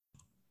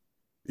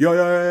Yo,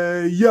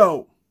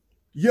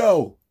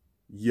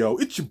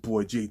 it's your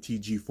boy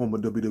JTG, former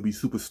WWE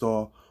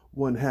superstar,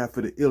 one half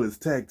of the illest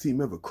tag team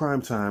ever,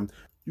 Crime Time.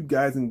 You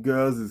guys and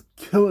girls is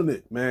killing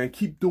it, man.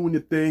 Keep doing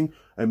your thing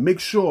and make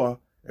sure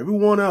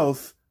everyone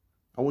else,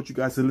 I want you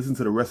guys to listen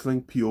to the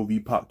Wrestling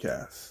POV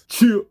podcast.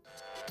 Cheer!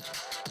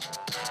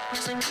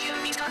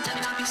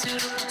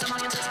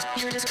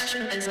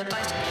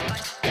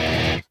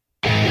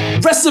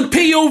 Wrestling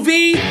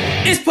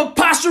POV is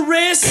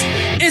preposterous,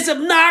 is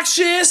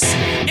obnoxious,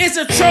 is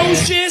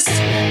atrocious,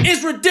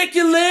 is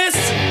ridiculous,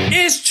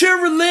 is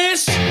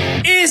churlish,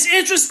 is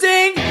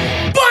interesting,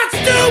 but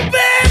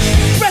stupid!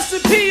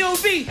 Wrestling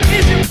POV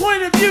is your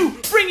point of view,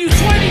 bring you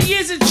 20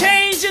 years of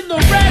change in the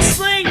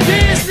wrestling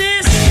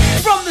business.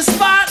 From the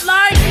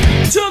spotlight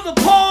to the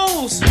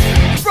polls,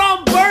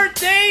 from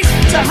birthdays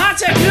to hot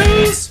tech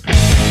news.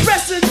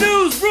 Wrestling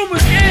news,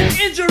 rumors, and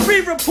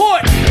injury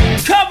report.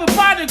 Covered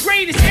by the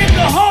greatest in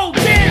the whole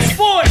damn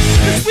sport.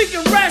 This week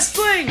in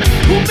wrestling,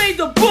 who made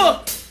the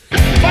book?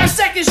 5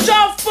 second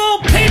shuffle,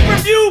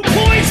 pay-per-view,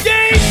 points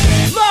game.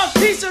 Love,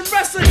 peace, and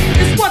wrestling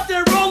is what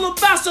they're all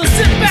about. So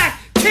sit back,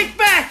 kick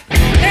back,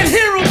 and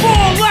hear them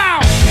all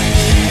out.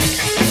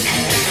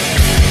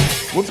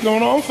 What's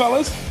going on,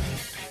 fellas?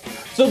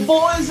 The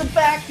boys are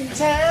back in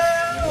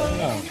town.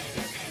 Yeah.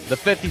 The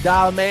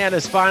 $50 man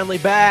is finally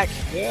back.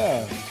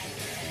 Yeah.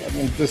 I've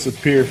been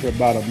disappeared for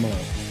about a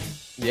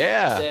month.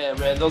 Yeah. Damn,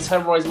 man, those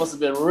hemorrhoids must have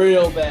been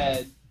real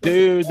bad.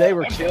 Dude, they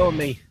were killing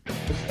me.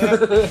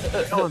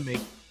 Killing me.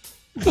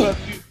 So,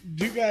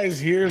 do you guys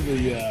hear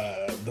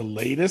the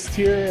latest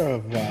here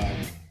of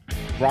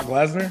Brock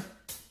Lesnar?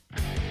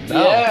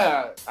 No.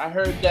 Yeah, I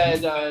heard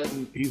that.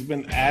 He's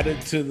been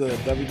added to the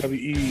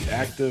WWE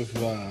active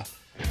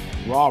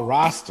Raw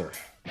roster.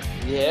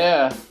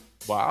 Yeah,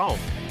 Wow.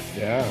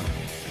 Yeah.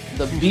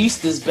 the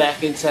Beast is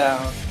back in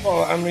town.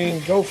 Well, I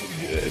mean,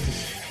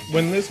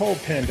 when this whole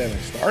pandemic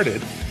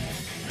started,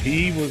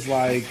 he was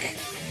like,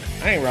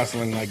 I ain't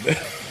wrestling like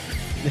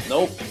this.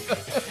 Nope.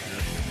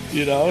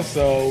 You know,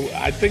 so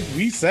I think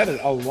we said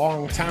it a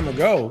long time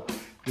ago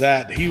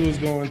that he was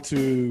going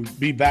to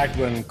be back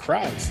when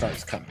crowds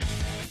starts coming.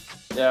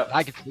 Yeah.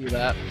 I can see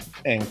that.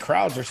 And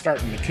crowds are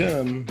starting to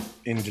come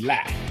in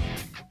July.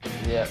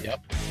 Yeah.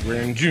 Yep.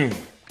 We're in June.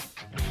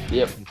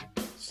 Yep.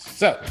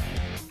 So,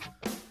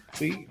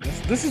 see,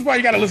 this is why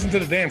you got to listen to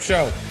the damn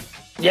show.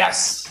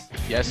 Yes.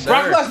 Yes, sir.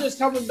 Brock Lesnar's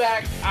coming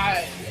back.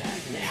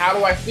 How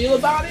do I feel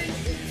about it?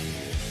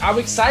 I'm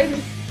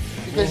excited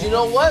because you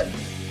know what?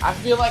 I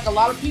feel like a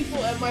lot of people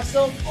and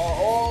myself are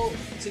all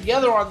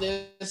together on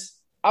this.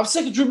 I'm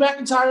sick of Drew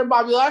McIntyre and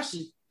Bobby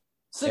Lashley.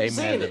 Sick of Amen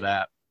seeing to it.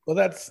 that. Well,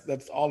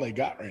 that's all they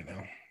got right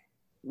now.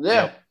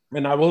 Yeah. Yep.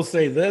 And I will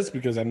say this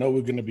because I know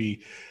we're going to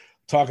be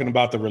talking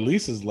about the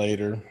releases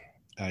later.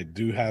 I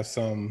do have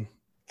some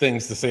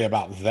things to say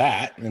about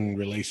that in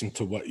relation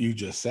to what you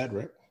just said,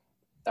 Rick.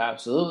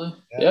 Absolutely.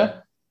 Yeah.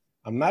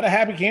 I'm not a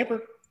happy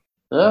camper,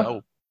 Yeah.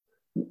 No.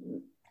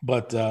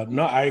 but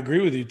no, I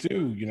agree with you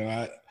too. You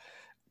know,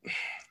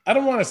 I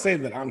don't want to say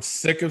that I'm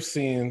sick of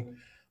seeing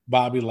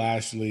Bobby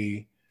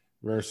Lashley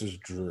versus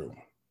Drew,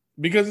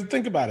 because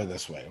think about it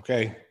this way,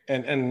 okay?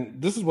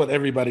 And this is what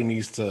everybody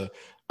needs to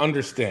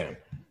understand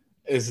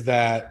is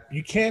that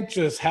you can't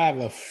just have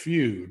a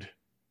feud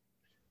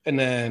and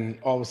then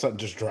all of a sudden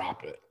just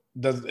drop it.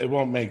 It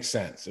won't make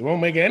sense. It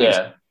won't make any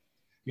sense.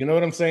 You know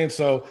what I'm saying?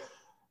 So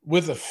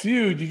with a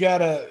feud, you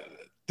gotta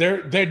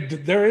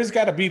there is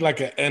gotta be like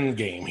an end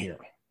game here.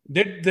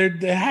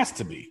 There has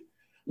to be.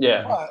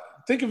 Yeah. But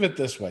think of it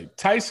this way: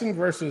 Tyson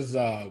versus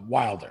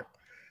Wilder.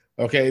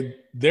 Okay,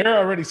 they're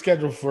already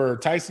scheduled for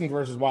Tyson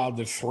versus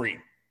Wilder 3.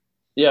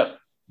 Yep.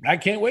 I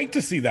can't wait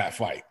to see that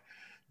fight.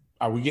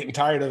 Are we getting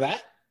tired of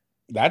that?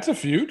 That's a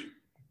feud.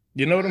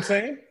 You know what I'm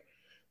saying?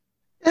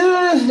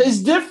 It's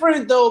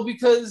different though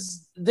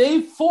because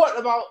they fought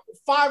about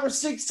 5 or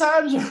 6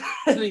 times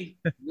already.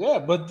 Yeah,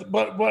 but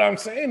what I'm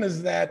saying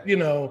is that, you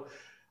know,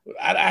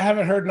 I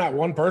haven't heard not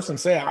one person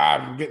say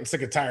I'm getting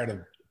sick and tired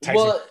of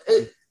Tyson.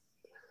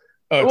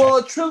 Well,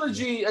 a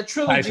trilogy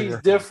is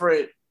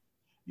different.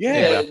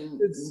 Yeah,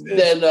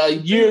 than a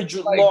year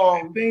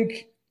long. I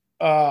think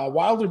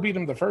Wilder beat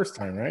him the first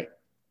time, right?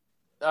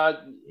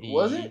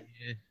 Was it?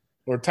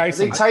 Or I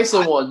Tyson? think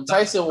Tyson won.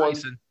 Tyson won.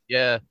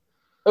 Yeah.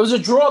 It was a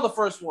draw. The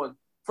first one.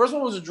 First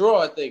one was a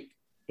draw. I think.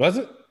 Was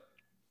it?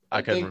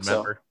 I couldn't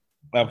remember.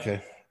 So.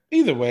 Okay.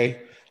 Either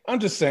way, I'm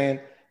just saying,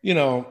 you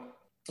know,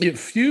 if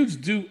feuds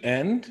do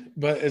end,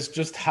 but it's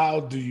just how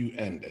do you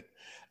end it?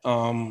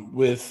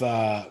 With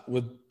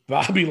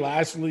Bobby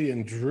Lashley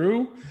and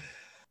Drew,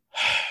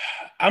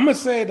 I'm gonna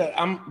say that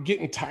I'm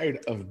getting tired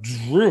of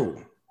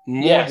Drew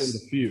more than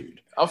the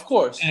feud. Of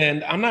course.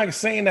 And I'm not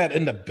saying that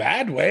in the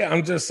bad way.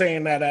 I'm just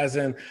saying that as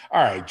in,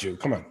 all right, Drew,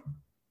 come on.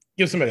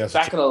 Give somebody else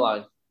back of the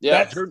line.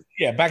 Yeah.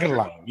 Back of the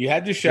line. You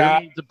had your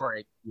shot. Needs a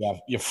break.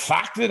 You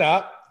fucked it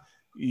up.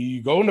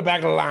 You go in the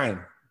back of the line.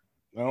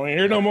 I don't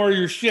hear no more of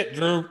your shit,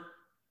 Drew.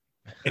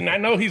 And I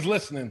know he's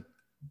listening.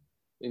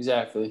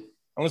 Exactly.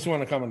 Unless you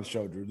want to come on the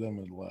show, Drew,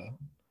 then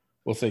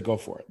we'll say go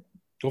for it.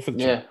 Go for the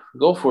Yeah,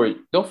 go for it.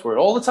 Go for it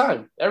all the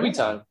time, every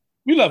time.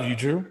 We love you,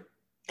 Drew.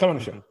 Come on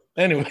the show.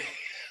 Anyway.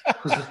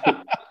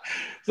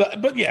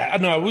 But yeah,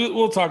 no,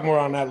 we'll talk more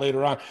on that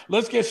later on.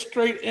 Let's get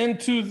straight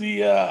into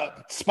the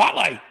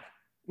spotlight.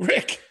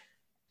 Rick,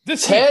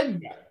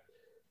 Ted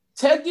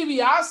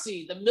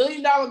DiBiase, the $1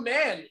 Million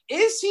Man,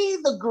 is he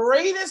the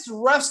greatest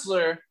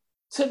wrestler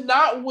to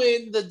not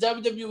win the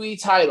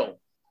WWE title?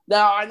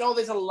 Now, I know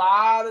there's a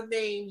lot of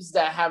names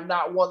that have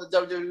not won the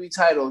WWE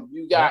title.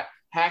 You got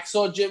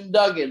Hacksaw Jim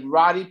Duggan,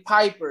 Roddy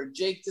Piper,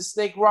 Jake the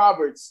Snake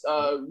Roberts,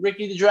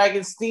 Ricky the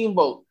Dragon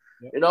Steamboat.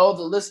 Yep. You know,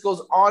 the list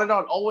goes on and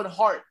on. Owen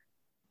Hart.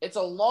 It's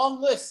a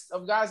long list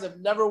of guys that have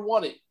never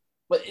won it.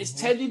 But is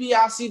Ted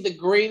DiBiase the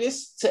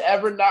greatest to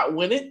ever not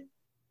win it?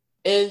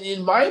 And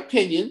in my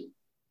opinion,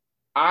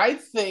 I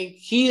think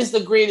he is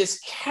the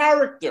greatest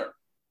character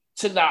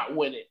to not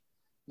win it,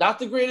 not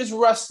the greatest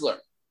wrestler.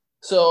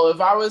 So if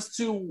I was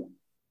to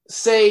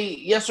say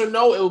yes or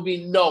no, it would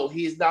be no.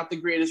 He is not the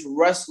greatest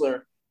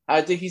wrestler.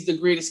 I think he's the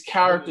greatest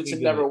character to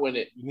never win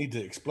it. You need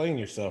to explain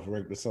yourself,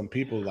 Rick, to some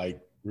people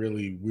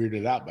really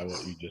weirded out by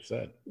what you just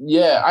said.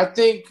 Yeah, I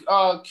think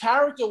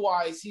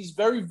character-wise, he's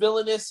very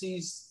villainous. He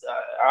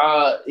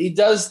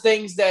does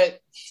things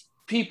that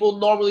people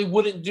normally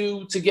wouldn't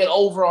do to get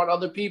over on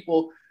other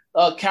people.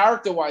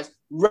 Character-wise,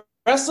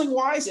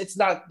 wrestling-wise, it's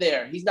not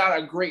there. He's not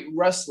a great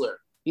wrestler.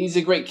 He's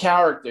a great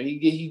character.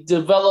 He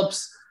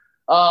develops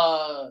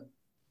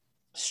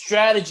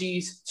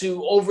strategies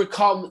to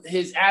overcome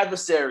his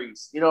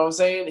adversaries. You know what I'm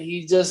saying?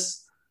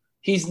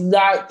 He's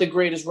not the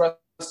greatest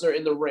wrestler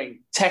in the ring,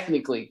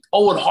 technically.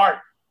 Owen Hart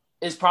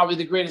is probably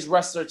the greatest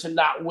wrestler to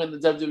not win the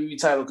WWE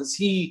title because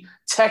he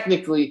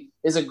technically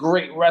is a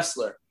great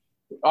wrestler.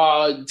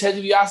 Ted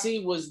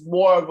DiBiase was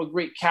more of a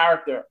great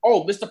character.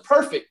 Oh, Mr.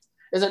 Perfect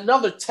is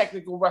another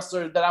technical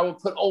wrestler that I would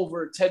put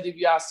over Ted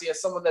DiBiase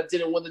as someone that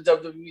didn't win the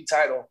WWE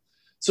title.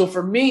 So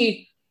for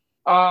me,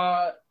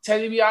 Ted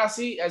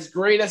DiBiase, as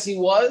great as he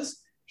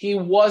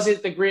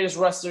wasn't the greatest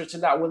wrestler to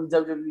not win the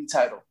WWE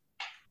title.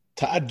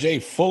 Todd J.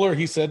 Fuller,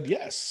 he said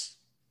yes.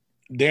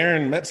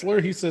 Darren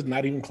Metzler, he said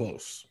not even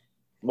close.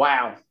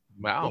 Wow.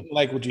 Didn't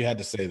like what you had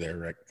to say there,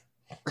 Rick.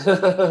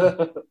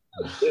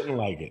 Didn't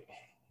like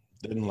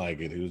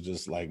it. He was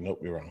just like,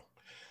 nope, you're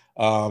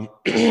wrong.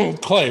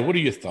 Clay, what are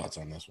your thoughts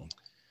on this one?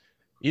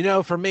 You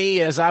know, for me,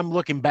 as I'm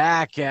looking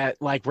back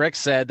at, like Rick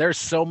said, there's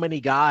so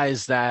many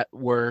guys that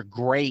were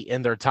great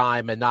in their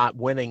time and not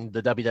winning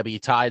the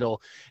WWE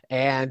title.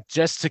 And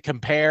just to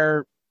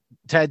compare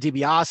Ted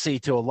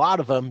DiBiase to a lot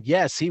of them,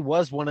 yes, he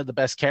was one of the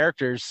best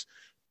characters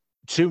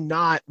to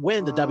not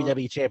win the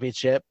WWE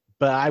championship,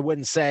 but I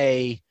wouldn't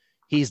say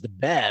he's the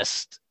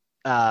best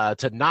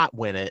to not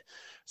win it.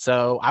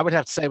 So I would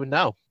have to say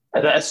no.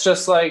 And that's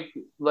just like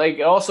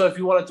also, if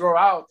you want to throw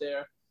out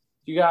there,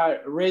 you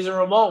got Razor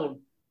Ramon.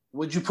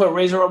 Would you put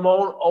Razor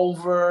Ramon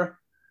over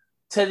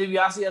Ted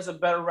DiBiase as a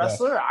better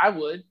wrestler? Yes. I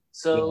would.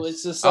 So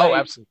It's just like,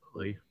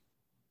 absolutely.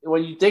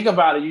 When you think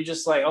about it, you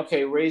just like,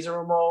 okay, Razor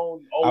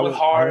Ramon, Owen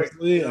Hart.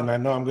 Honestly, and I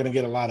know I'm going to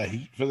get a lot of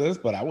heat for this,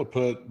 but I would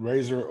put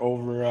Razor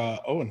over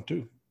Owen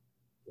too.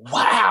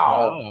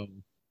 Wow.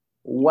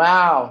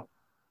 Well,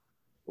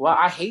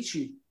 I hate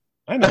you.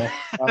 I know.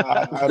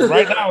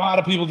 Right now, a lot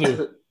of people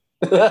do.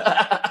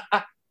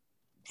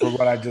 For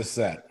what I just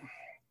said.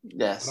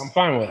 Yes. But I'm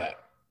fine with that.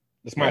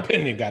 It's my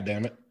opinion,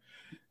 goddammit.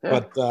 Yeah.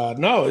 But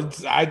no,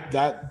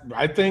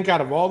 I think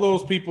out of all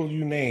those people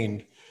you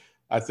named,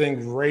 I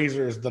think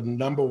Razor is the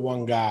number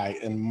one guy,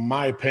 in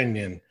my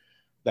opinion,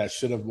 that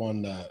should have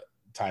won the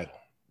title,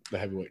 the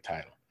heavyweight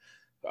title.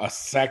 A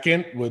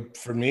second would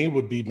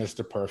be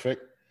Mr.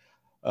 Perfect.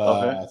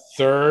 Okay.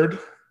 Third,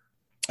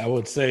 I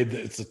would say that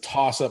it's a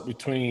toss-up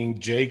between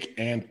Jake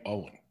and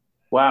Owen.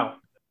 Wow.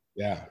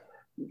 Yeah,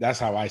 that's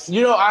how I see it.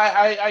 You know,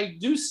 I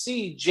do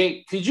see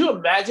Jake. Could you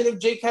imagine if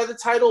Jake had the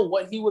title,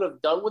 what he would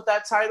have done with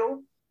that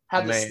title?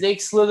 Have the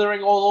snake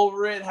slithering all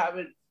over it, have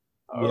it.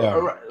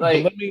 Yeah.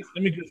 Like, let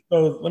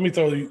me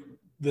throw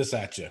this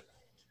at you.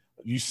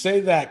 You say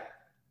that,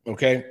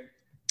 okay?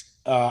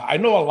 I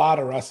know a lot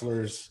of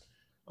wrestlers,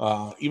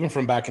 even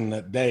from back in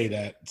the day,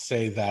 that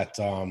say that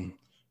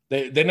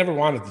they never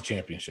wanted the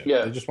championship.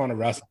 Yeah. They just want to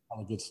wrestle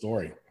on a good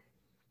story.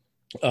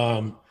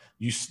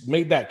 You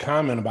made that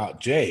comment about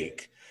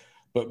Jake,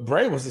 but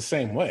Bray was the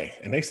same way,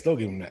 and they still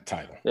give him that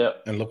title. Yeah.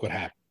 And look what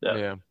happened.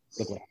 Yeah.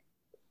 Look what happened.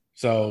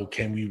 So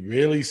can we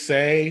really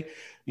say,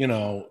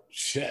 Jake's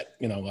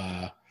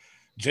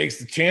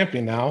the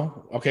champion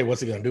now. Okay, what's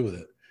he going to do with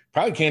it?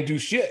 Probably can't do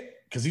shit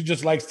because he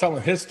just likes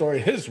telling his story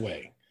his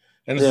way.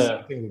 And it's the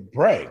same thing with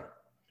Bray.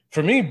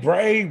 For me,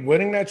 Bray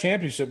winning that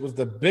championship was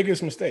the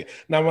biggest mistake.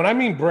 Now, when I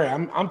mean Bray,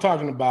 I'm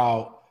talking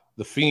about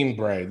the Fiend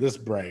Bray, this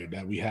Bray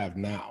that we have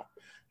now.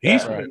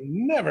 He's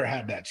never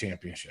had that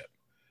championship.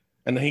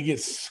 And then he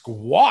gets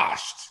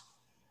squashed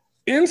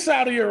in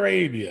Saudi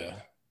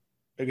Arabia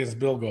against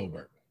Bill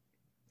Goldberg.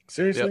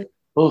 Seriously? Yep.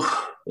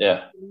 Oof.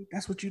 Yeah.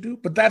 That's what you do?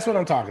 But that's what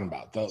I'm talking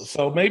about, though.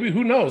 So maybe,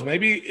 who knows?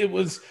 Maybe it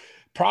was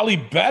probably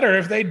better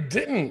if they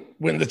didn't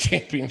win the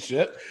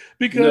championship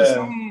because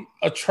some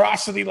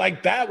atrocity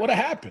like that would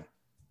have happened.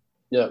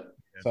 Yeah.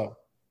 So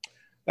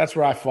That's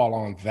where I fall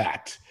on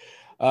that.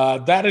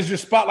 That is your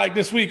spotlight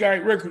this week. All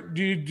right, Rick,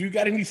 do you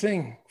got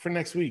anything for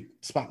next week?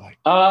 Spotlight.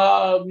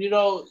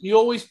 You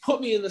always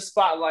put me in the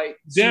spotlight.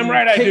 Damn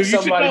right I do. You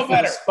should know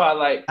better.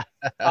 Spotlight.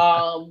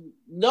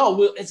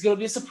 No, it's gonna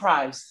be a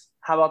surprise.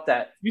 How about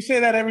that? You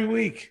say that every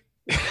week.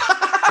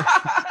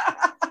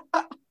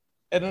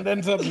 And it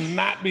ends up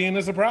not being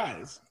a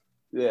surprise.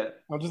 Yeah.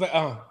 I'm just like,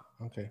 oh,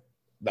 okay.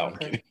 No, I'm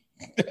kidding.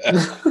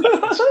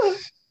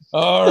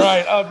 All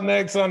right, up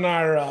next on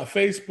our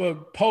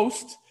Facebook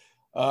post.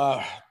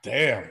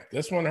 Damn,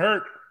 this one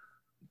hurt.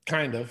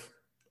 Kind of.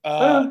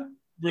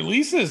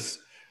 Releases.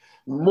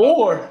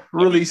 More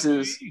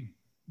releases.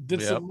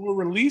 Did some more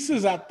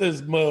releases out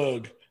this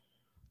mug.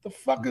 The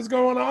fuck is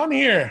going on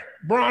here?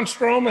 Braun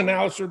Strowman,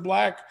 Aleister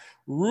Black,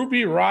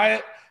 Ruby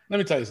Riott. Let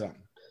me tell you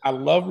something. I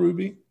love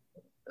Ruby.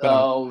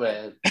 Oh,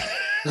 man.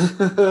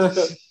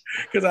 Because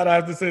I don't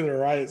have to say the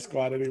Riot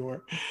Squad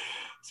anymore.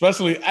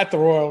 Especially at the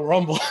Royal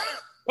Rumble.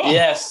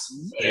 Yes.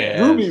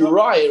 Ruby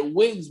Riott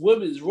wins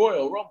Women's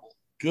Royal Rumble.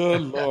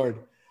 Good Lord.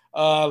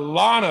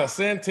 Lana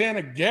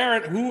Santana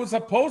Garrett, who was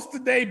supposed to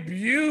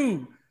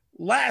debut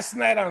last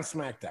night on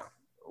SmackDown.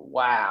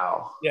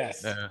 Wow.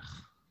 Yes.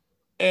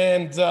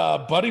 And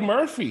Buddy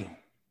Murphy.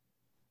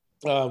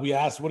 We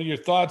asked, what are your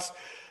thoughts?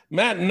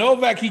 Matt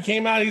Novak, he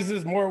came out, he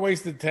says more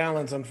wasted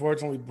talents.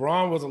 Unfortunately,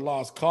 Braun was a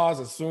lost cause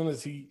as soon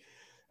as he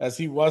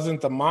wasn't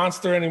the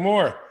monster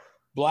anymore.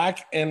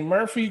 Black and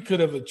Murphy could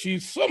have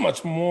achieved so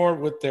much more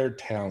with their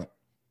talent.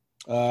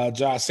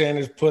 Josh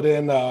Sanders put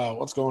in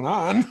what's going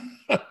on.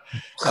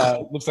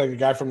 Looks like a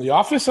guy from The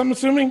Office, I'm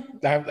assuming.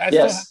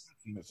 Yes.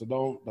 So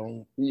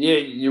don't. Yeah,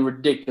 you're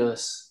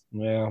ridiculous.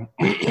 Yeah.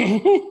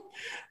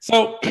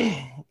 So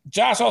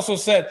Josh also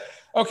said,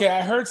 okay,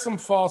 I heard some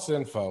false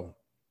info.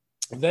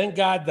 Thank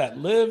God that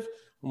Liv,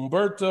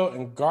 Humberto,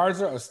 and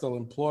Garza are still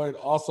employed.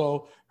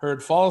 Also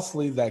heard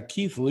falsely that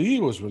Keith Lee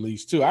was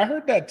released too. I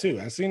heard that too.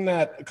 I've seen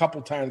that a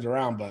couple times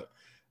around, but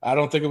I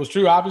don't think it was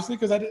true, obviously,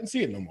 because I didn't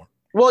see it no more.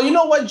 Well, you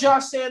know what,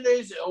 Josh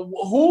Sanders?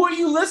 Who are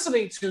you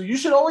listening to? You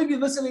should only be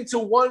listening to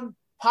one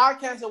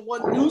podcast and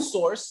one news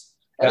source,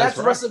 and that's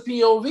right.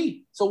 Recipe OV.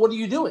 So what are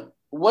you doing?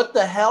 What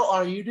the hell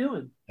are you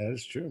doing? That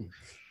is true.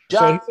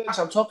 Josh,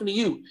 I'm talking to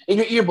you in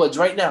your earbuds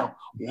right now.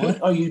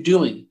 What are you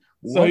doing?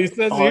 So he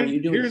says,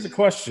 here's a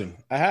question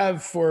I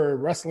have for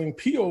Wrestling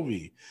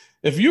POV.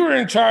 If you were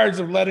in charge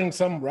of letting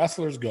some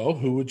wrestlers go,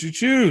 who would you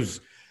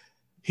choose?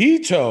 He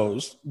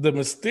chose the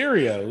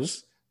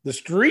Mysterios, the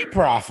Street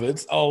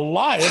Profits,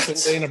 Elias,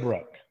 and Dana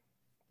Brooke.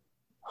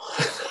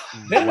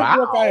 Dana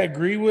Brooke I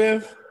agree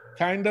with,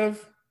 kind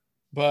of.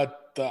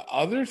 But the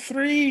other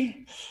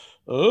three,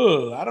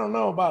 I don't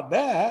know about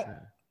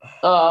that.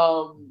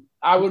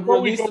 I would Before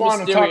release we go the on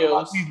and talk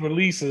about Mysterios. these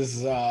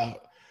releases,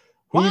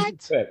 who's your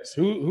picks?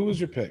 Who was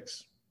your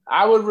picks?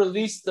 I would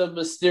release the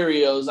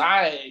Mysterios.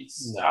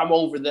 I'm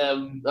over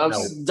them.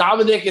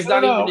 Dominic is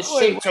not even in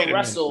shape to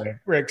wrestle.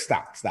 Rick,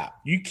 stop.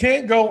 You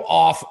can't go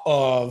off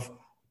of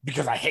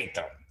because I hate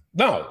them.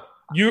 No,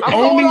 you're I'm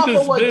owning going off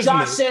this of what business.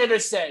 Josh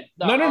Sanders said.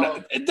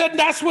 No.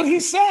 That's what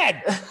he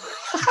said.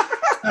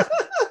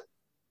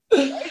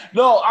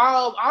 No,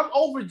 I'm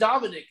over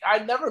Dominic. I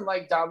never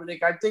liked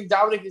Dominic. I think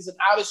Dominic is an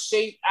out of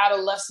shape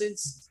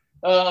adolescence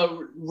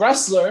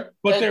wrestler.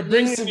 But they're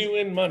bringing you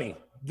in money.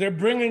 They're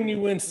bringing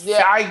you in.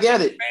 Yeah, I get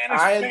it.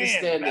 Spanish I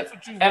understand That's it.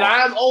 what you And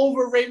want. I'm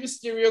over Rey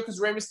Mysterio because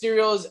Rey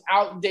Mysterio is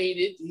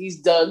outdated. He's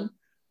done.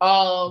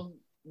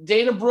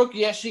 Dana Brooke,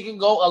 yes, she can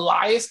go.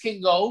 Elias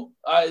can go.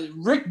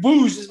 Rick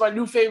Booge is my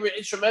new favorite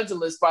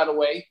instrumentalist, by the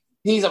way.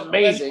 He's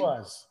amazing.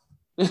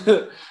 Not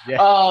because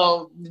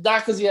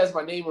he has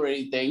my name or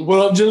anything,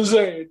 but I'm just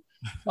saying.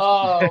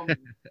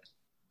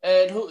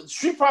 And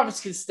Street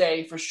Profits can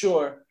stay for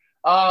sure.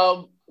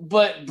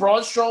 But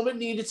Braun Strowman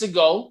needed to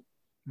go.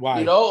 Why?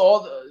 You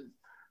know,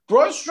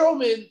 Braun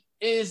Strowman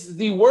is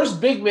the worst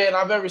big man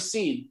I've ever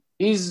seen.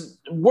 He's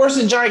worse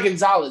than Giant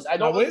Gonzalez. I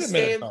don't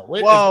understand. Is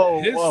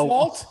it his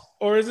fault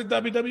or is it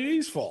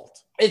WWE's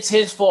fault? It's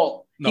his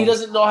fault. No. He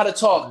doesn't know how to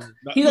talk.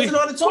 He doesn't know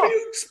how to talk. What do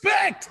you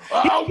expect?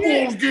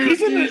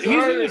 He's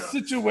in a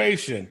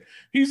situation.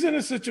 He's in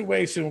a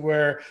situation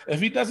where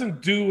if he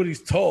doesn't do what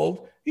he's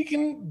told, he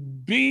can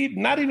be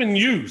not even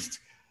used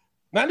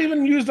on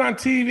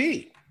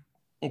TV.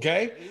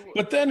 Okay,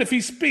 but then if he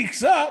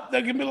speaks up,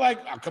 they can be like,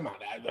 "Oh, come on,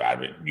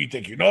 you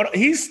think you know?"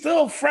 He's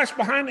still fresh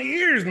behind the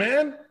ears,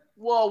 man.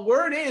 Well,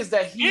 word is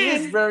that he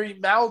is very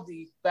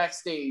mouthy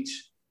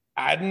backstage.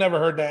 I'd never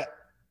heard that.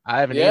 I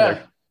haven't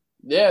either.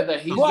 Yeah,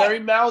 that he's very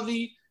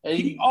mouthy, and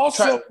he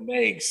also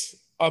makes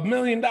 $1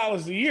 million a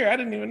year. I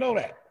didn't even know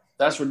that.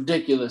 That's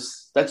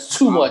ridiculous. That's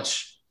too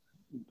much.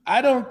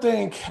 I don't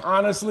think,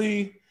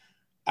 honestly,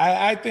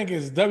 I think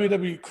it's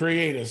WWE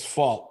creators'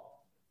 fault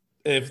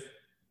if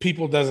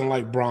people doesn't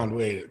like Braun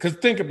Wade. Because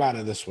think about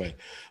it this way.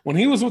 When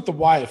he was with the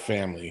Wyatt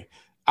family,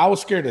 I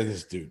was scared of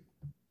this dude.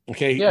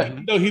 Okay? Yeah.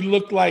 You know, he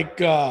looked like,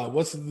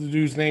 what's the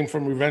dude's name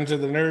from Revenge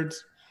of the Nerds?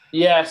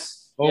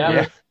 Yes.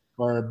 Ogre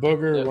or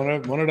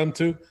Booger, one of them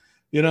two.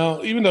 You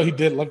know, even though he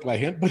did look like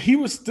him, but he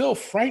was still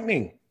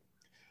frightening.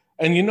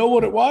 And you know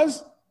what it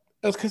was?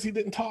 It was because he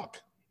didn't talk.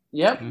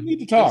 Yep. You need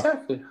to talk.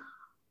 Exactly.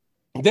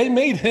 They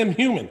made him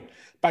human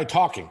by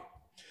talking.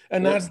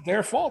 And that's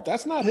their fault.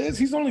 That's not his.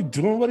 He's only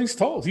doing what he's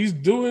told. He's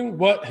doing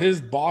what his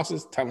boss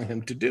is telling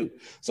him to do.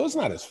 So it's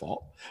not his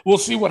fault. We'll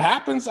see what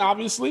happens,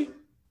 obviously.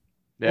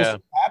 We'll see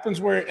what happens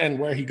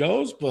where he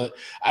goes, but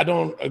I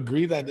don't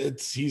agree that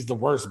he's the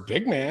worst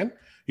big man.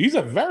 He's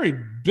a very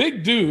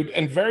big dude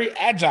and very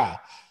agile.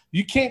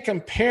 You can't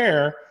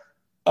compare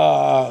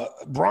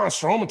Braun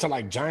Strowman to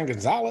like Giant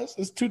Gonzalez.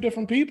 It's two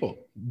different people.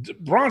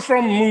 Braun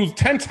Strowman moves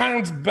 10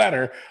 times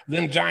better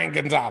than Giant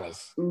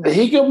Gonzalez.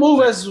 He can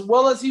move as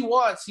well as he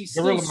wants. He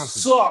still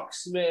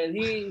sucks, man.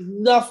 He's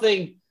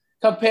nothing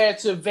compared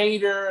to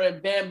Vader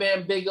and Bam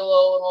Bam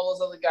Bigelow and all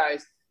those other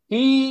guys.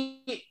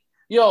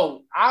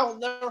 I'll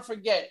never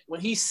forget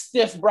when he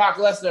stiffed Brock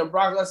Lesnar. And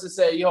Brock Lesnar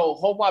said, "Yo,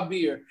 hold my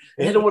beer,"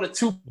 and hit him with a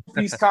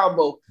 2-piece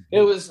combo.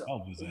 It was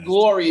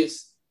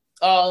glorious.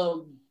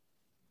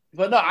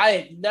 But no,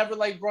 I never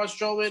liked Braun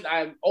Strowman.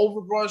 I'm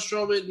over Braun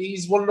Strowman.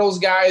 He's one of those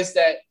guys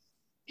that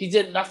he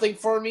did nothing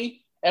for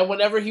me. And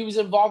whenever he was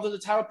involved in the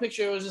title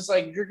picture, it was just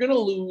like, you're going to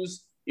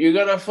lose. You're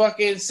going to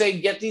fucking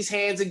say, get these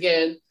hands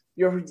again.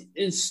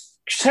 It's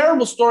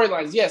terrible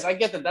storylines. Yes, I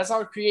get that. That's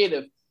all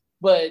creative.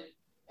 But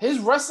his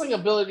wrestling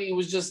ability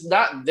was just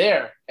not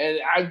there.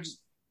 And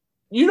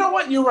you know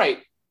what? You're right.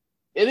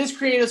 It is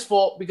creative's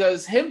fault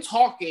because him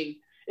talking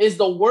is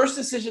the worst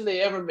decision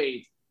they ever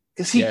made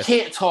because he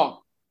can't talk.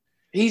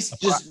 He's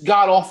just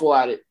god-awful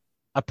at it.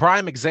 A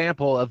prime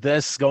example of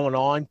this going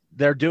on,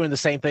 they're doing the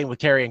same thing with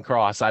Karrion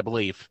Kross, I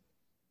believe.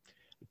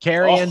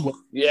 Karrion was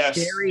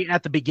scary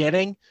at the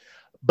beginning,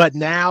 but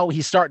now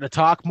he's starting to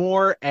talk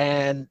more,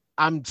 and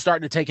I'm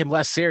starting to take him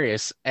less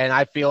serious, and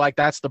I feel like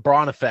that's the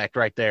Braun effect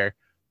right there.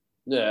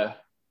 Yeah.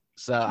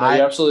 So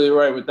you're absolutely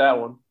right with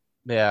that one.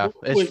 Yeah.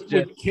 With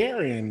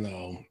Karrion,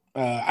 though,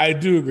 I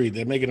do agree.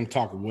 They're making him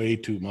talk way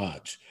too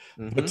much.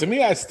 Mm-hmm. But to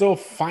me, I still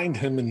find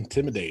him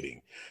intimidating.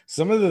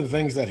 Some of the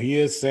things that he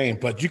is saying,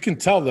 but you can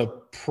tell the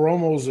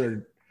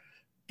promos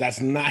that's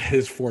not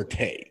his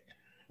forte.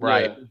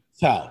 Right.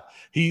 Tell.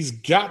 He's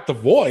got the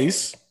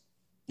voice.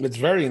 It's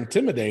very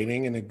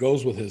intimidating, and it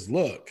goes with his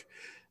look.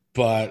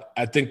 But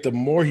I think the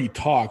more he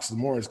talks, the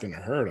more it's going to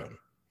hurt him.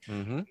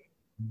 Mm-hmm.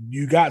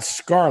 You got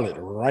Scarlett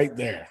right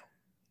there.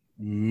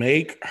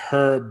 Make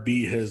her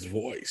be his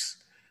voice,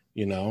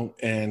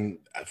 and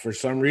for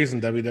some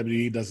reason,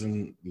 WWE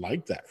doesn't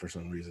like that for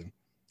some reason.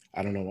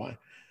 I don't know why.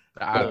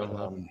 I don't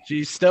know.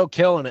 She's still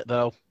killing it,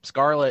 though.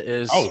 Scarlett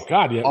is. Oh,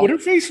 God, yeah. With her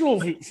facial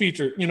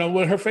feature,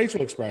 with her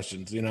facial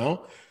expressions, Yeah.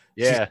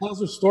 She tells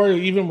her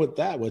story even with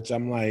that, which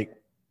I'm like,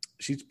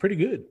 she's pretty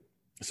good.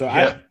 So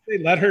I say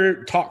let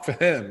her talk for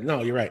him.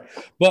 No, you're right.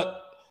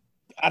 But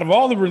out of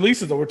all the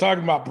releases that we're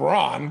talking about,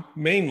 Braun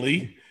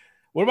mainly,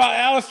 what about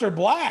Aleister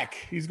Black?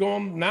 He's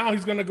going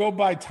to go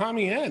by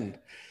Tommy End.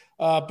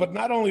 But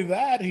not only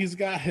that, he's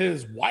got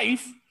his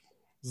wife,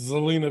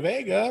 Zelina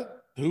Vega,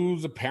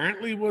 who's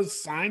apparently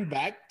was signed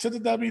back to the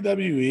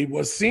WWE,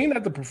 was seen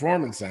at the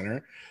Performance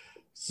Center.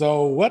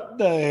 So what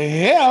the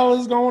hell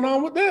is going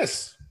on with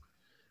this?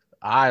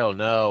 I don't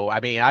know. I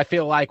mean, I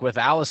feel like with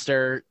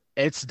Aleister,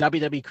 it's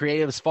WWE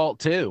Creative's fault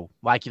too.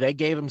 Like they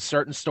gave him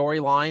certain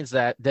storylines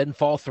that didn't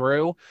fall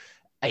through.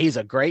 He's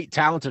a great,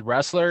 talented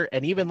wrestler.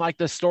 And even like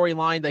the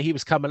storyline that he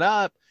was coming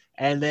up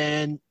and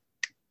then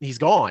he's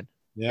gone.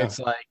 Yeah. It's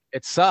like,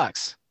 it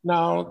sucks.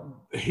 Now,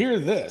 hear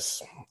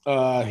this.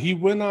 He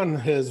went on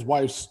his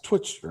wife's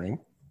Twitch stream,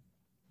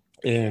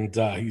 and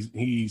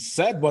he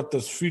said what the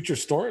future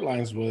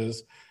storylines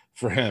was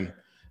for him,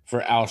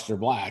 for Aleister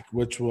Black,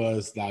 which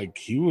was like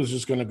he was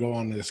just going to go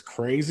on this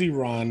crazy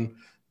run,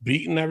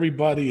 beating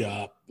everybody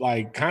up,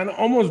 like kind of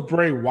almost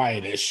Bray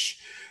Wyatt-ish.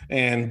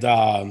 And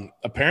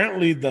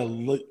apparently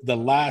the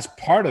last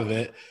part of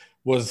it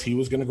was he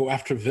was going to go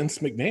after Vince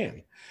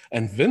McMahon,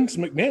 and Vince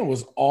McMahon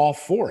was all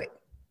for it.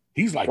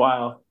 He's like,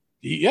 wow.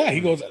 Yeah, he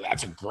goes,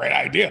 that's a great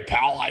idea,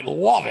 pal. I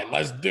love it.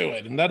 Let's do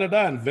it. And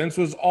And Vince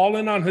was all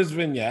in on his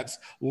vignettes,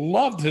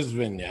 loved his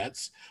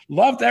vignettes,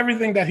 loved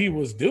everything that he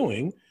was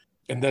doing.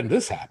 And then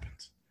this happened.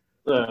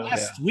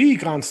 Last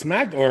week on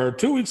SmackDown, or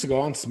 2 weeks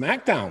ago on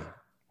SmackDown,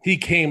 he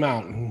came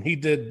out and he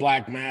did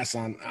Black Mass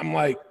on. I'm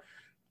like,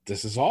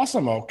 this is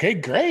awesome. Okay,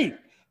 great.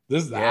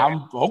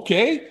 I'm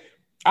okay.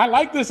 I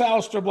like this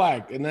Aleister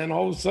Black. And then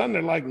all of a sudden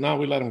they're like, no,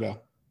 we let him go.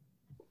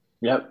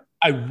 Yep.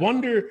 I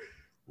wonder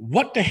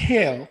what the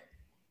hell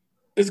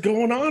is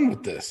going on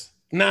with this.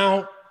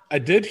 Now, I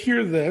did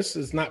hear this.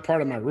 It's not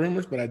part of my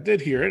rumors, but I did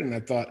hear it, and I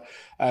thought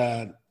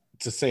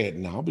to say it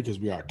now because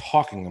we are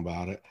talking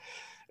about it,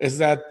 is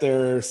that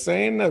they're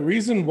saying the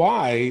reason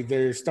why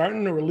they're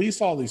starting to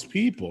release all these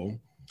people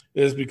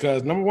is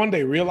because, number one,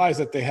 they realize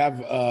that they have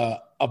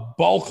a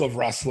bulk of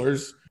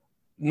wrestlers.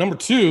 Number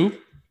two,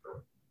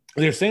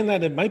 they're saying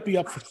that it might be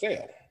up for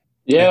sale.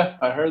 Yeah,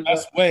 I heard that. The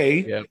best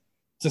way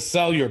to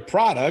sell your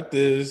product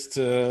is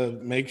to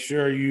make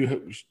sure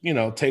you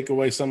take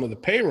away some of the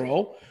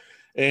payroll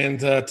and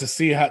to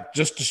see how,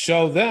 just to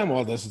show them,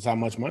 well, this is how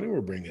much money we're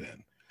bringing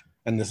in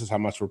and this is how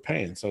much we're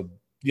paying. So,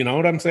 you know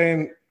what I'm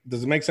saying?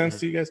 Does it make sense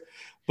to you guys?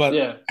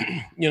 But,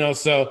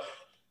 so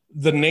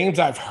the names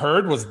I've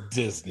heard was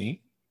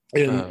Disney.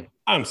 And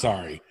I'm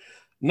sorry,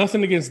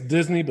 nothing against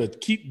Disney,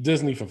 but keep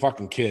Disney for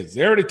fucking kids.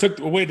 They already took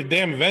away the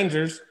damn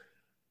Avengers.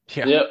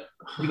 Yeah. Yep.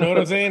 You know what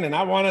I'm saying? And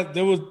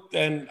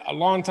and a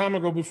long time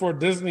ago before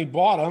Disney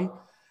bought them,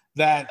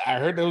 that I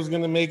heard they was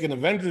going to make an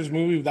Avengers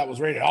movie that was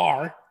rated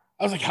R.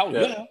 I was like, hell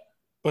yeah.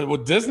 But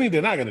with Disney,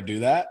 they're not going to do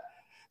that.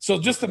 So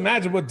just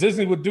imagine what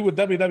Disney would do with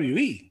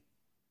WWE.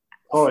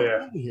 Oh,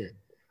 yeah.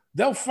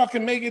 They'll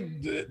fucking make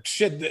it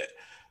shit.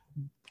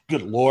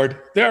 Good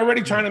Lord. They're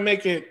already trying to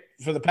make it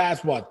for the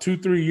past,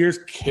 2-3 years,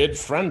 kid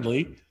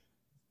friendly.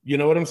 You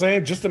know what I'm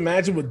saying? Just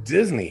imagine with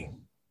Disney.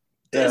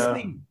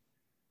 Disney.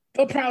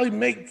 They'll probably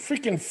make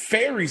freaking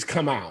fairies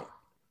come out.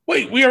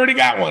 Wait, we already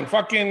got one.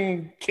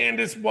 Fucking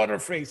Candace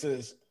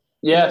Butterfaces.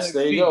 Yes,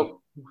 there you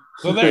go.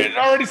 So it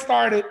already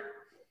started.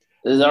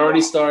 It's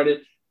already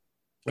started.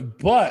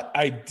 But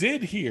I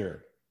did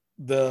hear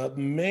the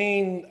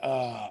main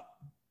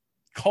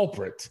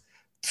culprit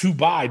to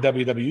buy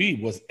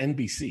WWE was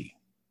NBC.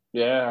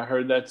 Yeah, I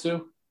heard that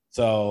too.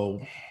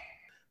 So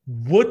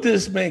would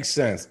this make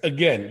sense?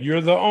 Again,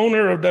 you're the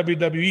owner of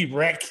WWE,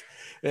 Rick,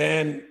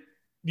 and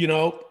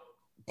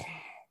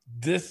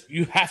this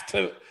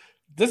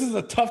is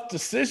a tough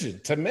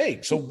decision to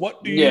make. So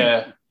what do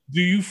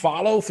you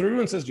follow through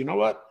and says, you know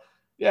what?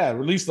 Yeah,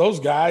 release those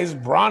guys.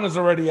 Braun is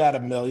already at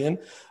 $1 million.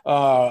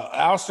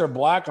 Aleister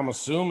Black, I'm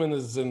assuming,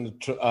 is in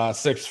the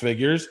six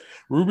figures.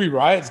 Ruby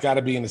Riot's got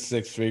to be in the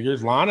six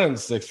figures. Lana in the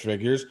six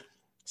figures.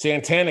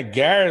 Santana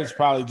Garrett is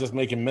probably just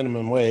making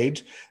minimum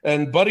wage.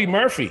 And Buddy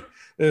Murphy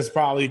is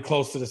probably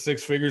close to the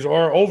six figures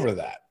or over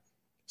that.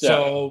 Yeah.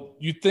 So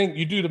you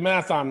do the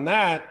math on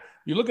that,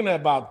 you're looking at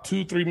about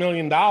 $2-3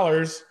 million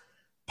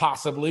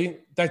possibly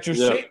that you're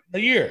saving a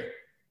year.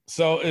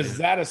 So is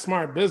that a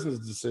smart business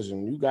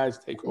decision? You guys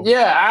take over.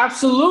 Yeah,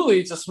 absolutely.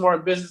 It's a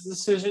smart business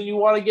decision. You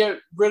want to get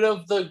rid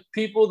of the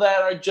people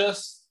that are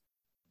just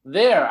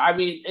there. I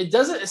mean, it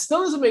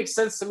still doesn't make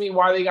sense to me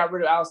why they got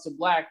rid of Aleister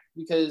Black,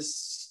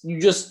 because you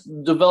just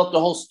developed the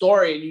whole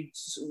story and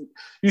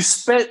you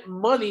spent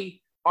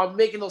money on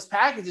making those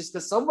packages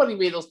because somebody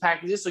made those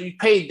packages, so you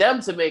paid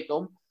them to make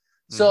them.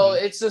 So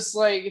it's just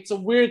like, it's a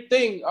weird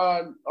thing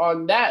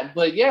on that.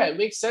 But yeah, it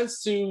makes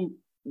sense to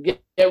get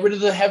rid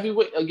of the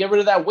heavyweight, get rid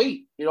of that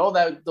weight.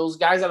 That those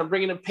guys that are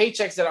bringing in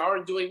paychecks that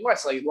aren't doing much.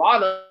 Like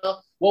Lana,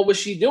 what was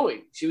she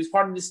doing? She was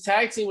part of this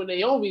tag team with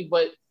Naomi,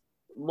 but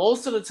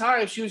most of the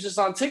time she was just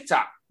on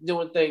TikTok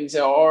doing things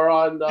or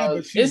on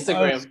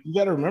Instagram. You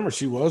got to remember,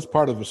 she was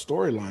part of a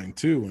storyline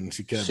too, and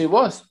she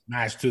was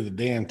mashed to the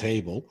damn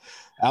table.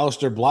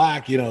 Aleister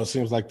Black, it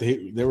seems like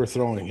they were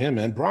throwing him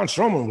in. Braun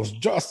Strowman was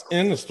just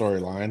in the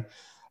storyline.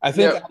 I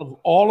think out of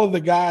all of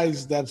the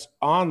guys that's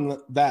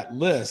on that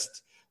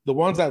list, the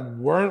ones that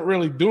weren't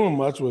really doing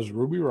much was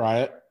Ruby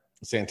Riott,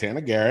 Santana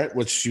Garrett,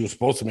 which she was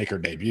supposed to make her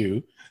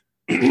debut,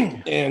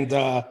 and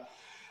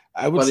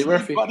I would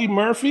say Buddy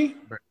Murphy.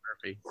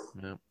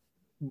 Yeah.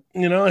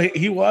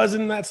 He was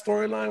in that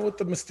storyline with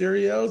the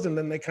Mysterios, and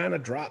then they kind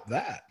of dropped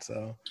that.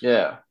 So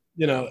yeah.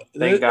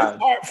 Thank God.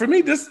 Hard. For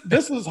me, this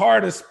is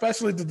hard,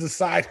 especially to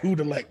decide who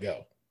to let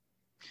go.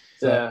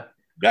 So,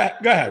 go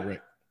ahead,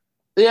 Rick.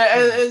 Yeah,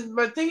 and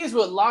my thing is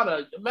with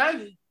Lana,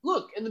 imagine,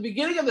 look, in the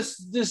beginning of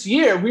this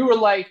year, we were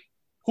like,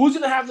 who's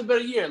going to have the better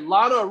year,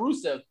 Lana or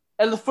Rusev?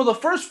 And for the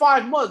first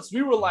 5 months,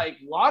 we were like,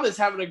 Lana's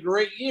having a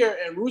great year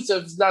and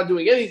Rusev's not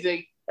doing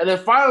anything. And then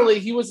finally,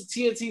 he was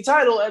the TNT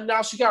title, and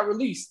now she got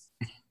released.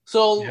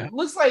 So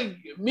looks like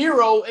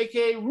Miro,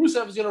 a.k.a.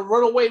 Rusev, is going to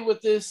run away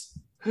with this.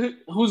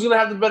 Who's going to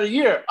have the better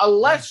year?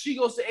 Unless she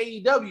goes to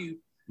AEW.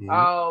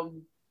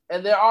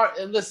 And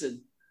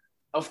listen,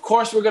 of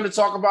course we're going to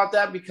talk about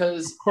that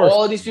because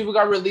all of these people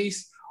got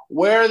released.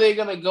 Where are they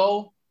going to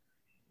go?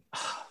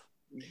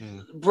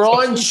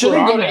 Braun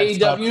shouldn't go to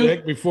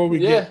AEW. Before we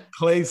get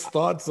Clay's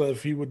thoughts of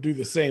if he would do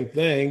the same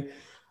thing,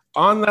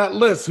 on that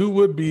list, who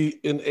would be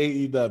in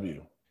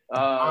AEW?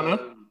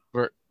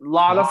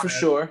 Lana for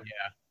sure.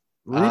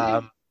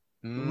 Yeah.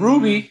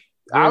 Ruby.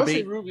 I would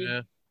say Ruby.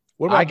 Yeah.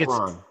 What about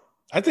Braun?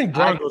 I think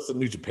Braun goes to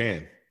New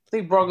Japan. I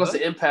think Braun goes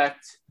to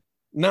Impact.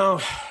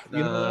 No,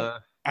 I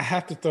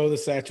have to throw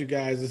this at you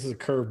guys. This is a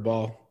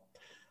curveball.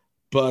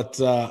 But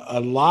a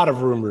lot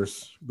of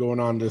rumors going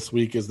on this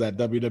week is that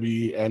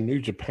WWE and New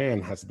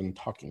Japan has been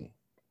talking.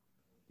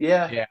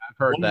 Yeah, I've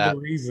heard One that. of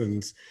the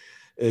reasons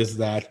is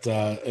that,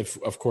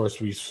 of course,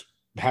 we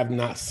have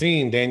not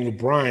seen Daniel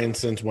Bryan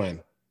since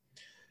when?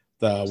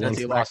 Since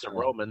he lost to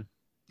Roman.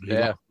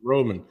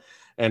 Roman.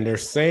 And they're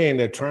saying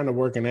they're trying to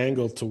work an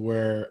angle to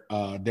where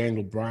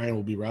Daniel Bryan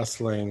will be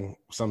wrestling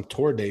some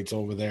tour dates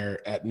over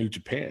there at New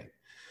Japan.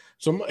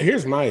 So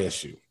here's my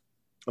issue.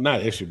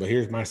 Not issue, but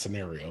here's my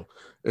scenario.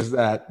 Is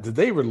that, did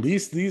they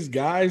release these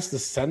guys to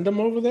send them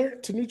over there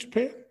to New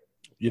Japan?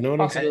 You know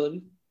what I'm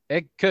saying?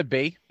 It could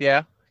be.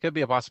 Yeah, could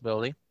be a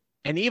possibility.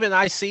 And even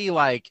I see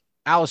like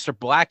Aleister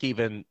Black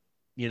even,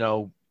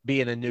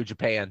 being in New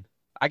Japan.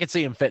 I could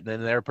see him fitting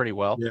in there pretty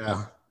well.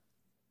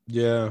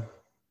 Yeah.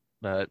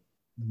 But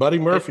Buddy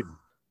Murphy.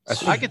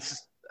 I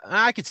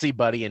could see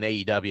Buddy in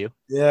AEW.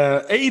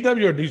 Yeah,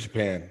 AEW or New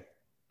Japan.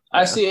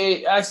 I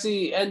see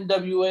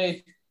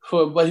NWA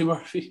for Buddy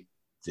Murphy.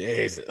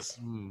 Jesus.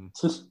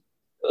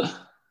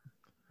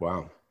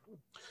 Wow.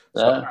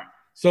 Yeah.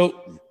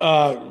 So,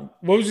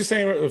 what was you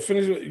saying?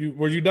 Finish.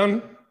 Were you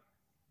done?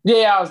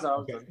 Yeah, I was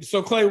done. Okay.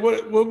 So, Clay,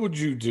 what would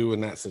you do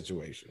in that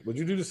situation? Would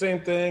you do the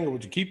same thing, or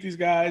would you keep these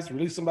guys,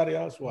 release somebody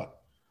else? What?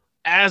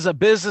 As a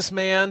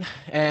businessman,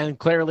 and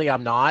clearly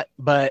I'm not,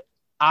 but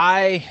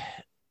I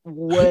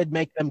would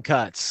make them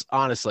cuts.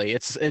 Honestly,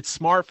 it's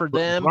smart for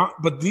them.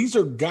 But these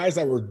are guys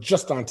that were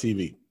just on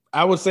TV.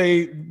 I would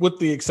say, with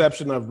the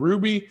exception of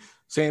Ruby,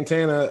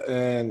 Santana,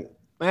 and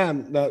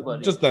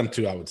just them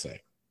two, I would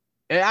say.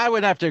 I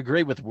would have to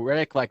agree with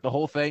Rick. Like the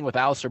whole thing with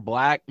Aleister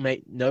Black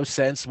made no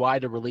sense. Why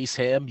to release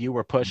him? You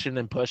were pushing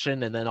and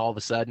pushing, and then all of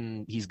a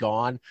sudden he's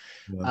gone.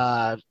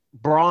 Yeah.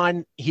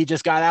 Braun, he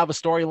just got out of a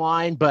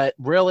storyline, but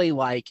really,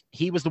 like,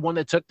 he was the one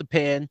that took the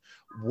pin.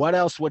 What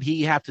else would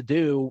he have to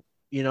do,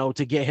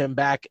 to get him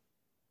back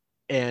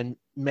and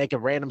make a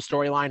random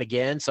storyline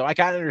again? So I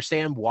kind of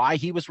understand why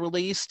he was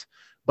released,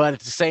 but at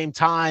the same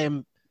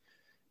time,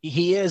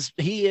 he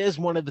is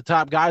one of the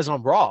top guys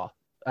on Raw.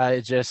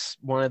 It's just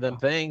one of them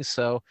things.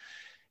 So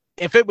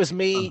if it was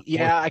me,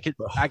 I could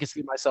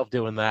see myself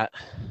doing that.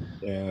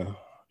 Yeah.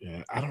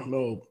 I don't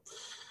know.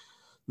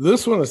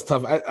 This one is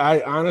tough.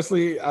 I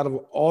honestly, out of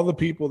all the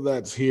people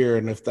that's here,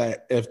 and if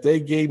they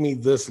gave me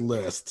this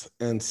list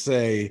and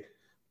say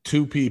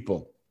 2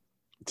 people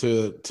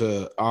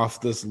to off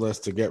this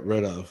list to get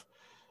rid of,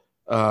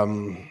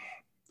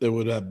 it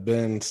would have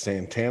been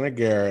Santana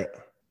Garrett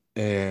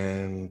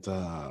and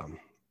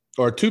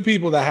or 2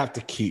 people that have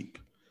to keep.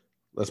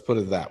 Let's put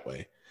it that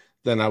way.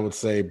 Then I would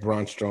say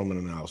Braun Strowman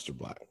and Aleister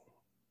Black.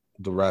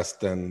 The rest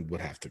then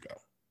would have to go.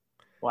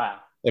 Wow.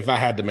 If I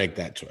had to make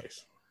that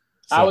choice.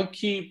 So, I would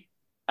keep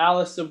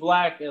Aleister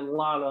Black and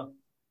Lana.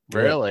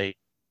 Really?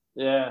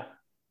 Yeah.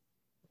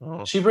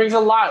 Oh. She brings a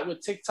lot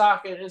with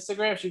TikTok and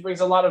Instagram. She brings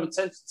a lot of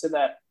attention to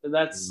that. And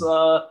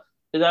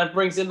that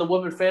brings in the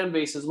women fan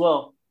base as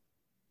well.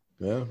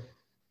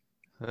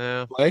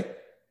 Yeah. Play?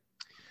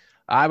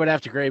 I would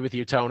have to agree with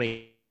you,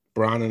 Tony.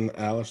 Braun and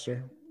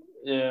Aleister?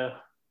 Yeah.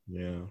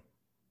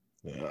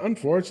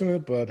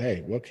 Unfortunate, but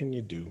hey, what can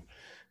you do?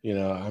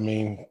 I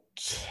mean,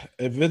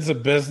 if it's a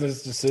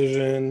business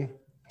decision,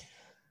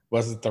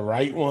 was it the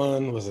right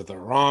one? Was it the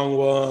wrong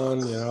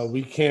one?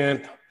 We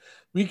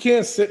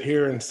can't sit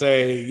here and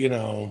say,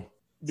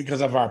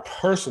 because of our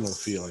personal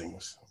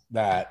feelings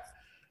that,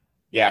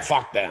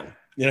 fuck them.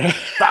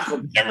 Fuck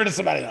them. Get rid of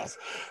somebody else.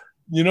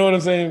 You know what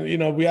I'm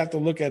saying? We have to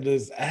look at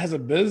this as a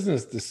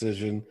business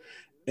decision.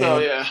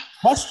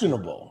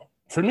 Questionable.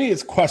 For me,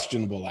 it's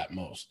questionable at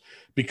most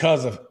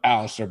because of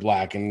Aleister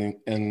Black and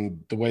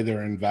the way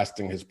they're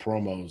investing his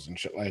promos and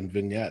shit and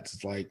vignettes.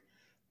 It's like,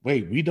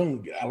 wait,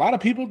 a lot of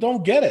people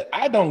don't get it.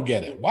 I don't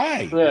get it.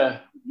 Why?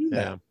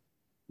 Yeah.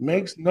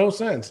 Makes no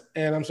sense.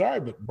 And I'm sorry,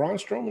 but Braun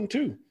Strowman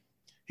too.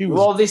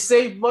 They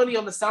save money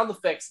on the sound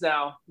effects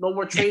now. No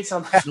more train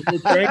sound.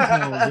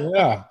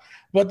 Yeah.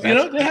 But they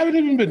haven't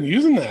even been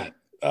using that.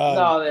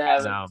 No, they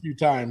haven't. A few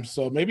times.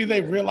 So maybe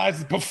they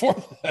realized it before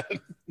that.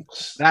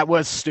 That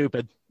was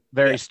stupid.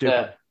 Very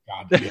stupid.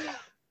 God, yeah.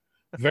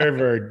 Very,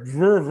 very,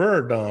 very,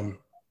 very dumb,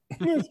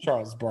 as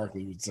Charles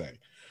Barkley would say.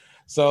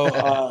 So,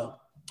 all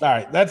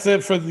right, that's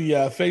it for the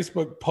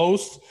Facebook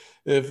post.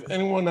 If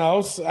anyone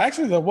else,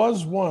 actually, there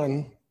was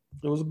one.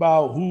 It was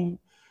about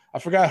I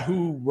forgot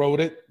who wrote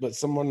it, but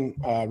someone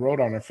wrote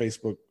on our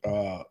Facebook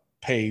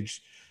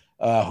page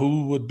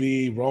who would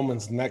be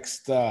Roman's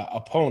next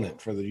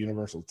opponent for the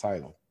Universal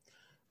title.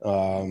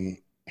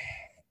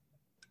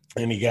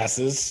 Any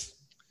guesses?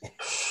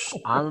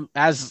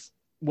 As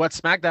what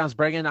SmackDown's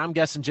bringing, I'm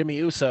guessing Jimmy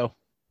Uso.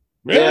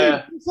 Really?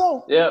 Yeah.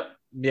 So?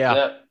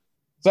 Yeah.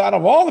 So out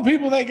of all the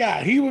people they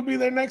got, he would be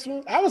their next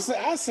one. I'd say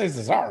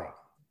Cesaro.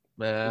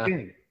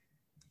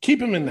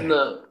 Keep him in there.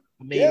 No.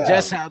 I mean,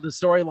 just how the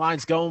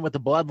storyline's going with the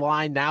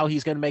bloodline. Now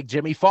he's going to make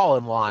Jimmy fall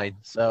in line.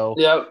 So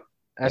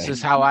that's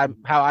just how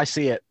I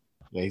see it.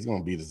 Yeah, he's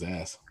going to beat his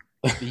ass.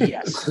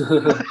 Yes. All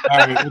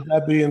right. With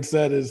that being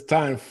said, it's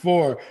time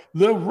for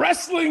the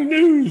wrestling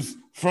news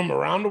from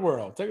around the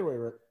world. Take it away,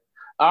 Rick.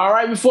 All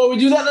right. Before we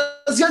do that,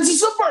 let's get into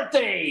some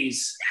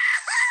birthdays.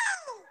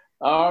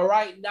 All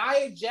right.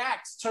 Nia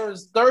Jax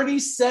turns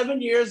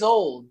 37 years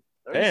old.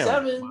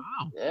 37. Damn.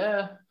 Wow.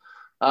 Yeah.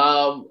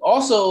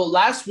 Also,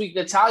 last week,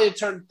 Natalya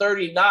turned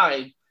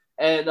 39.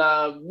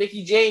 And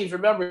Mickie James,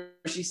 remember,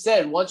 she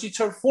said, once you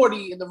turn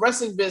 40 in the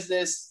wrestling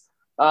business,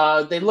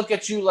 they look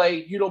at you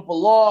like you don't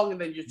belong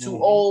and then you're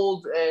too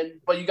old.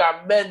 But you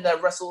got men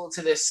that wrestle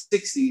into their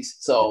 60s.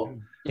 So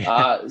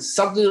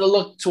something to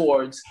look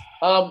towards.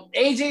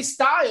 AJ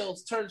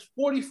Styles turns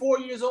 44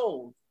 years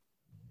old.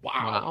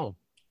 Wow.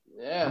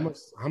 Yeah. How much,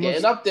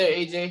 getting up there,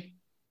 AJ.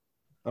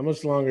 How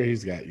much longer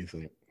he's got, you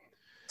think?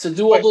 To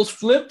do all those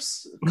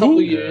flips? A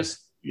couple years.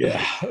 Yeah.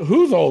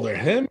 Who's older,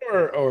 him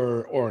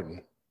or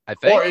Orton? I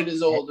think Orton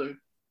is older.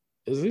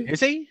 Is he? Is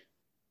he?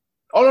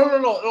 Oh,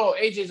 no.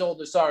 AJ's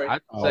older. Sorry.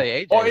 I'd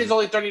say AJ. Orton's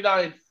only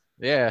 39.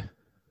 Yeah.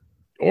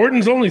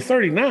 Orton's only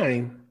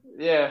 39.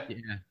 Yeah.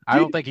 I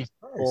don't think he's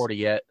 40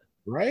 yet.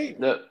 right?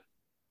 No,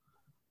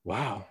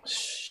 Wow.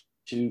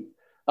 shoot.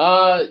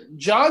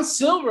 John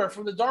Silver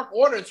from the Dark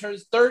Order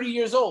turns 30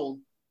 years old.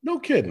 No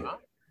kidding.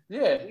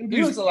 Yeah,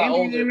 he looks a lot Andy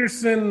older.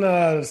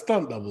 Anderson,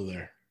 stunt double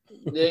there.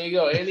 There you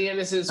go. Andy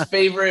Anderson's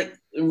favorite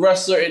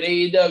wrestler in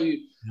AEW.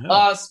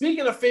 Yeah.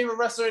 Speaking of favorite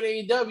wrestler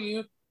in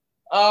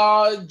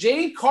AEW,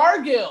 Jade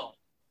Cargill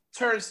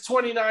turns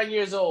 29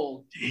 years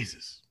old.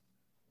 Jesus.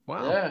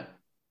 Wow. Yeah.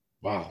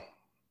 Wow.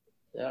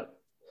 Yeah.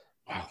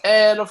 Wow.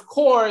 And of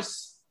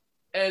course,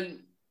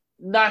 and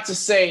not to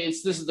say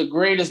this is the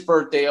greatest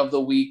birthday of the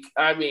week.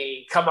 I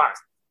mean, come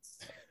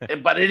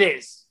on. But it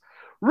is.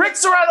 Rick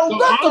Serrano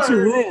On to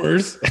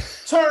rumors.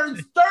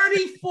 turns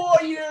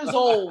 34 years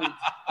old.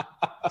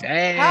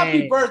 Dang.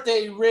 Happy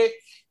birthday, Rick.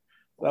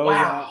 That was,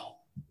 Wow.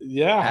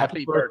 Yeah.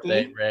 Happy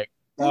birthday, Rick.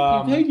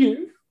 Thank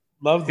you.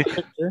 Love the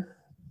picture.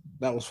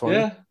 That was funny.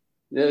 Yeah.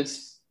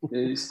 Yes.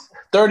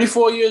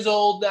 34 years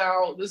old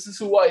now. This is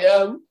who I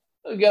am.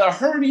 I got a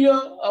hernia.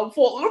 I'm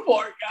falling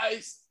apart,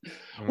 guys.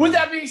 With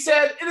that being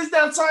said, it is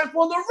now time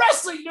for the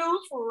wrestling news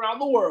from around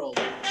the world.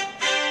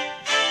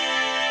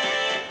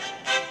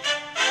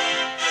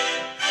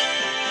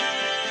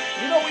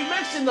 You know, we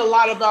mentioned a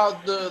lot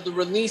about the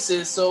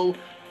releases, so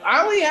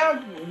I only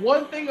have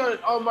one thing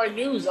on my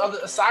news,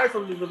 aside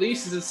from the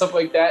releases and stuff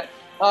like that.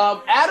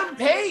 Adam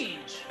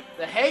Page,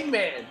 the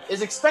Hangman,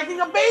 is expecting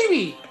a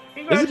baby.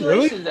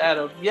 Congratulations, really?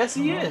 Adam. Yes,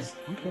 he is.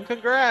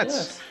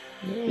 Congrats.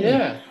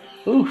 Yes.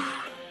 Yeah.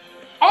 Oof.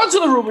 On to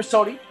the rumors,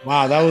 Tony.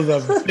 Wow, that was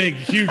a big,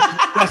 huge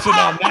discussion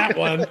on that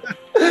one.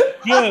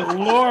 Good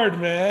Lord,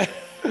 man.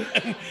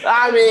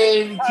 I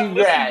mean,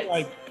 congrats.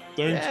 Like,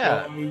 thanks,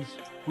 Yeah. guys.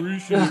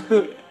 Appreciate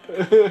it.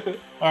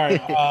 All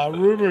right,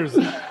 rumors.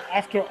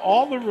 After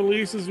all the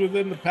releases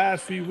within the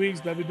past few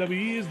weeks,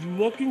 WWE is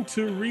looking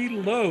to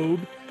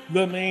reload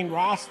the main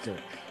roster.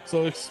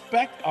 So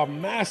expect a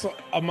massive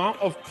amount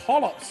of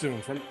call-ups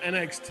soon from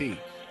NXT.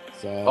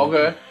 So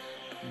Okay.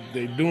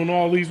 they're doing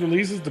all these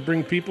releases to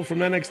bring people from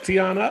NXT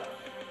on up.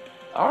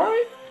 All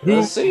right. Who-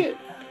 Let's see it.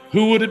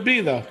 Who would it be,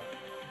 though?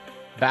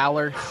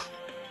 Balor.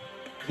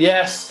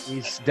 Yes.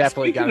 He's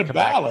definitely got Speaking to of come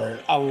back. Balor,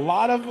 a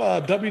lot of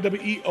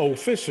WWE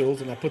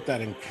officials, and I put that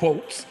in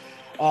quotes,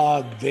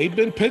 they've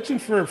been pitching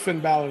for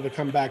Finn Balor to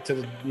come back to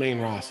the main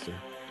roster.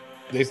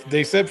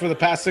 They said for the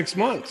past 6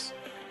 months.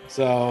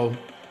 So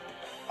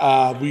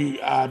we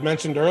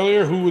mentioned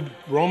earlier who would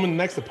Roman's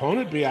next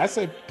opponent be. I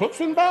say put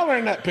Finn Balor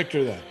in that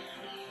picture then.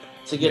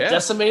 To get Yeah.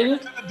 decimated?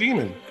 The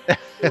demon.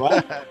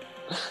 What?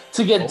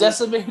 To get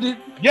decimated?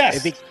 Yes.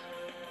 If he,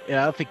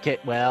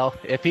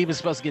 if he was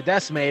supposed to get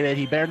decimated,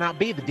 he better not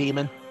be the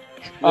demon.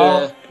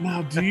 Yeah.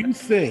 Now, do you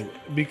think,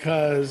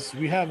 because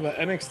we have an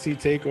NXT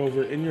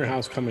takeover in your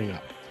house coming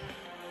up,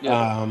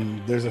 Yeah.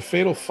 there's a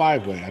fatal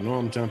 5-way. I know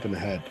I'm jumping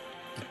ahead,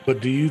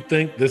 but do you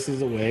think this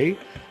is a way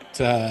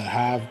to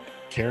have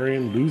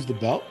Karrion lose the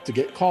belt to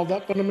get called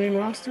up on the main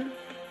roster?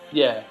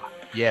 Yeah.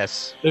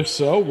 Yes. If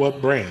so, what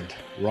brand?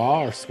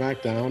 Raw or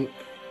SmackDown?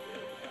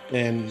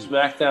 And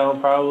SmackDown,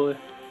 probably.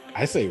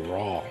 I say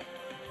Raw.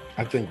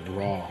 I think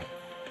Raw.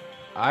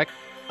 I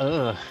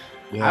Yeah,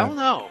 don't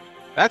know.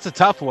 That's a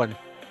tough one.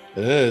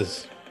 it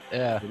is.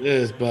 Yeah. It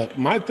is. But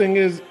my thing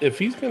is, if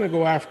he's going to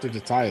go after the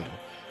title,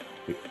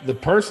 the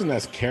person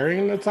that's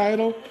carrying the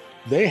title,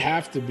 they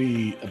have to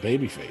be a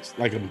babyface,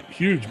 like a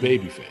huge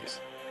babyface,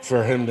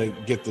 for him to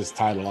get this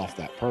title off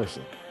that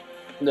person.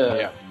 No.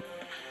 Yeah.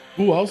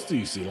 Who else do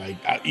you see? Like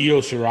Io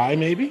Shirai,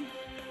 maybe?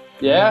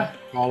 Yeah.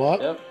 Call up.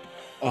 Yep.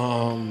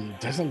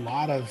 There's a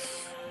lot of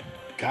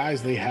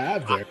guys they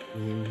have there.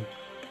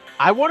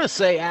 I want to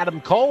say Adam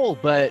Cole,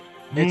 but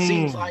it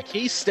seems Hmm. like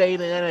he's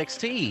staying in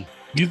NXT.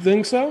 You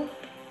think so?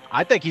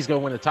 I think he's going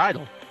to win the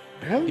title.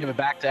 Really? Give it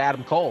back to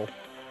Adam Cole.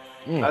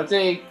 I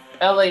think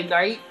LA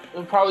Knight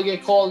will probably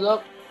get called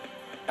up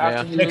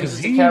after he Yeah, 'cause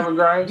loses to he- Cameron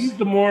Grimes. He's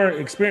the more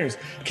experienced.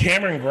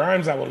 Cameron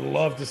Grimes, I would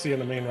love to see on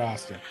the main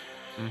roster.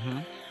 Mm-hmm.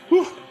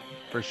 Whew.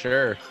 For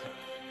sure.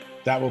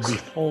 That would be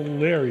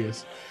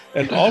hilarious.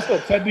 And also,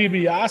 Ted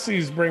DiBiase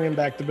is bringing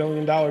back the $1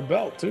 million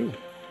belt too.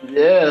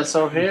 Yeah, that's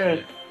what I'm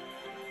hearing.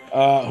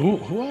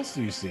 Who else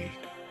do you see?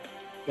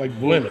 Like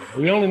women.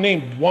 We only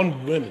named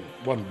one woman.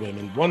 You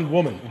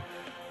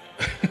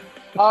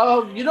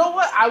know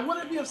what? I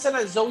wouldn't be upset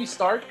at Zoe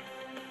Stark.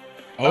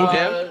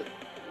 Okay.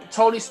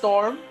 Tony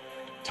Storm.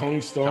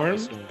 Tony Storm.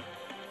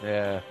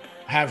 Yeah.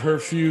 Have her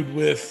feud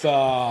with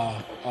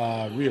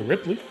Rhea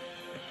Ripley.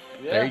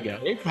 Yeah. There you go.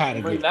 They've had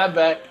a Bring good that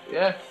back.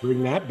 Yeah.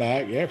 bring that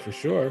back. Yeah, for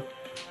sure.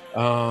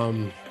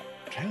 Trying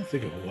to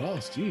think of who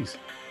else. Jeez.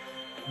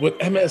 Would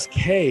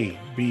MSK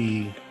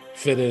be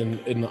fit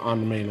in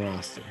on the main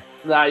roster?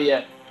 Not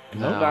yet.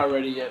 No. Not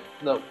ready yet.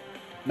 No.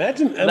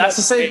 Imagine MSK That's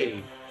the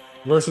same.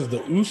 versus the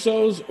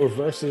Usos or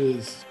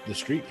versus the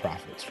Street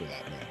Profits for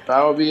that matter.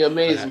 That would be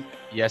amazing.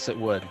 Yes, it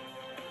would.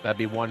 That'd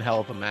be one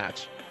hell of a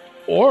match.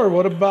 Or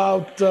what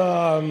about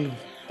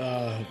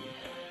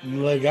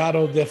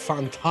Legado de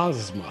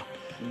Fantasma?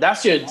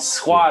 That's your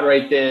squad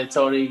right there,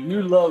 Tony.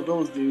 You love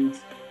those dudes.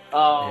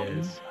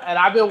 And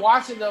I've been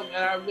watching them,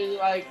 and I've been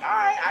like, all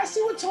right, I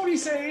see what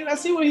Tony's saying. I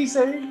see what he's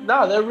saying.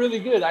 No, they're really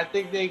good. I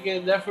think they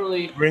can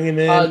definitely bringing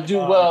in do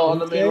well on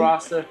the main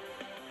roster.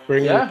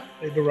 Bringing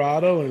in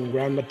Dorado and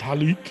Grand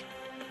Metalik.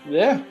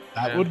 Yeah,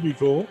 that would be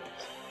cool.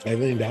 I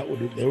think that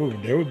would they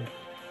would.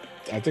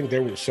 I think they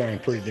would shine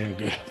pretty damn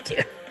good out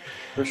there.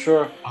 For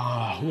sure.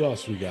 Who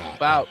else we got?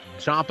 About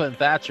Ciampa and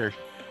Thatcher.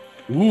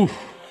 Ooh.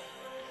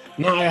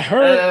 Now I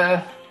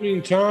heard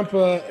between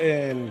Ciampa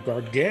and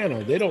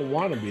Gargano, they don't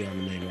want to be on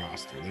the main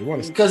roster. They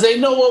want to because they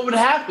know what would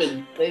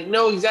happen. They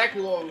know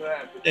exactly what would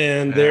happen.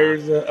 And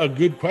there's a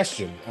good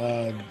question.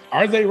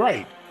 Are they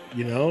right?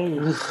 You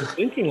know,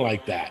 thinking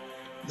like that.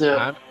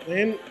 Yeah.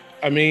 And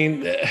I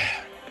mean,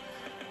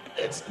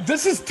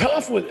 this is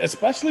tough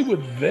especially with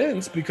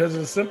Vince, because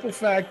of the simple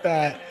fact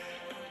that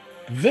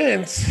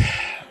Vince,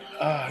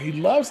 he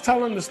loves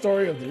telling the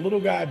story of the little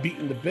guy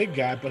beating the big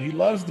guy, but he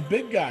loves the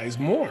big guys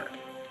more.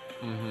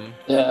 Mm-hmm.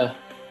 Yeah.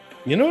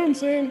 You know what I'm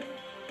saying?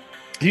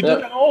 He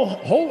did that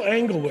whole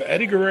angle with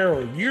Eddie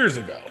Guerrero years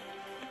ago,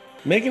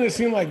 making it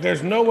seem like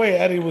there's no way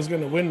Eddie was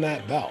going to win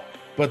that belt.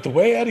 But the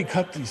way Eddie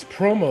cut these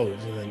promos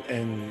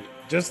and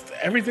just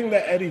everything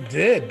that Eddie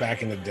did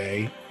back in the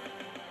day,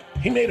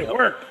 he made it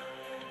work.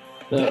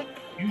 Yeah.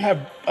 You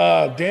have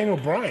Daniel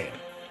Bryan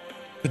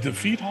to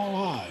defeat all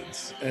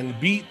odds and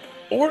beat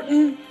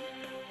Orton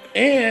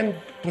and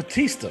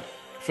Batista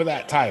for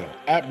that title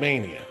at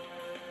Mania.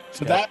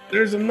 So that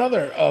there's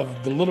another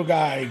of the little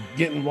guy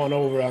getting one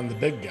over on the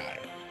big guy.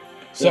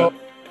 So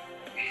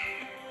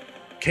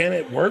can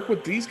it work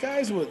with these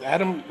guys with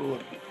Adam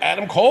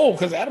Cole?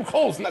 Because Adam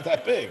Cole's not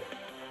that big.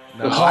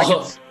 No,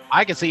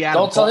 I can see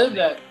Adam. Don't tell him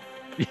that.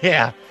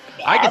 Yeah,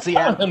 I can see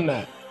him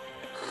that.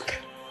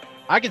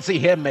 I can see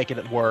him making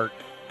it work,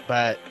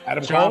 but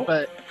Adam Ciampa,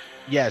 Cole?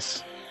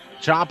 Yes,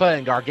 Ciampa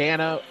and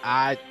Gargano,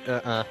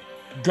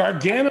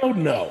 Gargano,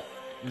 no.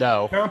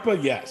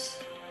 Ciampa, yes.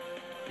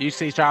 You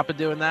see Ciampa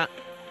doing that?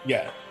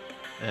 Yeah,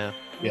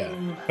 yeah,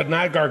 but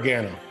not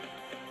Gargano.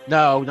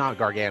 No, not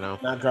Gargano.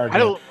 Not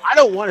Gargano. I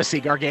don't want to see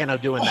Gargano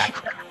doing that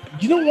crap.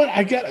 You know what?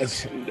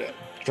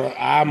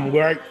 I'm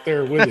right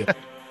there with you.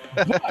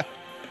 But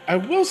I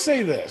will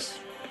say this,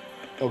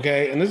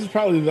 okay? And this is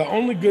probably the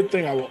only good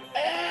thing I will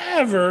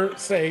ever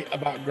say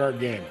about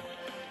Gargano,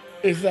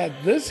 is that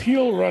this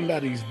heel run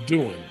that he's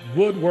doing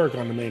would work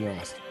on the main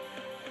roster.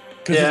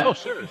 Because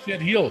he's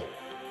shit heel.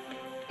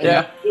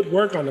 And it would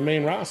work on the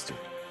main roster.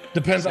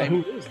 Depends on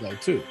who it is, though,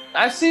 too.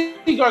 I see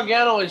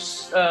Gargano and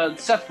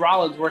Seth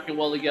Rollins working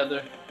well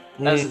together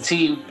as a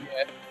team.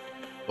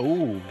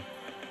 Ooh.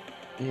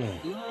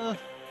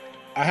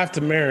 I have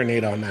to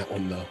marinate on that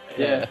one, though.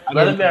 Yeah,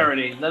 let it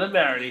marinate. Let it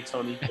marinate,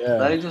 Tony. Yeah.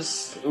 Let it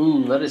just,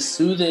 let it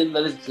soothe in.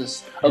 Let it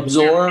just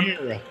absorb.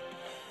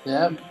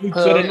 Yeah. Put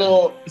a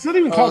little. It's not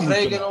even called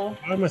mozzarella.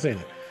 Why am I saying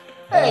it?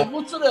 Hey,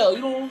 mozzarella.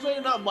 You know what I'm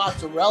saying? Not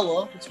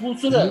mozzarella. It's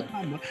mozzarella.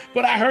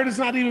 But I heard it's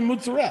not even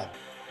mozzarella.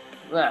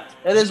 Yeah,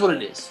 it is what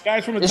it is.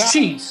 Guys from it's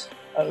cheese.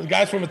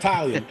 Guys from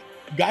Italian.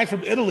 Guys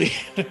from Italy.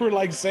 They were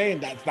like saying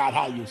that's not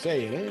how you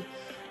say it.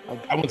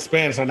 I went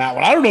Spanish on that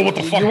one. I don't know what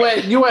the fuck.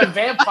 You went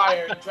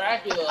vampire and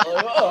Dracula.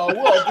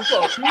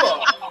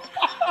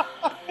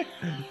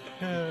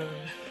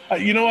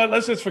 You know what?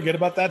 Let's just forget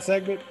about that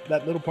segment.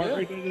 That little part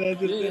right there that I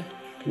just did.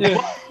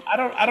 Yeah. I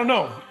don't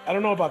know. I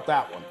don't know about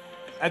that one.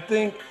 I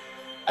think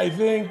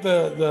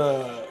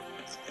the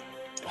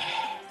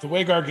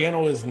way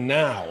Gargano is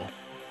now,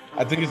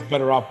 I think it's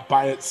better off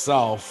by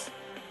itself.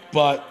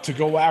 But to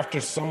go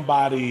after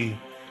somebody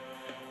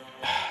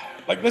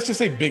like, let's just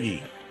say Big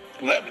E.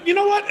 You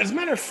know what? As a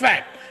matter of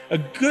fact, a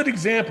good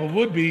example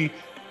would be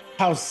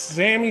how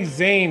Sami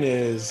Zayn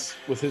is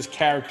with his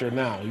character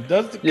now. He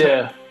does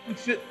the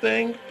shit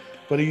thing,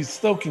 but he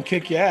still can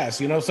kick your ass,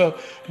 you know? So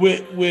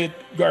with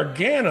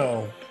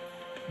Gargano,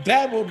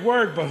 that would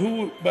work,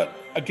 but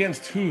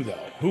against who,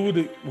 though? Who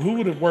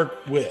would it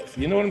work with?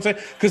 You know what I'm saying?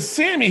 Because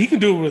Sammy, he can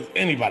do it with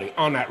anybody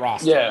on that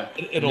roster. Yeah.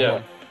 It'll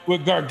work.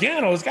 With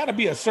Gargano, it's got to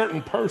be a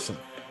certain person.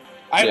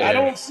 I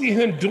don't see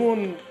him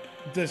doing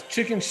this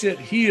chicken shit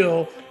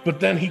heel, but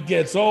then he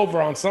gets over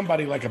on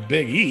somebody like a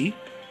Big E.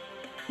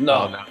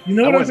 No. You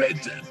know what I'm saying?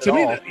 To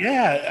me,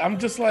 I'm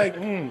just like,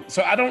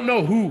 So I don't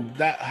know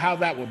how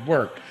that would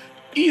work.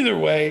 Either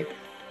way,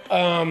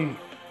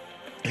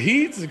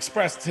 he's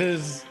expressed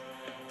his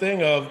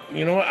thing of,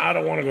 you know what, I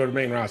don't want to go to the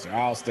main roster.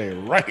 I'll stay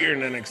right here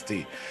in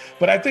NXT.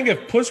 But I think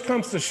if push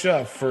comes to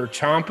shove for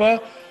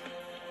Ciampa,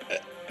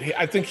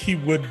 I think he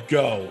would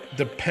go,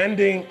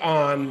 depending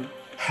on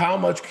how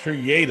much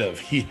creative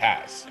he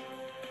has.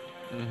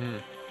 Mm-hmm.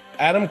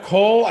 Adam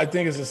Cole, I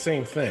think, is the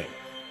same thing.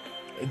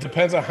 It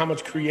depends on how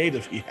much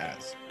creative he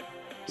has.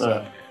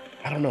 So,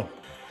 I don't know.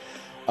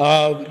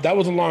 That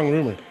was a long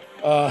rumor.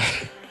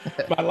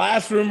 My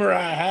last rumor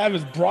I have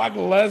is Brock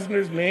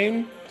Lesnar's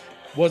name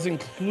was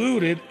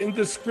included in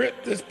the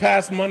script this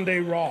past Monday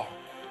Raw.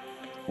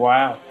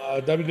 Wow.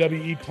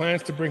 WWE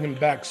plans to bring him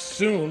back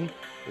soon,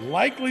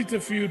 likely to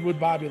feud with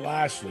Bobby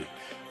Lashley.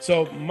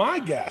 So my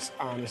guess,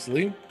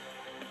 honestly,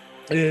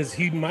 is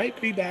he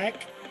might be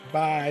back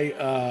by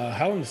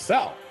Hell in a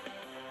Cell.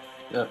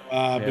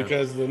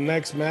 Because the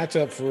next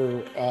matchup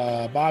for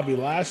Bobby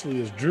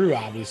Lashley is Drew,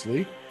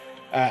 obviously,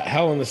 at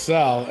Hell in a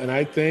Cell, and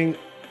I think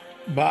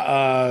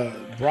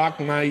Brock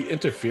might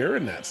interfere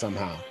in that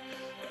somehow.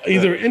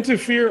 Either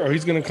interfere or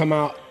he's going to come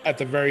out at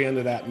the very end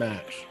of that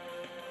match.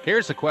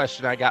 Here's a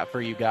question I got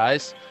for you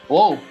guys.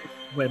 Whoa.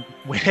 It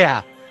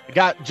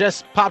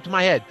just popped in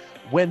my head.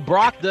 When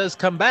Brock does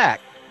come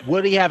back,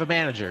 would he have a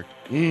manager?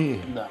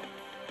 No.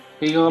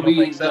 He's going to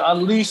be the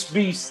Unleashed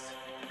Beast.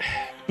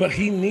 But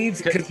he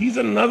needs, because he's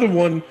another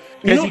one.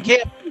 Because you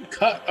can't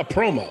cut a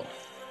promo.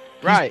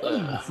 Right. He's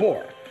done it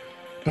before.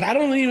 But I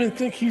don't even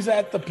think he's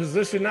at the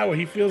position now where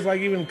he feels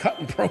like even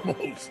cutting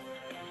promos.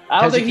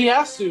 I don't think he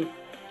has to.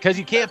 Because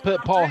you can't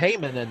put Paul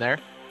Heyman in there.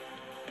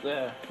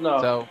 Yeah,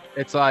 no. So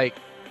it's like,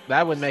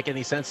 that wouldn't make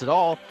any sense at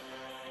all.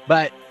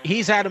 But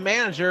he's had a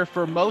manager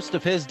for most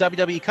of his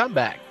WWE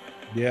comeback.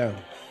 Yeah.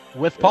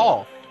 With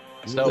Paul.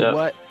 So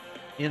Yeah.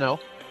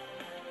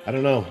 I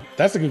don't know.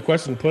 That's a good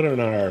question to put on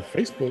our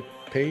Facebook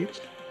page.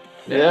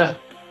 Yeah.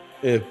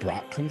 If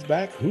Brock comes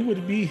back, who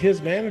would be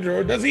his manager,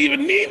 or does he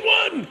even need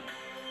one?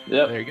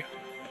 Yep. There you go.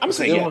 I'm gonna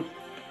say yes. I'm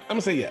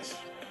gonna say yes.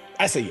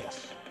 I say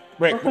yes.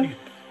 Right. Okay.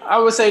 I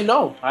would say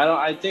no.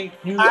 I think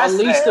you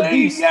unleash the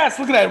beast. Yes,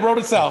 look at that. It wrote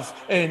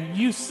itself. And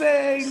you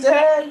say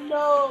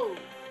no.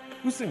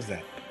 Who sings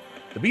that?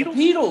 The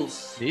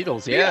Beatles?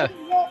 Beatles, yeah.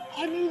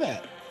 I knew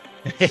that.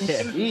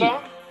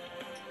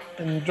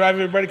 And drive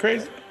everybody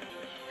crazy?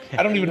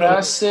 I don't even know.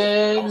 I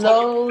said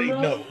no.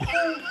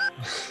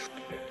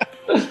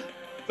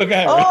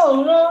 Okay.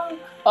 Oh, no.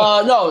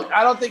 No,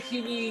 I don't think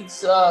he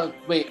needs.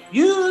 Wait,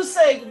 you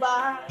say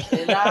goodbye,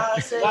 and I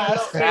say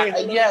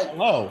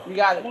hello. You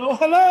got it.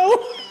 Hello.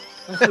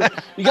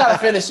 You got to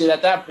finish it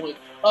at that point.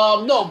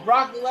 No,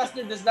 Brock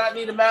Lesnar does not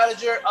need a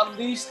manager.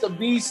 Unleash the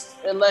beast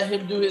and let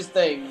him do his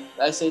thing.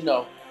 I say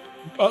no.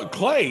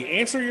 Clay,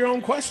 answer your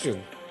own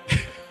question.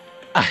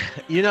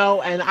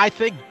 And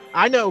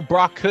I know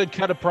Brock could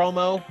cut a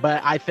promo,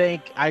 but I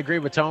think I agree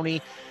with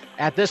Tony.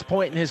 At this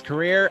point in his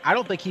career, I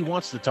don't think he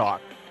wants to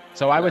talk.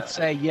 So I would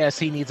say, yes,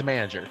 he needs a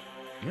manager.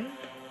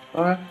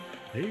 All right.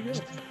 There you go.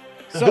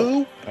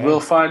 So, we'll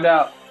find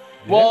out.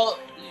 Yeah. Well,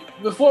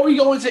 before we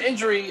go into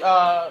injury,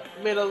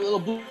 made a little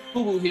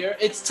boo-boo here.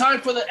 It's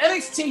time for the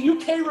NXT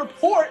UK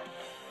report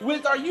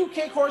with our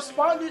UK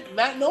correspondent,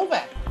 Matt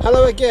Novak.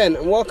 Hello again,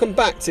 and welcome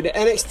back to the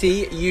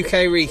NXT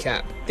UK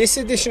recap. This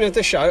edition of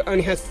the show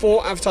only had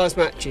 4 advertised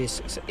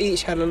matches, so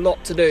each had a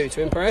lot to do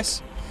to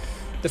impress.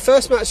 The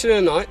first match of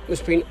the night was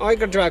between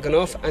Igor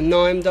Dragunov and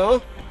Noam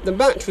Dar. The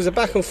match was a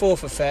back and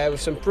forth affair with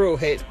some brutal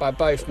hits by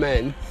both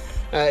men.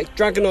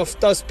 Dragunov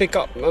does pick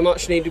up a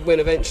much needed win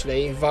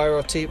eventually via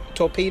a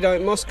torpedo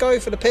in Moscow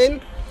for the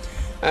pin.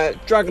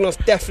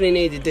 Dragunov definitely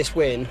needed this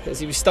win as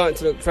he was starting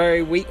to look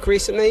very weak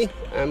recently,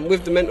 and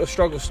with the mental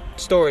struggle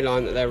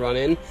storyline that they're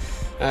running,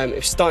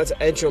 it's starting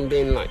to edge on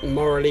being like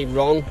morally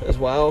wrong as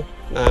well,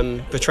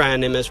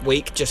 portraying him as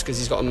weak just because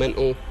he's got a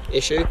mental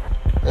issue.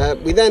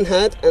 We then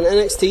had an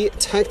NXT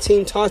Tag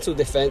Team title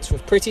defence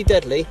with Pretty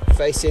Deadly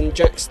facing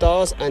Jack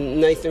Stars and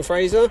Nathan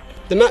Fraser.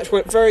 The match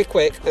went very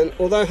quick, and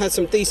although it had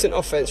some decent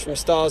offence from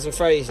Stars and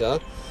Fraser,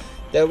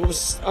 there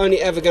was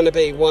only ever going to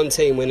be one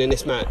team winning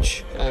this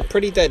match.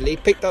 Pretty Deadly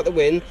picked up the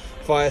win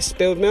via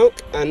spilled milk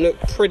and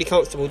looked pretty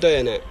comfortable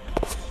doing it.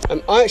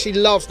 I actually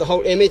love the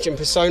whole image and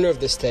persona of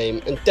this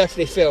team and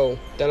definitely feel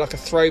they're like a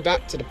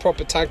throwback to the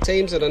proper tag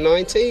teams of the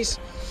 90s.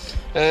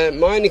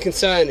 My only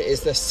concern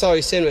is they're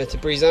so similar to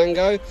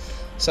Breezango,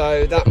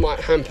 so that might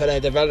hamper their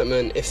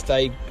development if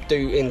they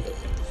do in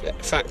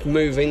fact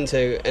move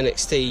into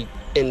NXT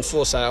in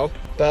for sale,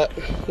 but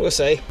we'll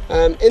see.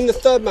 In the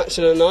third match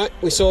of the night,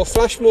 we saw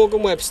Flash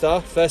Morgan Webster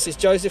versus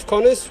Joseph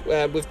Connors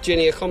with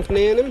Ginny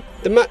accompanying him.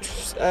 The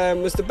match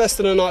was the best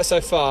of the night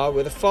so far,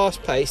 with a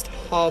fast-paced,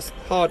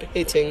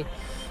 hard-hitting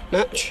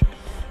match.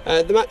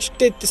 The match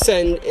did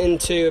descend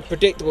into a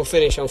predictable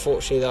finish,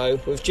 unfortunately, though,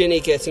 with Ginny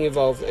getting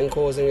involved and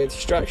causing a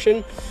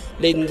distraction,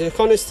 leading to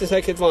Connors to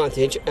take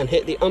advantage and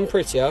hit the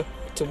Unprettier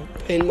to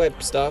pin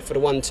Webster for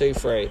the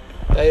 1-2-3.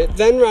 They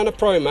then ran a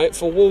promo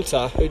for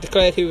Walter, who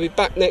declared he would be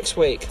back next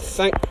week.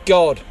 Thank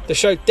God. The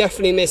show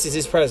definitely misses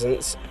his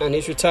presence, and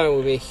his return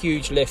will be a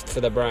huge lift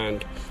for the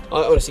brand.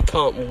 I honestly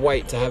can't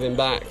wait to have him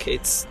back. You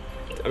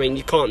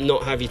can't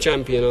not have your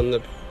champion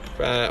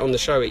on the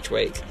show each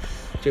week.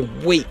 It's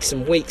been weeks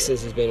and weeks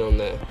since he's been on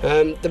there.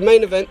 The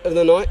main event of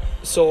the night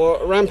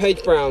saw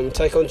Rampage Brown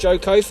take on Joe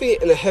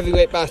Kofi in a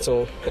heavyweight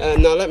battle.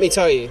 Now let me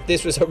tell you,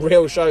 this was a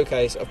real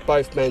showcase of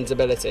both men's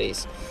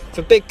abilities.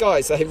 For big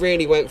guys, they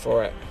really went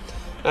for it.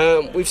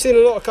 We've seen a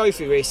lot of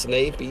Kofi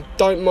recently, but you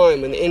don't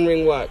mind when the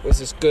in-ring work was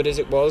as good as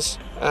it was.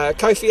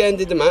 Kofi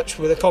ended the match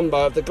with a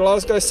combo of the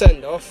Glasgow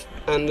send-off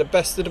and the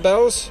Best of the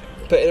Bells,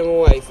 putting him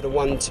away for the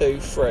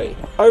 1-2-3.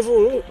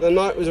 Overall, the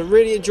night was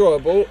really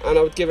enjoyable, and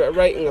I would give it a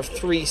rating of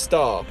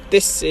 3-star.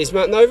 This is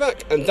Matt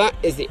Novak, and that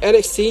is the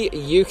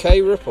NXT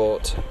UK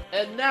report.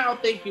 And now,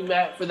 thank you,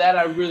 Matt, for that.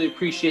 I really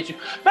appreciate you.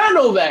 Matt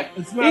Novak,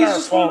 It's not our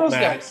fault, one of those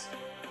Matt. guys.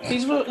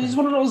 He's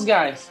one of those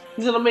guys.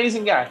 He's an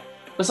amazing guy.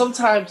 But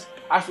sometimes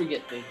I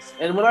forget things.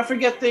 And when I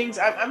forget things,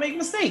 I make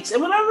mistakes.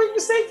 And when I make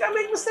mistakes, I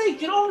make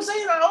mistakes. You know what I'm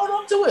saying? I own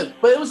up to him.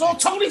 But it was all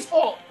Tony's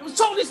fault. It was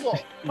Tony's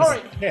fault. All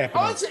right.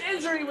 On to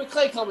injury with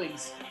Clay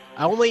Cummings.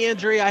 Only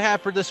injury I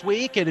have for this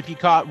week, and if you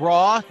caught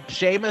Raw,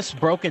 Sheamus,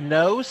 broken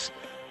nose.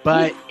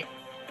 But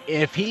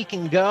if he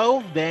can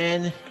go,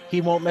 then he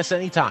won't miss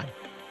any time.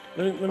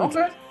 Let me talk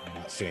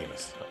about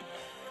Sheamus.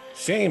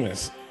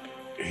 Sheamus,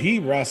 he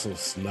wrestles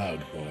snug,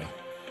 boy.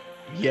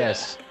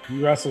 Yes.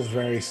 He wrestles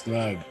very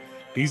snug.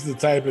 He's the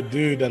type of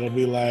dude that'll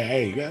be like,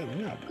 hey, you got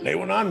lay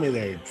one on me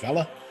there,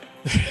 fella.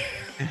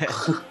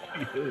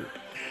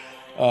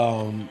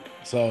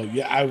 So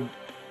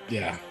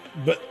yeah.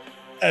 But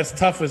as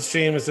tough as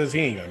Sheamus is, he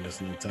ain't gonna miss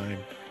no time.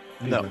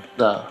 No.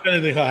 I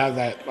think he'll have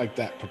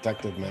that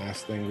protective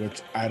mask thing,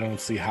 which I don't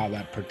see how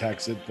that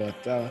protects it, but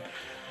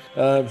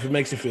if it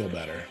makes you feel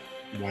better,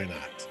 why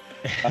not?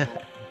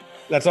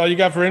 That's all you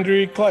got for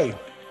injury, Clay?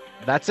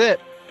 That's it.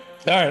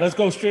 All right, let's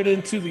go straight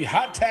into the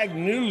hot tag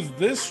news.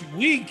 This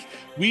week,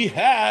 we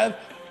have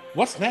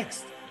what's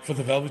next for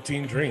the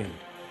Velveteen Dream.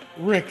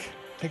 Rick,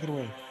 take it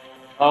away.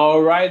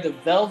 All right, the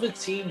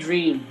Velveteen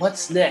Dream.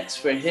 What's next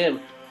for him?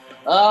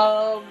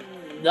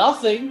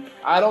 Nothing.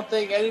 I don't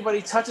think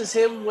anybody touches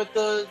him with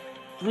the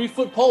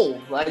 3-foot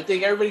pole. I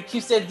think everybody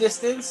keeps their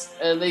distance,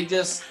 and they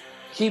just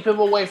keep him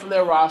away from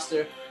their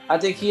roster. I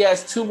think he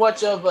has too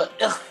much of a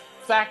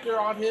factor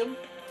on him,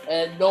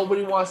 and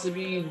nobody wants to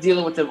be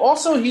dealing with him.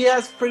 Also, he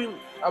has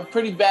a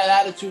pretty bad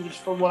attitude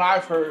from what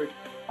I've heard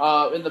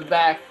in the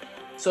back.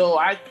 So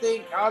I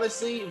think,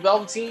 honestly,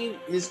 Velveteen,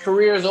 his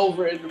career is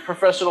over in the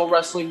professional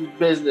wrestling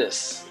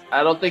business.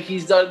 I don't think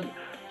he's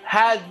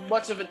had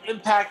much of an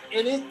impact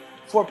in it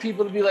for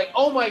people to be like,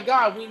 oh my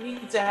God, we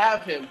need to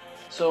have him.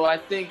 So I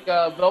think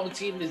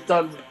Velveteen is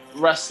done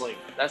wrestling.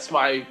 That's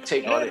my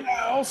take on it.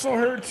 I also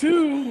heard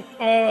too,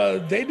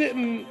 they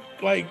didn't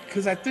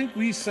because I think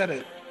we said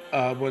it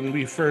when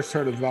we first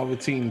heard of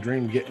Velveteen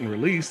Dream getting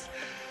released,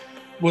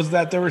 was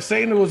that they were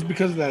saying it was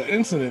because of that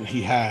incident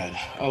he had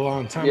a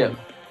long time ago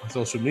on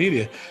social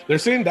media. They're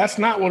saying that's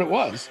not what it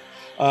was.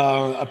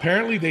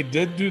 Apparently they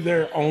did do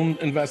their own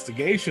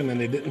investigation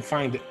and they didn't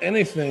find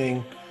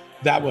anything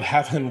that would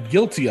have him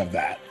guilty of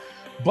that.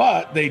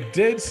 But they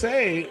did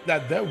say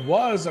that there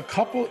was a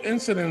couple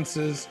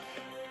incidences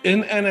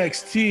in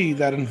NXT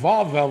that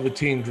involved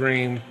Velveteen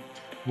Dream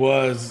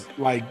was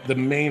the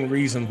main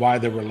reason why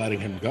they were letting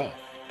him go.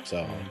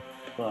 So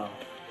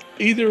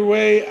either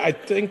way, I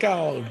think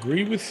I'll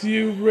agree with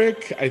you,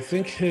 Rick. I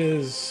think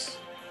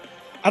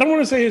I don't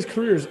want to say his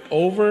career is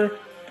over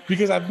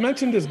because I've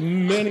mentioned this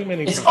many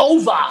times. It's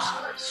over.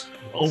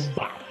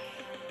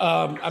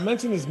 I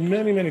mentioned this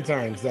many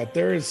times that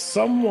there is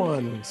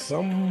someone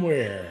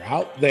somewhere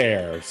out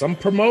there, some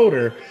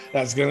promoter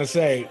that's going to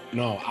say,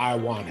 no, I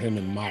want him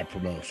in my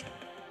promotion.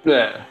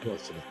 Yeah.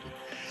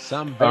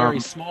 Some very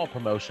small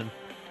promotion.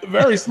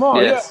 Very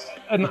small, yes.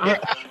 Yeah. And I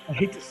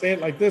hate to say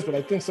it like this, but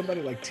I think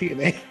somebody like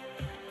TNA.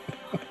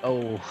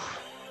 Oh.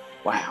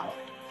 Wow.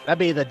 That'd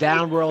be the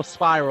downward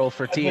spiral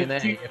for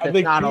TNA. I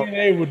think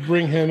TNA would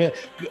bring him in.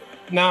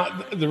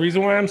 Now, the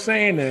reason why I'm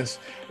saying this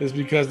is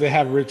because they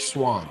have Rich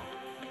Swann.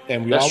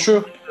 And we all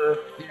remember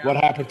what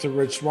happened to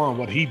Rich Swann,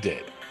 what he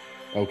did.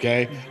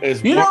 Okay?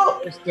 Is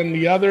worse than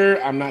the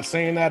other. I'm not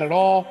saying that at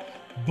all.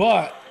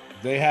 But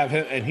they have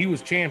him, and he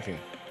was champion.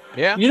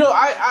 Yeah.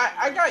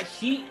 I got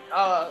heat.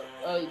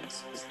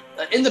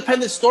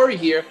 Independent story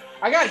here.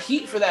 I got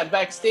heat for that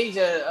backstage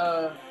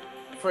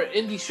for an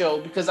indie show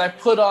because I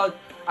put on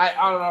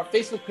our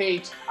Facebook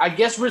page. I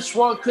guess Rich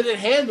Swann couldn't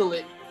handle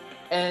it,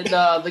 and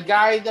the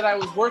guy that I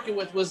was working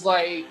with was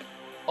like,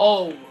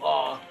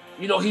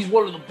 he's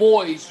one of the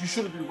boys. You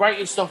shouldn't be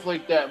writing stuff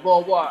like that.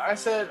 Blah blah. I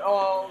said,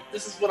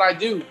 this is what I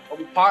do.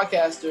 I'm a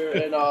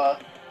podcaster, and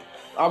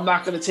I'm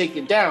not gonna take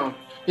it down.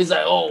 He's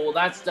like,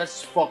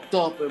 that's fucked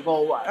up, and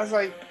blah blah. I was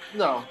like,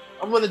 no,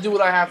 I'm gonna do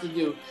what I have to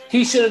do.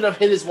 He shouldn't have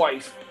hit his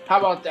wife. How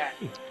about that?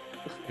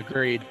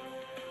 Agreed.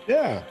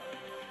 Yeah,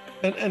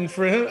 and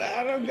for him,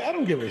 I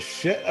don't give a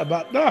shit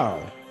about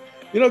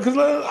because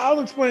I'll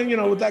explain.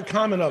 With that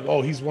comment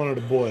of, he's one of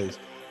the boys.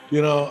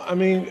 I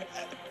mean,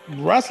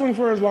 wrestling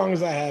for as long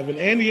as I have, and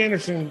Andy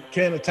Anderson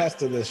can attest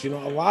to this. A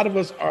lot of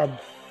us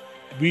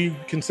we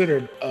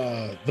considered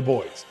the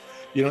boys.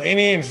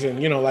 Andy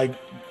Anderson.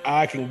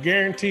 I can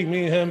guarantee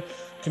me and him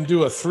can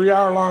do a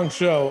 3-hour-long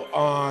show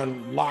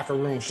on locker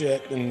room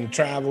shit and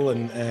travel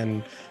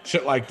and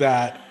shit like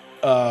that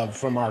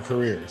from our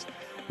careers.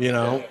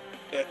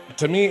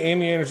 To me,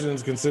 Andy Anderson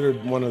is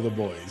considered one of the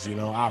boys.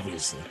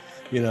 Obviously.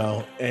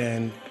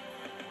 And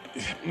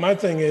my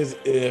thing is,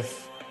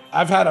 if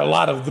I've had a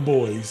lot of the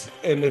boys,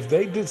 and if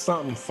they did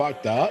something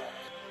fucked up,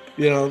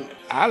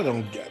 I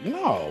don't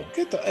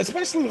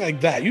especially like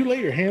that. You lay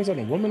your hands on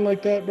a woman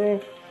like that, bro,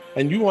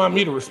 and you want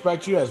me to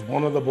respect you as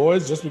one of the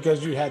boys just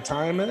because you had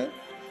time in it?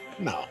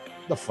 No,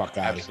 the fuck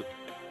out of here.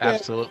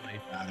 Absolutely.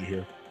 Out of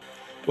here.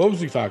 What was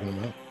he talking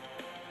about?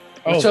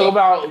 We're talking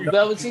about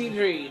Velveteen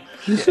Dream.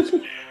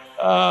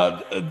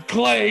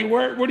 Clay,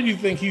 where do you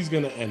think he's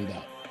going to end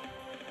up?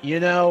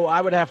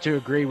 I would have to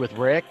agree with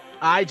Rick.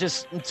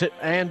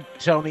 and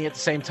Tony at the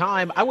same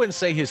time, I wouldn't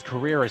say his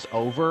career is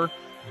over,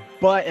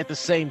 but at the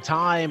same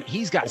time,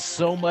 he's got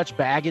so much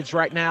baggage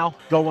right now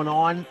going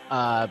on,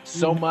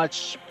 so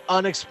much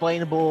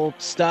unexplainable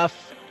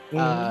stuff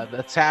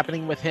that's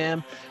happening with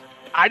him.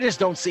 I just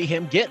don't see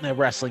him getting a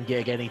wrestling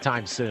gig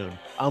anytime soon,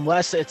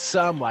 unless it's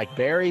some like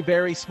very,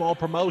 very small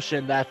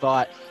promotion that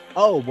thought,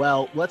 oh,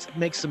 well, let's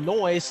make some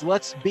noise.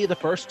 Let's be the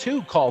first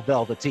to call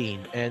Velveteen.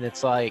 And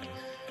it's like,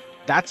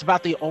 that's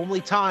about the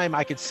only time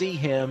I could see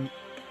him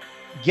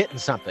getting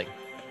something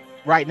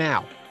right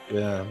now.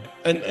 Yeah.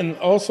 And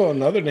also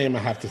another name I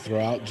have to throw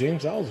out,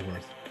 James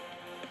Ellsworth.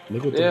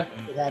 Look what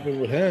happened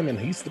with him, and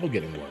he's still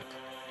getting work.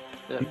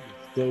 Yeah. He's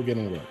still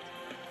getting work.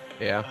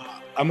 Yeah.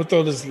 I'm going to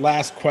throw this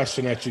last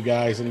question at you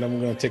guys, and then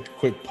we're going to take a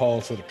quick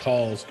pause for the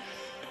calls.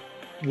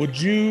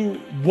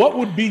 What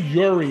would be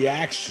your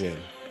reaction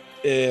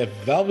if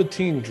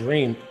Velveteen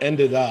Dream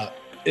ended up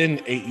in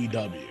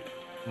AEW?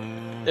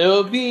 It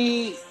would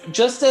be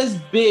just as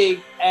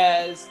big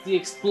as the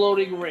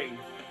Exploding Ring.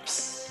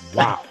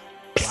 Wow.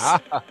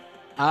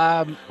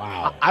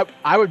 Wow.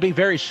 I would be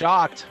very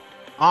shocked,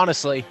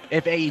 honestly,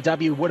 if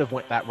AEW would have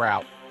went that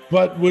route.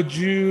 But would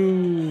you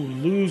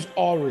lose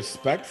all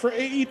respect for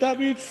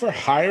AEW for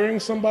hiring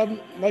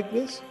somebody like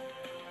this?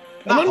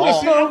 And I'm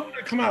not saying I'm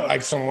gonna come out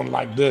like someone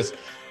like this.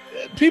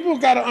 People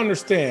got to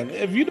understand,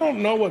 if you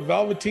don't know what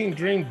Velveteen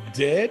Dream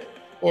did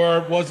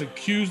or was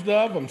accused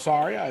of, I'm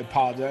sorry, I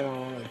apologize, I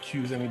don't want to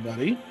accuse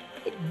anybody.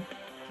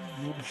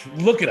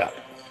 Look it up.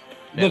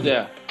 Look it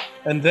up.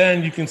 And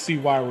then you can see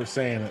why we're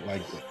saying it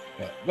like this.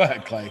 Go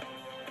ahead, Clay.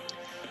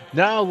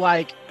 No,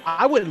 like,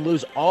 I wouldn't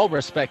lose all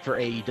respect for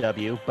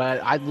AEW,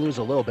 but I'd lose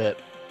a little bit,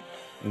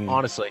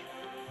 honestly.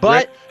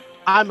 But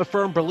I'm a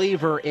firm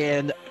believer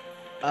in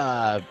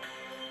not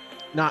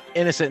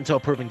innocent until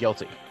proven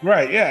guilty.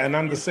 Right, yeah, and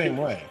I'm the same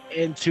way.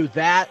 And to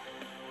that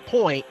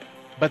point,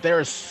 but there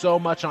is so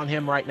much on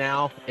him right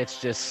now. It's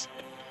just,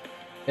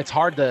 it's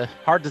hard to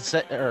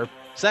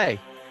say.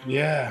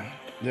 Yeah,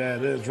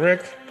 it is.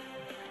 Rick?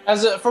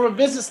 From a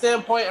business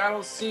standpoint, I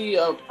don't see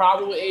a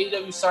problem with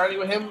AEW starting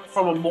with him.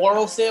 From a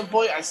moral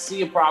standpoint, I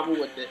see a problem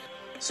with it.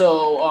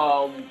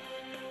 So,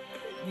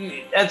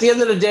 at the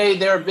end of the day,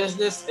 they're a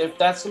business. If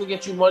that's going to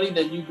get you money,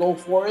 then you go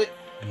for it.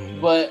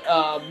 Mm-hmm. But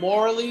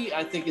morally,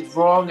 I think it's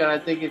wrong, and I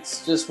think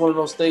it's just one of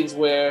those things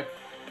where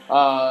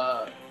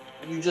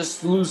you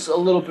just lose a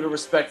little bit of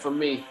respect from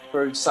me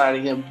for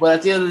signing him. But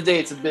at the end of the day,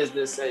 it's a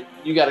business, and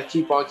you got to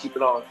keep on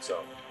keeping on.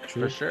 So,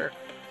 for sure.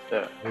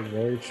 Yeah.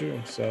 Very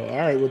true. So, all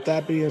right, with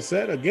that being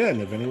said,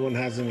 again, if anyone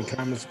has any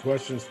comments or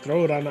questions,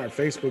 throw it on our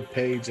Facebook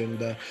page,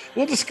 and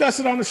we'll discuss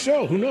it on the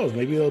show. Who knows?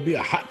 Maybe it'll be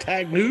a hot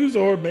tag news,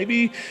 or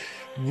maybe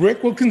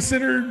Rick will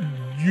consider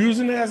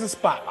using it as a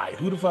spotlight.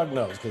 Who the fuck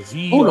knows? Because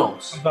who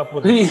knows?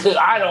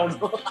 I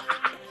don't know.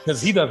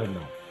 Because he doesn't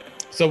know.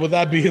 So with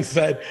that being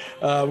said,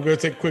 we're going to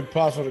take a quick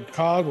pause for the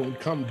call. When we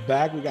come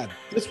back, we got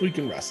This Week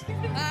in Wrestling.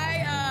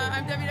 Hi,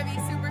 I'm WWE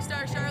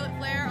superstar Charlotte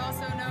Flair,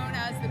 also known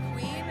as the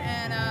Queen,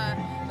 and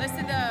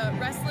listen to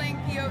Wrestling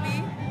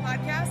POV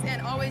podcast,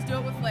 and always do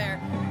it with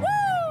Flair.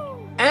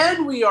 Woo!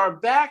 And we are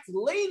back,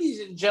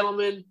 ladies and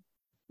gentlemen.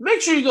 Make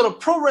sure you go to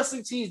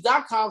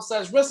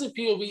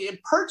ProWrestlingTees.com/WrestlingPOV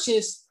and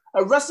purchase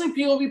a Wrestling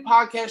POV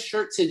podcast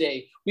shirt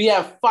today. We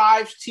have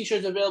 5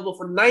 t-shirts available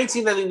for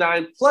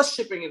 $19.99 plus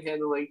shipping and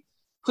handling.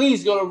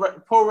 Please go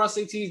to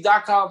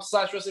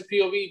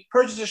ProWrestlingTees.com/WrestlingPOV.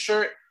 Purchase a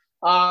shirt.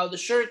 The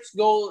shirts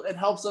go and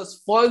helps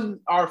us fund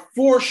our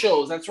 4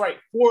 shows. That's right,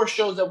 4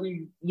 shows that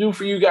we do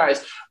for you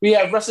guys. We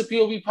have Wrestling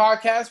POV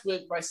podcast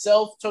with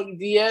myself, Tony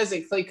Diaz,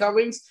 and Clay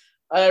Cummings.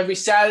 Every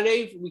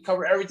Saturday, we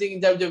cover everything in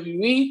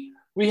WWE.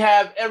 We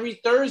have every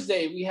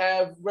Thursday, we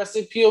have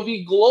Wrestling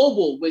POV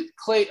Global with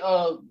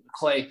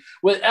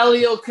with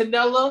Elio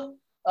Canella,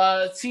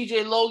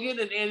 TJ Logan,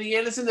 and Andy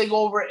Anderson. They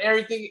go over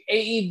everything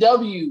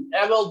AEW,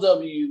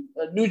 MLW,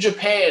 New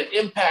Japan,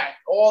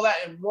 Impact, all that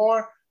and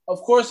more. Of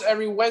course,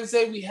 every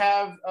Wednesday we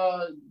have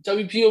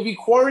WPOV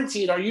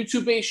Quarantine, our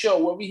YouTube-based show,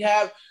 where we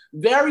have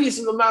various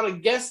amount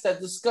of guests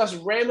that discuss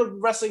random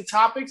wrestling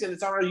topics, and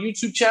it's on our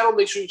YouTube channel.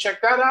 Make sure you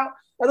check that out.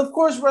 And of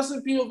course,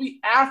 Wrestling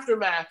POV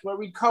Aftermath, where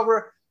we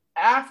cover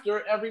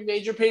after every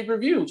major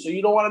pay-per-view. So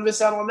you don't want to miss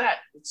out on that.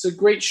 It's a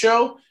great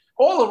show.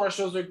 All of our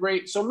shows are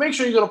great. So make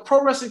sure you go to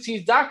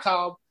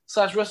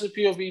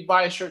ProWrestlingTees.com/WrestlingPOV,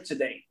 buy a shirt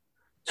today.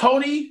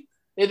 Tony,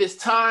 it is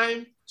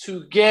time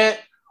to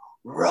get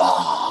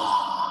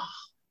raw.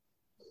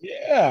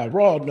 Yeah,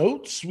 Raw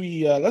notes.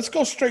 Let's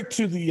go straight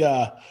to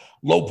the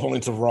low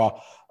points of Raw.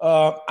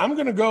 I'm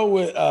going to go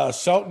with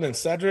Shelton and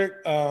Cedric.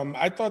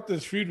 I thought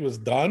this feud was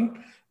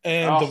done.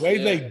 And the way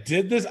they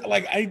did this,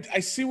 like, I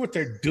see what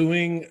they're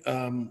doing.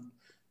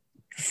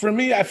 For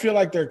me, I feel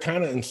like they're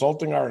kind of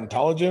insulting our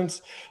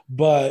intelligence,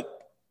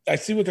 but I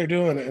see what they're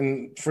doing,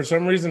 and for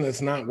some reason,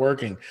 it's not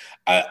working.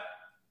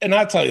 And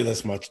I'll tell you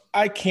this much.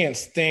 I can't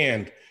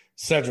stand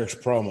Cedric's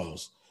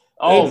promos.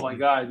 My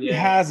God, yeah. He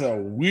has a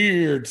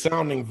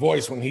weird-sounding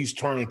voice when he's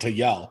trying to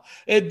yell.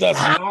 It does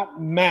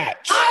not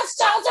match. Look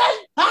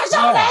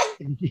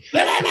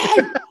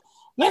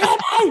at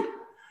me!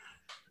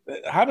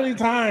 How many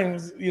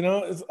times,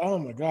 it's, oh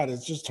my God,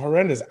 it's just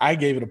horrendous. I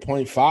gave it a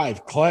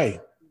 0.5. Clay,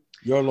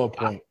 your low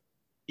point.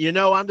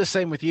 I'm the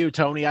same with you,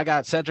 Tony. I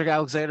got Cedric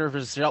Alexander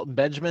versus Shelton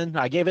Benjamin.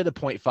 I gave it a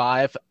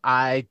 0.5.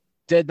 I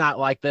did not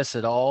like this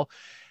at all.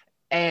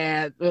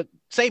 And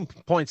same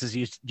points as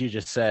you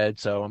just said,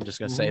 so I'm just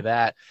going to say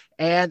that.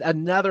 And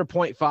another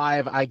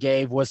 0.5 I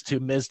gave was to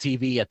Miz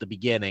TV at the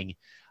beginning.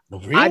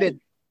 Really? I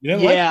didn't.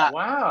 Yeah.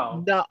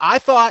 Wow. No, I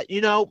thought,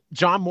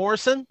 John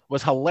Morrison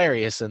was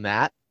hilarious in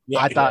that. Yeah,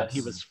 I thought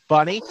he was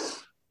funny.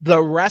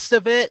 The rest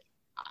of it,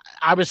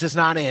 I was just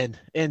not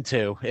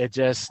into it.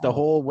 Just the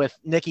whole with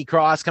Nikki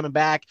Cross coming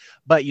back,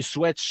 but you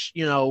switch,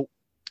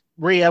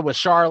 Rhea with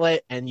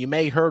Charlotte, and you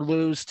made her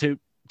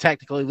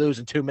technically lose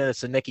in 2 minutes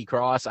to Nikki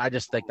Cross. I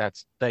just think that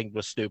thing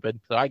was stupid.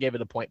 So I gave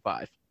it a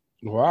 0.5.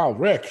 Wow,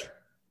 Rick.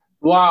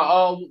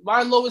 Wow.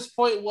 My lowest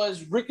point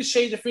was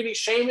Ricochet defeating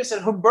Sheamus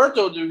and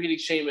Humberto defeating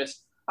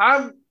Sheamus.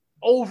 I'm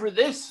over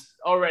this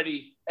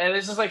already. And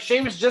it's just like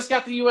Sheamus just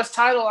got the U.S.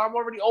 title. I'm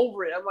already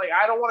over it. I'm like,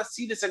 I don't want to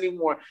see this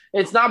anymore.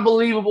 It's not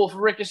believable for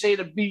Ricochet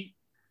to beat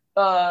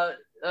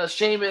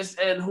Sheamus,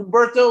 and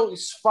Humberto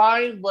is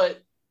fine,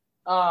 but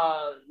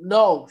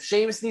no,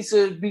 Sheamus needs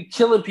to be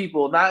killing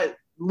people, not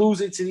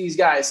losing to these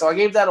guys. So I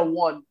gave that a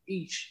 1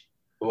 each.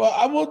 Well,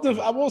 I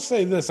will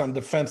say this on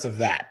defense of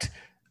that.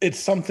 It's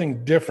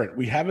something different.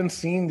 We haven't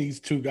seen these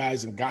two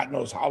guys in God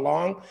knows how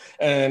long.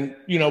 And,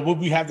 would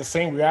we have the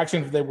same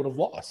reaction if they would have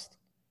lost?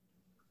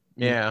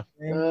 Yeah.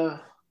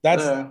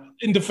 That's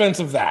in defense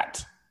of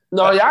that.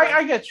 No, yeah,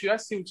 I get you. I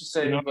see what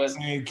you're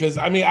saying. Because,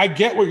 I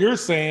get what you're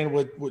saying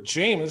with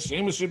Sheamus.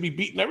 Sheamus should be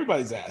beating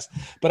everybody's ass.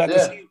 But at the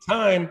same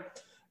time,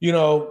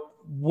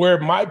 where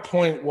my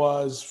point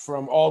was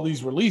from all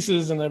these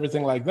releases and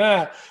everything like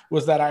that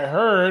was that I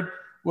heard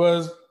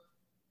was,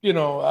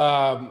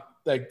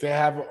 like they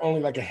have only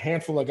like a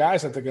handful of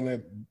guys that they're going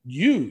to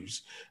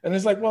use. And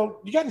it's like, well,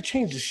 you got to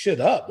change the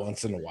shit up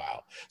once in a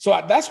while. So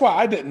that's why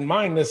I didn't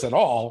mind this at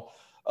all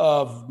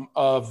of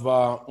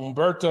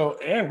Humberto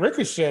and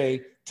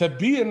Ricochet to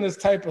be in this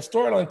type of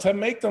storyline to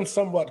make them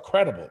somewhat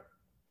credible.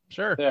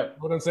 Sure. Yeah.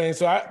 What I'm saying.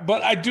 So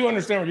but I do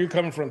understand where you're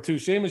coming from too.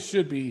 Sheamus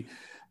should be,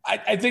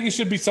 I think it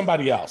should be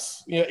somebody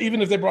else.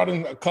 Even if they brought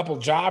in a couple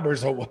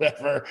jobbers or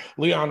whatever,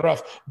 Leon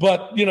Ruff,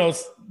 but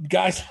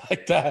guys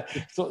like that,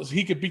 so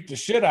he could beat the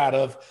shit out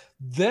of.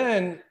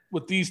 Then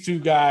with these two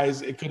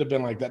guys, it could have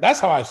been like that.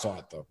 That's how I saw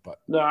it, though. But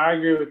no, I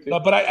agree with you.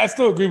 But I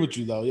still agree with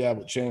you, though. Yeah,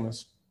 with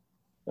Sheamus.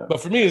 Yeah. But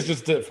for me, it's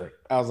just different.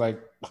 I was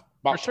like,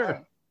 for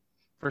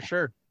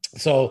sure.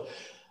 So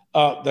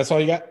that's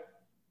all you got?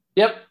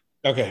 Yep.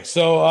 Okay.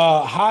 So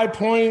high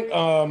point.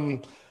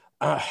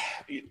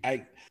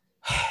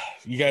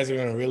 You guys are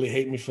going to really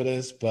hate me for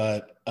this,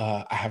 but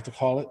I have to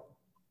call it.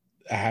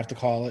 I have to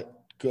call it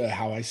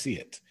how I see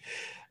it.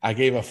 I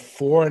gave a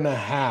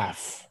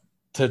 4.5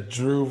 to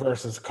Drew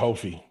versus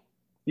Kofi.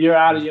 You're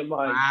out of your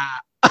mind.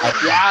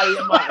 You're out of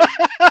your mind.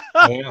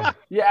 I am.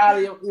 You're out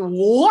of your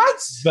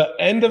what? The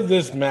end of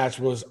this match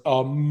was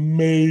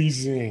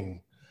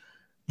amazing.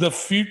 The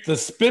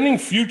spinning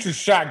future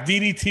shock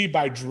DDT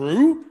by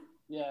Drew.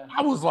 Yeah.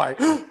 I was like,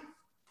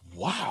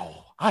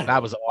 wow.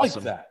 That was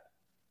awesome. Like that.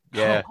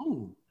 Yeah.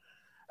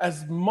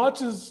 As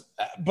much as,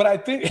 but I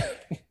think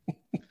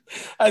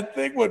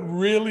what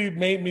really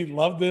made me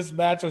love this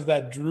match was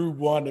that Drew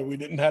won and we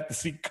didn't have to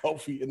see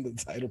Kofi in the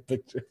title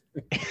picture.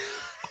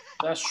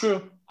 That's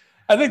true.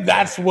 I think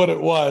that's what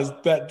it was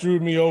that drew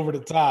me over the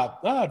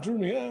top. Drew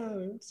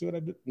me. See what I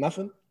did?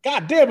 Nothing.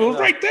 God damn, it was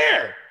right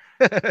there.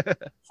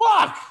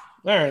 Fuck.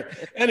 All right.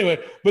 Anyway,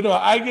 but no,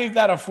 I gave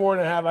that a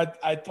 4.5.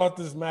 I thought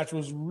this match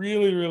was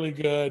really, really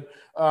good.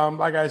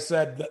 Like I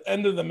said, the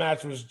end of the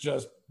match was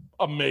just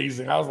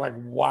amazing. I was like,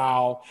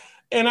 wow.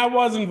 And I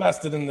was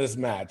invested in this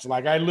match.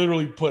 Like I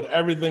literally put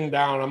everything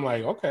down. I'm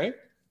like, okay,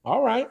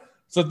 all right.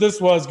 So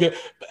this was good.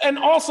 And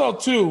also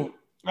too,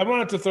 I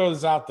wanted to throw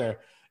this out there,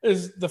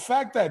 is the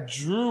fact that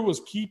Drew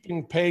was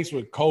keeping pace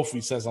with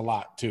Kofi says a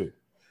lot too.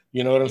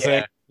 You know what I'm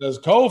saying? Because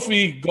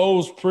Kofi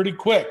goes pretty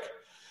quick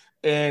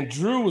and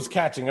Drew was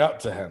catching up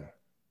to him.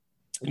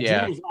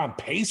 Drew was on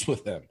pace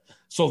with him.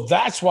 So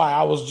that's why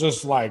I was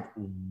just like,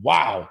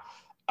 wow,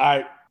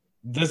 I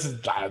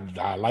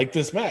like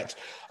this match.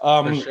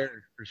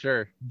 For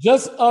sure.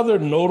 Just other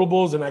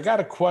notables, and I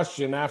got a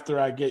question after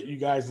I get you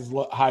guys'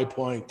 high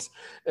points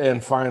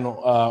and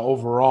final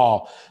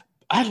overall.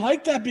 I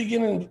like that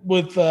beginning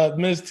with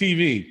Miz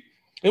TV.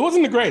 It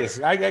wasn't the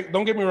greatest. I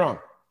don't get me wrong.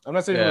 I'm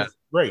not saying it was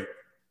great.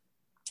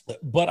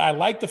 But I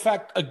like the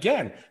fact,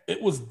 again, it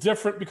was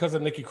different because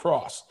of Nikki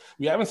Cross.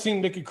 We haven't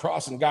seen Nikki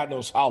Cross in God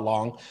knows how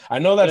long. I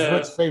know that's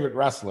Rick's favorite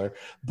wrestler,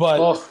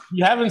 but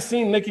you haven't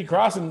seen Nikki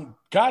Cross in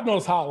God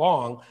knows how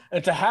long.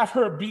 And to have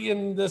her be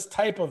in this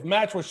type of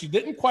match where she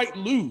didn't quite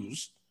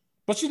lose,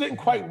 but she didn't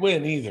quite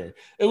win either.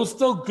 It was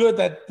still good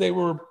that they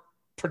were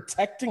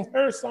protecting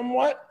her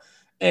somewhat.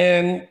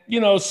 And,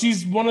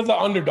 she's one of the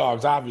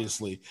underdogs,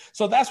 obviously.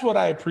 So that's what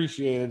I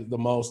appreciated the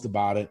most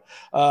about it.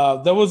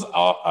 There was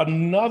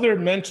another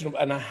mention,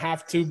 and I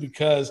have to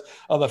because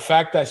of the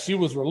fact that she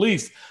was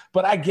released.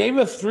 But I gave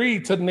a 3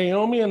 to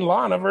Naomi and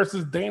Lana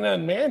versus Dana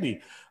and Mandy.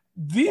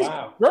 These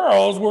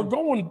girls were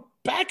going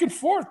back and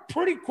forth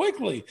pretty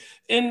quickly.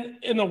 In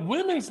a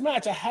women's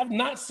match, I have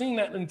not seen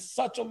that in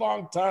such a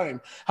long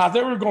time. How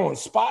they were going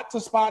spot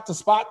to spot to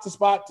spot to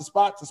spot to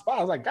spot to spot.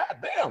 I was like,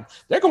 God damn,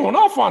 they're going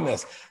off on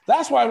this.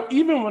 That's why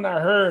even when I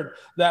heard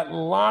that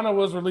Lana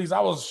was released,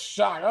 I was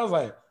shocked. I was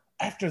like,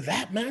 after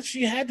that match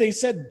she had, they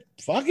said,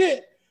 fuck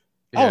it.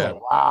 I was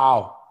like,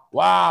 wow.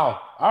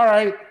 All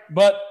right.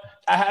 But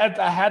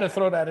I had to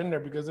throw that in there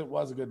because it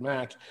was a good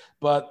match.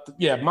 But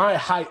yeah, my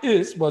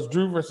highest was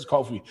Drew versus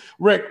Kofi.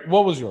 Rick,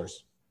 what was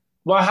yours?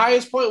 My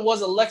highest point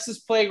was Alexa's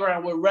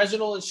Playground with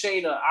Reginald and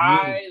Shayna.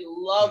 I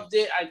loved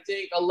it. I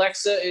think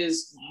Alexa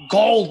is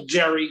gold,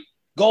 Jerry.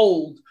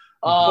 Gold.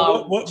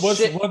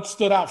 What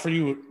stood out for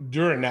you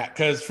during that?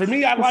 Because for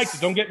me, I liked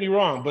it. Don't get me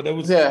wrong, but it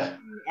was. Yeah.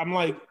 I'm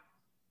like,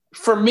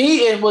 for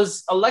me, it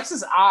was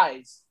Alexa's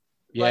eyes.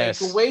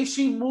 Yes. Like the way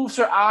she moves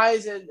her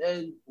eyes and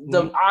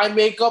the eye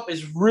makeup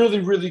is really,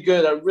 really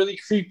good. Really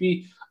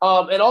creepy.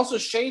 And also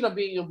Shayna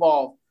being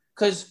involved,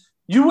 because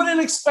you wouldn't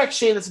expect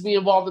Shayna to be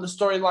involved in a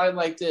storyline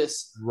like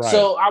this. Right.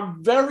 So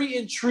I'm very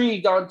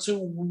intrigued onto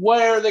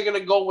where they're going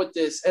to go with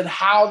this and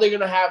how they're going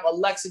to have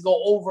Alexa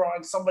go over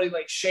on somebody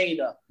like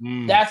Shayna.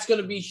 That's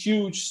going to be a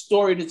huge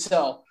story to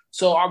tell.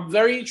 So I'm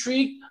very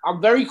intrigued.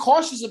 I'm very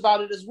cautious about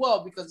it as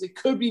well because it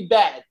could be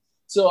bad.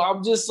 So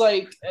I'm just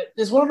like,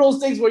 it's one of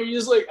those things where you're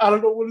just like, I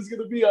don't know what it's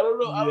going to be. I don't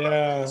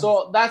know.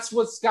 So that's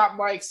what's got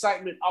my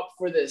excitement up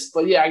for this.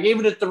 But yeah, I gave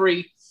it a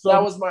 3. So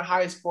that was my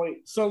highest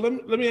point. So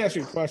let me ask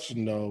you a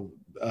question, though,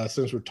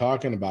 since we're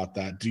talking about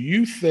that. Do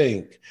you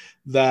think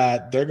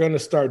that they're going to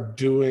start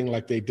doing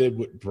like they did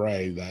with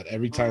Bray, that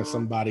every time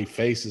somebody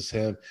faces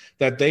him,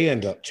 that they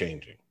end up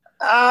changing?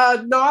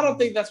 No, I don't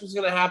think that's what's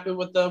going to happen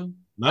with them.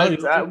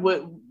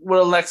 With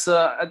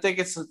Alexa, I think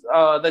it's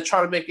they're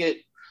trying to make it.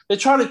 They're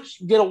trying to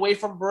get away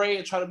from Bray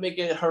and try to make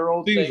it her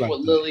own thing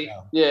with Lily.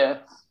 Yeah.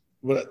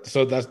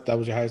 So that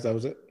was your highest? That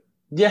was it?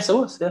 Yes, it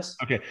was. Yes.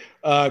 Okay.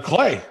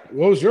 Clay,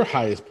 what was your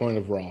highest point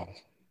of Raw?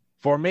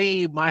 For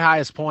me, my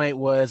highest point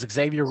was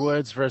Xavier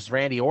Woods versus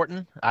Randy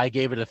Orton. I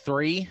gave it a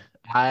 3.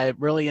 I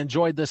really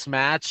enjoyed this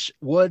match.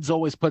 Woods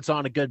always puts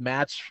on a good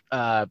match.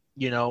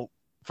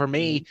 For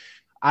me,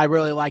 I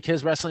really like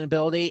his wrestling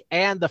ability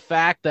and the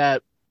fact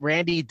that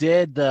Randy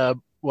did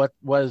what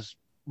was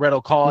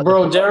Riddle called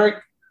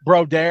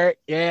Bro Derek,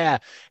 yeah.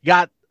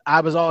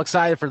 I was all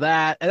excited for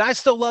that. And I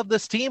still love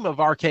this team of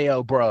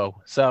RKO,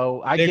 bro.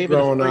 So I gave it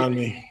a 3. On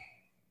me.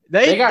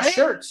 They got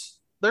shirts.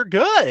 They're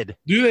good.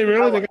 Do they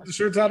really? They got the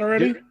shirts out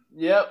already?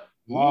 Yep.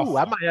 Ooh,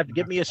 I might have to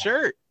get me a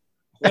shirt.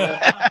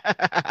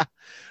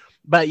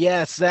 But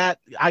yes,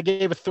 I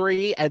gave a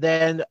 3. And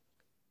then,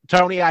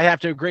 Tony, I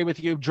have to agree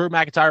with you. Drew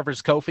McIntyre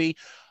versus Kofi.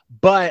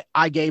 But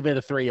I gave it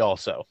a 3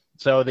 also.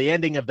 So the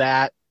ending of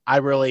that, I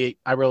really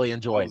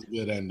enjoyed.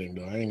 Good ending,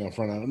 though. I ain't gonna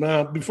front out.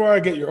 Now, before I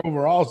get your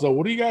overalls, though,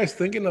 what are you guys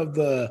thinking of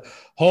the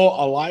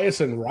whole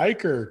Elias and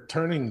Riker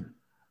turning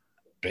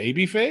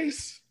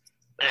babyface?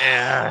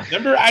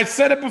 Remember, I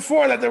said it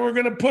before that they were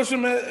going to push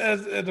him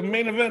as the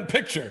main event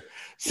picture.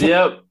 So,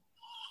 yep.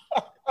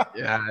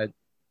 Yeah,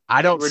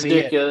 I don't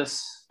ridiculous.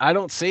 See it. I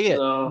don't see it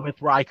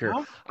with Riker.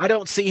 No? I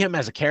don't see him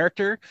as a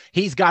character.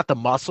 He's got the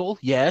muscle.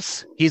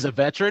 Yes, he's a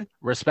veteran.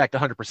 Respect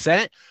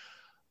 100%.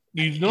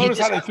 You notice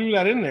how they threw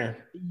that in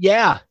there?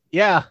 Yeah,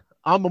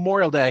 on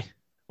Memorial Day,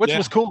 which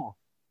was cool.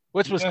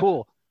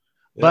 Yeah.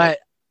 But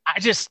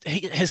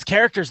his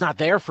character's not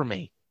there for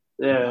me.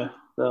 Yeah.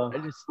 No.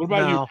 What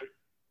about you?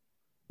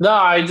 No,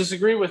 I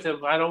disagree with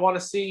him. I don't want to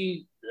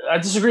see. I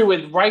disagree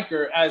with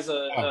Riker as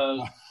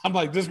a. I'm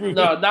like disagree.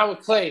 No, not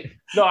with Clay.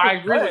 No, I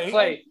agree with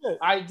Clay.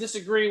 I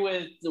disagree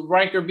with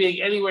Riker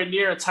being anywhere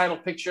near a title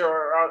picture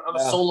or on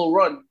a solo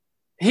run.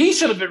 He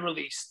should have been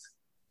released.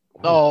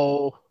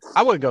 Oh,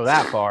 I wouldn't go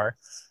that far.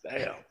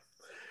 Damn.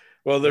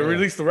 Well, they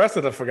released the rest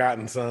of the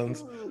Forgotten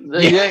Sons.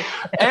 Yeah.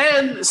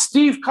 And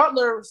Steve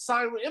Cutler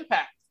signed with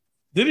Impact.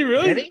 Did he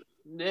really? Did he?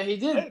 Yeah, he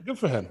did. Yeah, good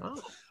for him.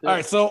 All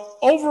right. So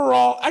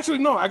overall, actually,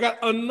 no, I got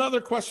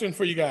another question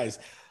for you guys.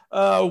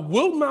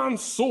 Will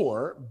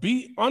Mansoor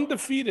be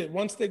undefeated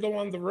once they go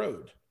on the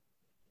road?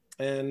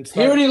 And he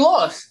already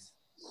lost.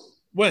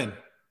 When?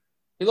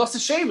 He lost to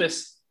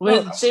Sheamus.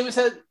 When Sheamus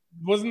had.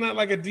 Wasn't that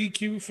like a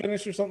DQ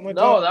finish or something like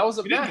that? No, that was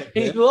a match.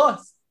 He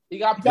lost. He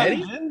got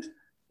pinned.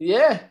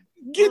 Yeah.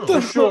 Get the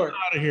fuck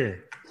out of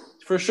here.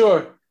 For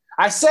sure.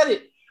 I said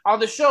it on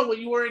the show when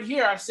you weren't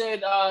here. I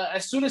said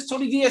as soon as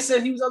Tony Diaz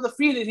said he was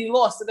undefeated, he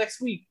lost the next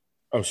week.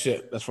 Oh,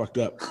 shit. That's fucked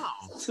up.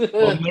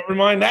 Well, never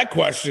mind that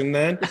question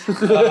then.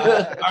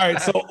 All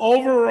right. So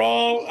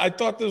overall, I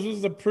thought this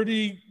was a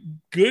pretty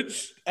good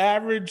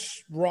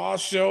average Raw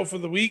show for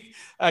the week.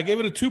 I gave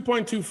it a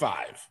 2.25.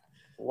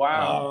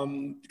 Wow.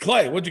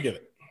 Clay, what'd you give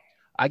it?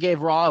 I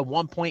gave Raw a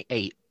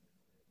 1.8.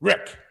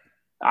 Rick.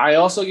 I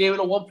also gave it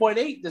a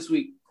 1.8 this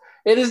week.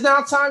 It is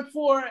now time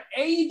for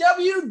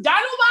AEW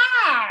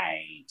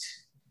Dynamite.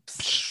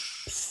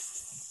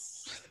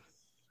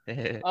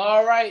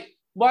 All right.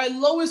 My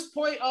lowest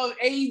point of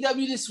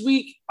AEW this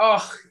week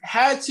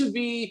had to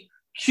be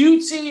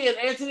QT and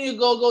Anthony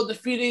Ogogo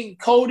defeating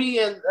Cody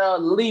and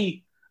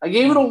Lee. I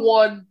gave it a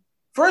 1.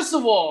 First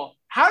of all,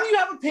 how do you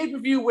have a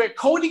pay-per-view where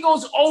Cody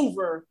goes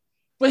over,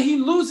 but he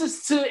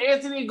loses to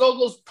Anthony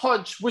Ogogo's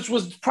punch, which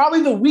was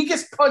probably the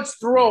weakest punch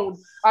thrown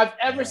I've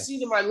ever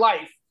seen in my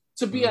life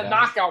to be a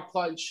knockout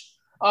punch?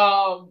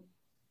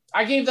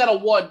 I gave that a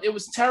 1. It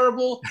was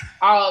terrible.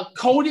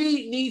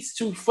 Cody needs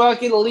to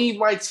fucking leave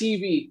my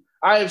TV.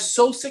 I am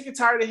so sick and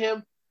tired of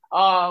him.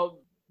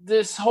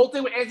 This whole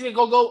thing with Anthony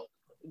Ogogo,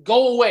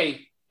 go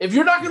away. If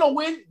you're not going to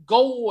win,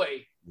 go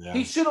away. Yeah.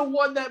 He should have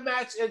won that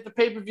match at the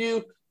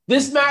pay-per-view.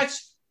 This match,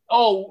 they're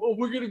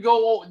going to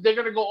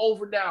go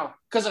over now.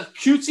 Because of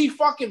QT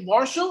fucking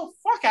Marshall?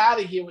 Fuck out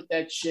of here with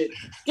that shit.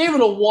 Gave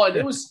it a 1.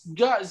 It was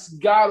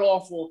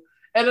god-awful.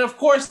 And then, of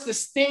course, the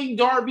Sting,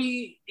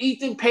 Darby,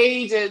 Ethan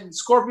Page, and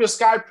Scorpio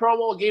Sky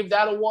promo, gave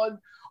that a 1.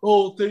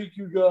 Oh, thank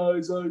you,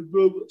 guys.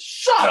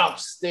 Shut up,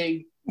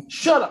 Sting.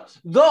 Shut up.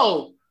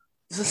 Though,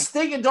 the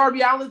Sting and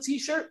Darby Allin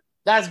t-shirt,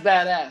 that's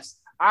badass.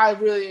 I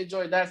really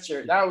enjoyed that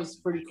shirt. That was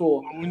pretty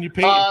cool. When you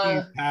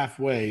pay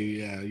halfway,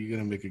 yeah, you're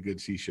going to make a good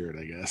t-shirt,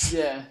 I guess.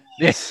 Yeah.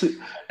 Yes.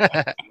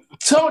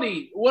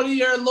 Tony, what are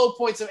your low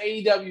points of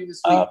AEW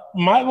this week?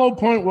 My low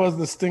point was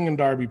the Sting and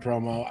Darby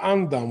promo.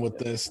 I'm done with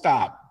this.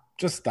 Stop.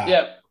 Just stop.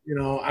 Yep. You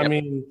know, I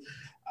mean,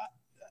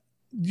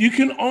 you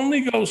can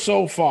only go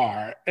so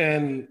far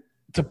and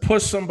to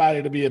push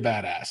somebody to be a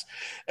badass.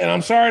 And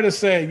I'm sorry to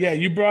say, yeah,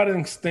 you brought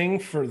in Sting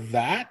for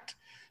that.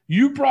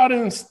 You brought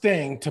in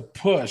Sting to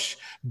push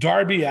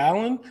Darby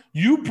Allin.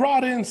 You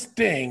brought in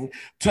Sting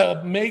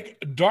to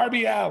make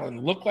Darby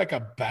Allin look like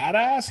a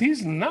badass.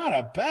 He's not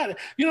a badass.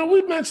 You know,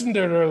 we mentioned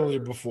it earlier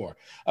before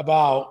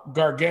about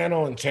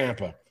Gargano and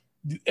Ciampa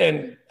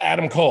and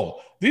Adam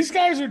Cole. These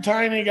guys are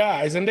tiny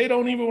guys, and they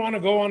don't even want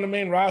to go on the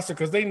main roster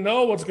because they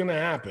know what's going to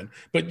happen.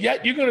 But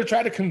yet you're going to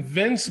try to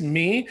convince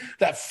me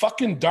that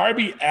fucking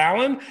Darby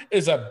Allin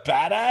is a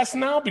badass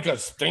now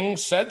because Sting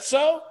said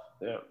so?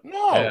 Yeah.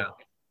 No. Yeah.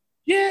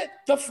 Get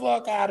the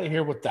fuck out of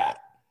here with that.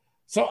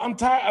 So I'm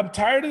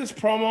tired of this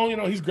promo. You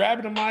know, he's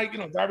grabbing the mic. You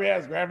know, Darby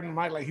Allin's grabbing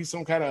the mic like he's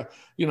some kind of,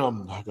 you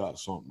know, I got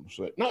something to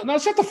say. No,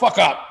 shut the fuck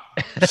up.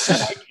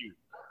 Thank you.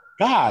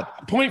 God,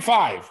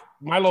 0.5.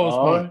 My lowest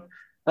point.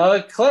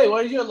 Clay,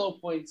 what are your low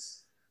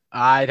points?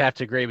 I'd have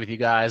to agree with you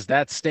guys.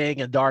 That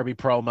Sting and Darby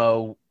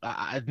promo,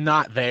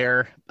 not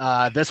there.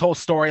 This whole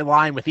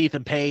storyline with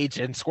Ethan Page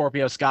and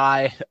Scorpio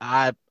Sky,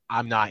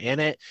 I'm not in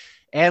it.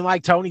 And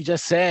like Tony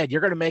just said,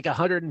 you're going to make a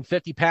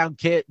 150-pound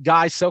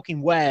guy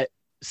soaking wet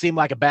seem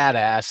like a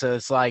badass. So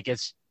it's like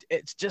it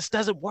just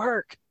doesn't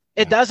work.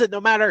 It doesn't. No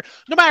matter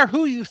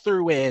who you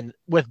threw in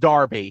with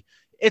Darby,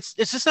 it's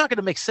just not going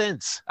to make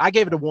sense. I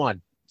gave it a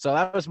 1. So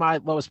that was my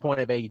lowest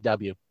point of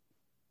AEW.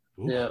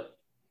 Yeah.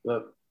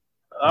 All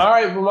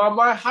right. Well,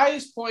 my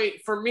highest point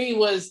for me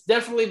was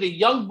definitely the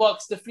Young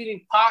Bucks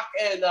defeating Pac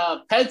and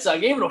Penta. I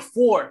gave it a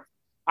 4.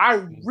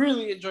 I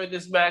really enjoyed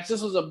this match.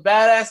 This was a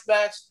badass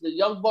match. The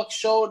Young Bucks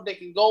showed they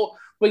can go.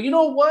 But you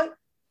know what?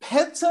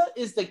 Penta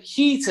is the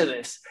key to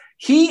this.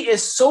 He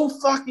is so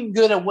fucking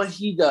good at what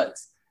he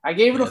does. I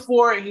gave it a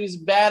 4, and he's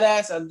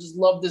badass. I just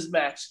love this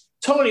match.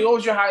 Tony, what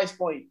was your highest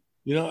point?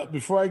 You know,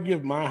 before I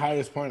give my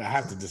highest point, I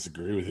have to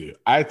disagree with you.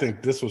 I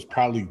think this was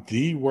probably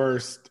the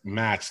worst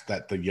match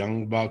that the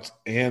Young Bucks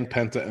and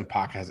Penta and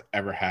Pac has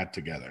ever had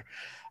together.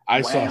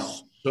 I saw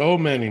so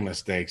many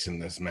mistakes in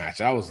this match.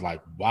 I was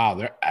like, wow,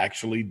 they're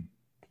actually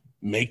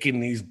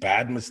making these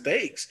bad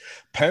mistakes.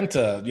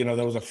 Penta, you know,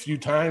 there was a few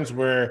times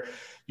where,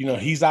 you know,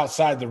 he's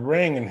outside the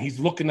ring and he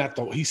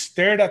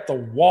stared at the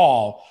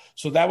wall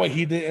so that way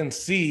he didn't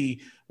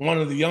see one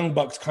of the Young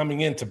Bucks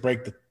coming in to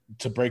break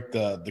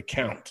the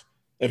count.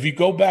 If you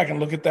go back and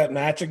look at that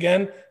match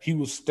again, he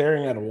was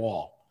staring at a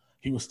wall.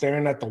 He was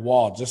staring at the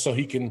wall just so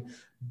he can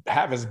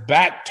have his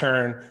back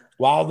turned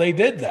while they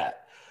did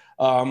that.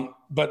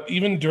 But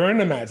even during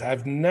the match,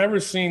 I've never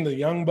seen the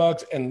Young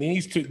Bucks and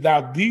these two.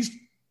 Now, these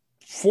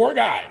 4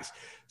 guys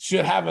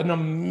should have an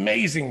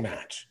amazing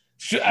match.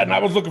 And I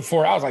was looking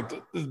for it. I was like,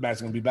 this match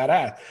is going to be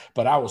badass.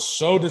 But I was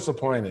so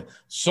disappointed.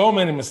 So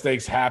many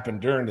mistakes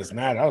happened during this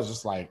match. I was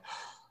just like,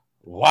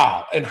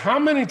 wow. And how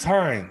many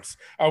times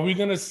are we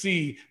going to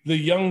see the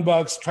Young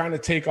Bucks trying to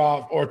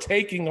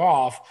taking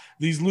off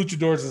these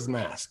luchadors'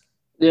 masks?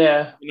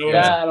 Yeah. You know,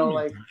 I don't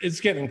like it's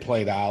getting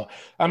played out.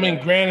 I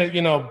mean, granted,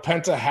 you know,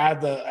 Penta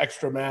had the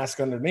extra mask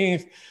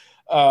underneath.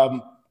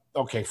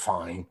 Okay,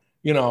 fine.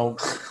 You know,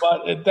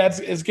 but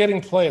it's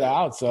getting played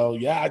out. So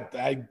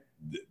yeah,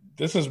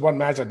 this is one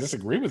match I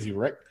disagree with you,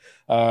 Rick.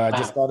 I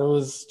just thought it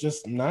was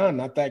just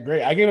not that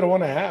great. I gave it a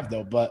 1.5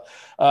 though. But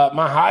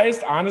my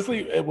highest,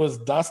 honestly, it was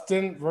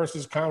Dustin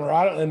versus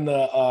Colorado in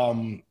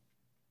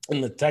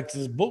the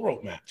Texas Bull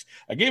Rope match.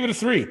 I gave it a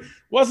 3.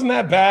 Wasn't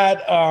that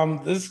bad.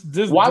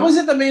 Why was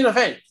it the main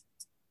event?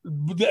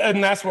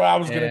 And that's where I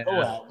was going to go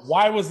Yeah. at.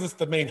 Why was this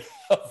the main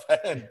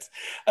event?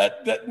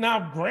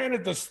 Now,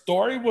 granted, the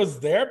story was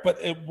there,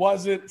 but it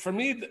wasn't for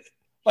me.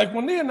 Like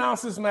when they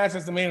announced this match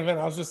as the main event,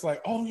 I was just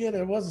like, "Oh yeah,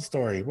 there was a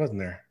story,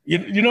 wasn't there?"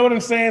 You know what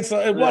I'm saying? So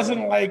it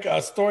wasn't like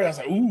a story. I was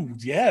like, "Ooh,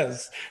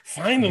 yes,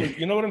 finally."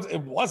 You know what I'm saying?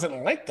 It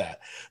wasn't like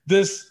that.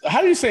 How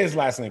do you say his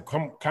last name?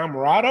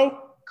 Camarado.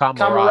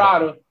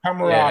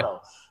 Camarado.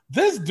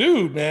 This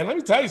dude, man, let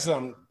me tell you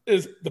something.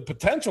 The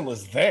potential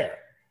is there.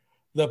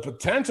 The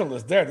potential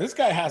is there. This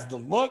guy has the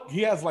look.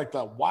 He has like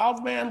the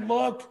wild man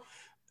look.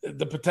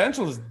 The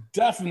potential is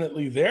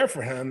definitely there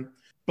for him.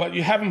 But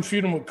you have him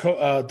feuding with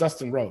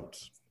Dustin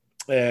Rhodes,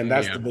 and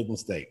that's the big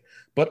mistake.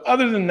 But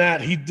other than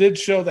that, he did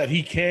show that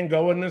he can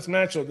go in this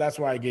match, so that's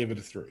why I gave it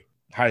a 3.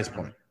 Highest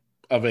point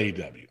of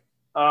AEW.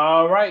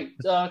 All right.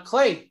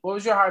 Clay, what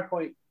was your high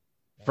point?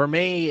 For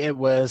me, it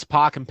was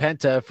Pac and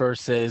Penta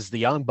versus the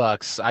Young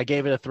Bucks. I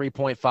gave it a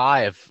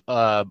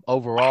 3.5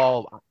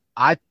 overall.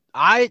 I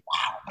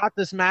thought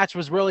this match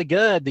was really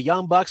good. The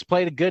Young Bucks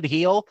played a good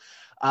heel,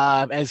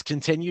 as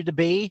continued to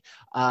be.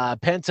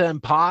 Penta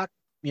and Pac,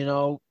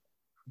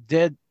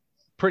 did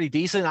pretty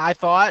decent, I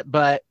thought,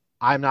 but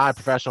I'm not a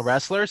professional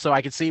wrestler, so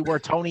I could see where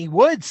Tony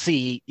would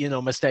see,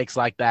 mistakes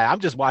like that. I'm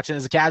just watching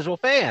as a casual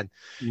fan,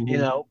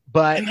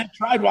 but and I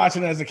tried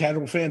watching as a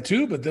casual fan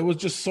too, but there was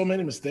just so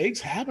many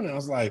mistakes happening. I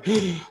was like,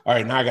 all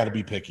right, now I got to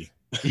be picky.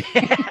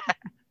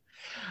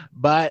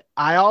 But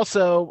I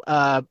also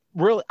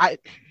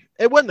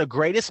it wasn't the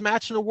greatest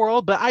match in the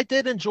world, but I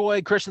did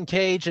enjoy Christian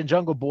Cage and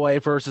Jungle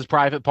Boy versus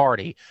Private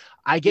Party.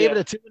 I gave it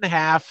a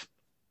 2.5.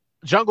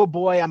 Jungle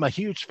Boy, I'm a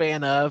huge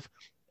fan of,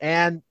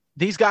 and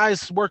these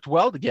guys worked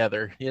well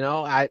together. It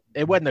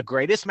wasn't the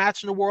greatest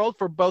match in the world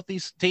for both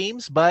these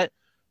teams, but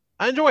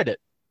I enjoyed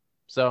it.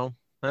 So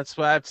that's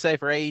what I have to say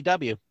for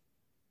AEW.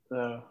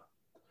 All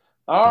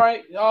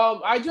right.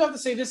 I do have to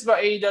say this about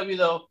AEW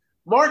though.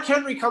 Mark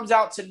Henry comes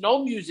out to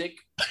no music.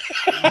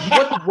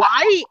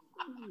 Why?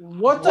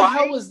 What the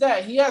hell was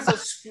that? He has a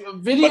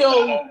video.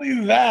 But not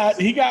only that,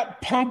 he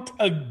got pumped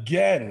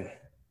again.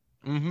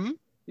 Mm-hmm.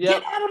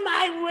 Get out of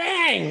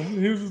my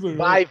ring.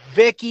 By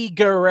Vicky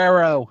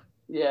Guerrero.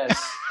 Yes.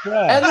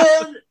 Yeah. And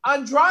then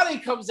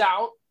Andrade comes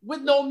out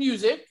with no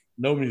music.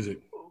 No music.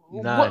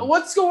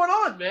 What's going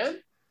on, man?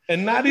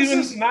 And not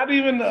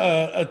even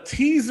a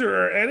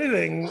teaser or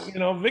anything.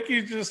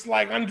 Vicky's just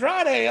like,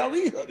 Andrade,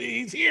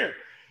 he's here.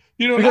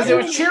 Because they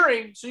were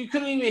cheering, so you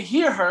couldn't even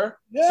hear her.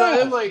 Yeah.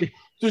 So I'm like,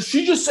 did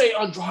she just say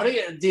Andrade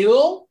and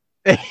Deal?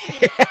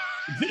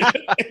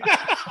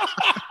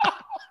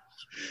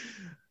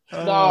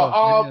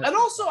 No, and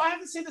also I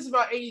have to say this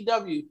about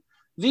AEW: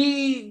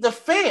 the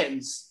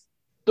fans,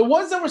 the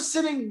ones that were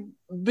sitting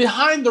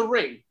behind the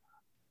ring,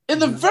 in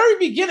the very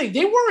beginning,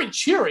 they weren't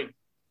cheering.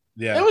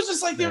 Yeah, it was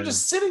just like they were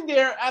just sitting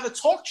there at a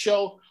talk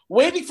show,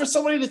 waiting for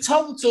somebody to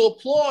tell them to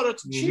applaud or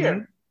to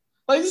cheer.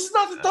 Like, this is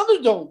not the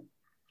Thunderdome.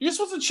 You're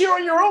supposed to cheer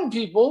on your own,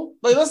 people.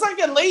 Like, let's not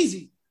get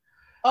lazy.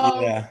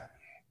 Overall,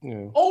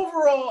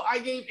 I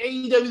gave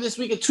AEW this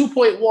week a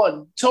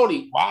 2.1.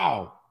 Tony.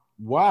 Wow.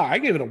 I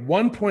gave it a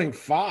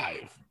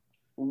 1.5.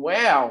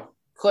 Wow.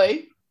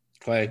 Clay.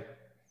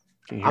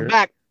 I'm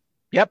back.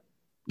 Yep.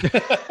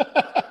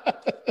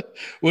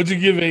 What'd you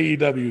give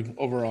AEW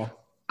overall?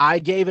 I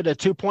gave it a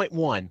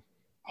 2.1.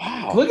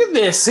 Wow. Look at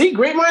this. See,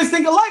 great minds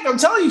think alike. I'm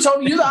telling you,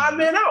 Tony, you're the odd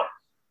man out.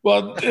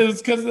 Well,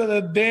 it's because of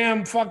the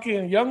damn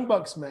fucking Young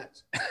Bucks match.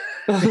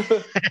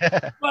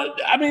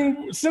 But I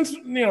mean, since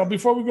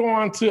before we go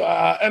on to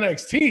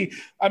NXT,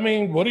 I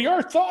mean, what are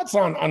your thoughts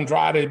on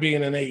Andrade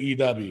being in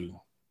AEW?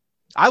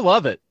 I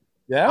love it.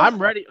 Yeah,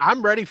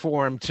 I'm ready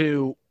for him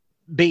to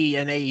be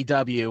in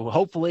AEW.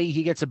 Hopefully,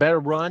 he gets a better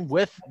run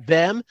with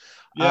them.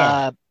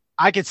 Yeah.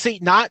 I could see,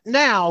 not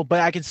now,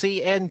 but I can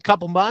see in a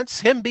couple months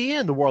him be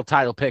in the world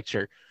title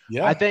picture.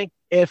 Yeah, I think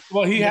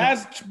he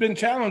has been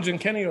challenging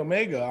Kenny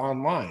Omega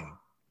online.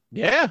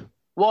 Yeah.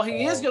 Well,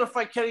 he is going to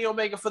fight Kenny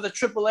Omega for the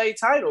AAA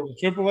title.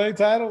 The AAA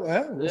title?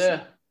 Yeah.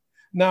 Yeah.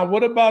 Now,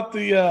 what about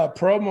the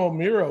promo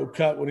Miro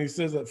cut when he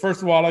says that,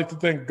 first of all, I'd like to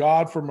thank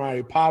God for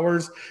my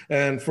powers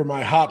and for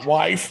my hot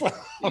wife?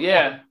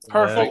 Yeah.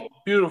 Perfect.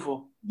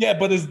 Beautiful. Yeah,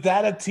 but is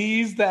that a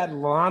tease that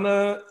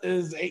Lana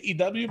is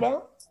AEW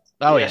bound?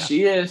 Oh, yeah.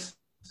 She is.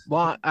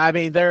 Well, I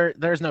mean,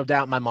 there's no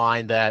doubt in my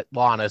mind that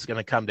Lana is going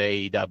to come to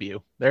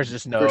AEW. There's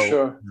just no, for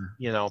sure.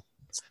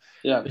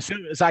 Yeah. As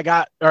soon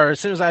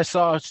as I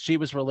saw she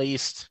was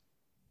released,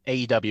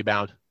 AEW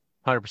bound,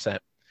 100%.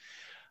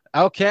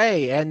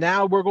 Okay, and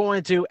now we're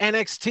going to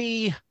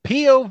NXT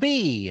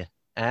POV,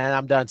 and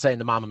I'm done saying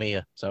the Mamma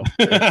Mia. So,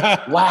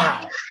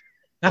 wow.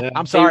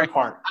 I'm sorry.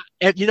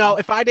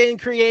 If I didn't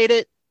create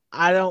it,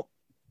 I don't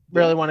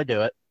really want to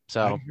do it.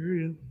 So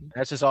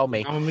that's just all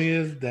me. Mamma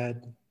Mia is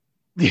dead.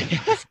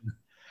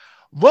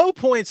 Low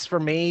points for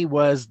me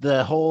was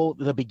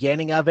the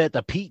beginning of it,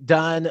 the Pete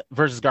Dunne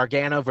versus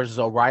Gargano versus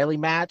O'Reilly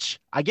match.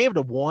 I gave it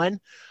a 1.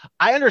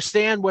 I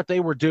understand what they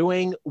were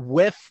doing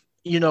with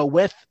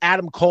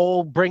Adam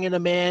Cole, bringing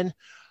him in,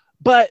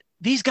 but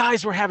these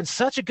guys were having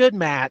such a good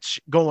match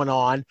going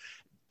on.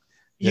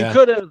 You Yeah.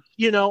 could have,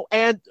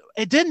 and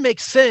it didn't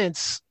make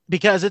sense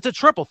because it's a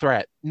triple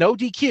threat, no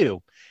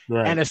DQ.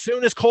 Right. And as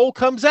soon as Cole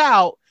comes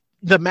out,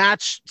 the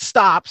match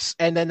stops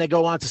and then they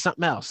go on to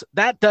something else.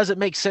 That doesn't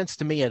make sense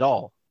to me at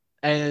all.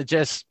 And it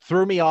just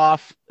threw me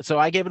off. So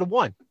I gave it a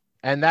 1.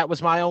 And that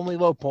was my only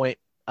low point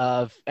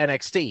of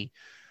NXT.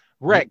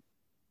 Rick,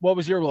 what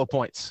was your low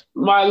points?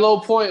 My low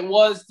point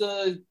was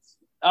the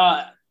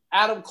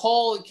Adam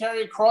Cole and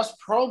Karrion Kross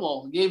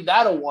promo. Gave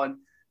that a 1.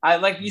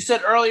 Like you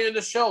said earlier in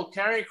the show,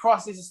 Karrion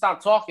Kross needs to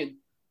stop talking.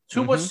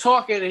 Too much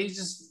talking, and he's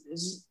just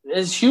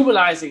is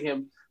humanizing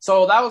him.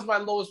 So that was my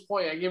lowest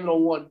point. I gave it a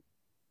 1.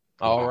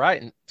 All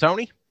right. And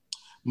Tony?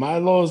 My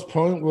lowest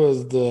point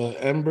was the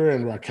Ember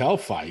and Raquel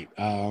fight.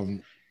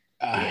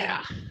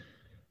 Yeah.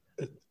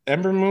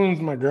 Ember Moon's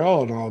my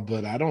girl and all,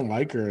 but I don't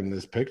like her in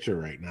this picture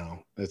right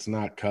now. It's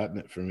not cutting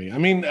it for me. I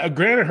mean,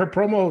 granted, her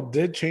promo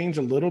did change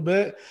a little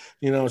bit.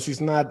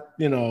 She's not,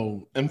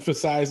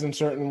 emphasizing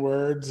certain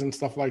words and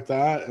stuff like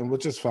that, and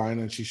which is fine,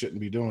 and she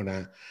shouldn't be doing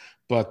that.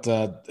 But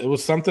it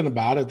was something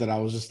about it that I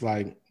was just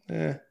like,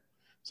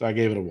 So I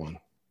gave it a 1.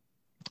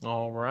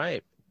 All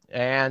right.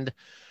 And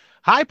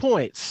high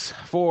points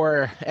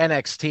for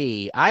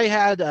NXT. I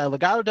had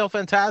Legado del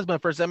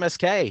Fantasma versus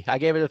MSK. I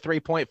gave it a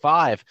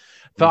 3.5.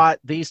 Thought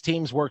these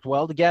teams worked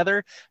well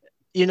together,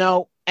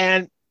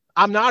 and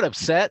I'm not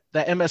upset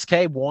that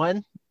MSK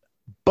won,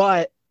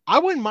 but I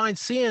wouldn't mind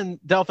seeing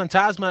Del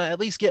Fantasma at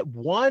least get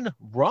one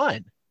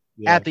run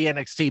at the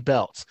NXT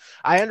belts.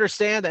 I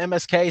understand the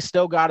MSK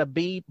still got to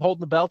be holding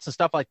the belts and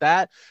stuff like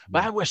that,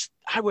 but I wish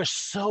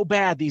so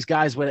bad these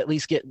guys would at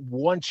least get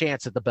one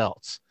chance at the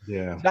belts.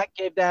 Yeah. So that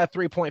gave that a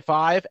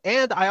 3.5.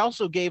 And I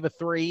also gave a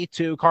 3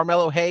 to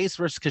Carmelo Hayes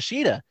versus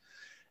Kushida.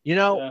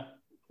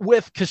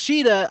 With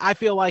Kushida, I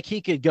feel like he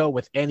could go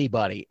with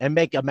anybody and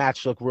make a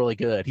match look really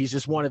good. He's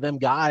just one of them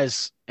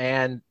guys.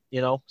 And,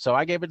 so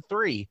I gave it a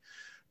 3.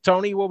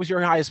 Tony, what was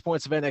your highest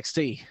points of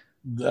NXT?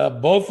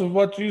 Both of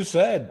what you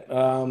said.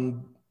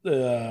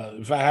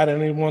 If I had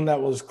anyone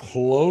that was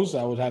close,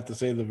 I would have to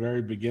say the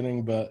very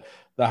beginning, but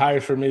the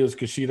highest for me was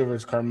Kushida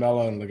versus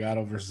Carmelo and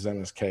Legado versus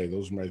MSK.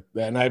 Those were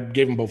and I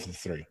gave them both a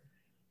 3.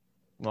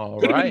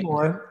 Could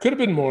have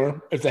been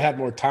more if they had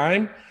more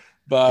time,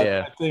 but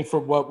I think for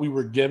what we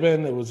were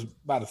given, it was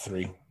about a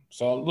 3.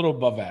 So a little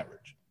above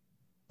average.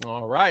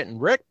 All right. And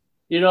Rick?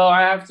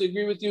 I have to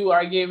agree with you.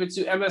 I gave it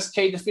to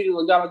MSK defeating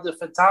Legado del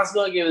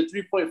Fantasma. I gave it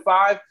a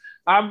 3.5.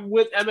 I'm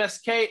with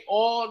MSK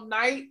all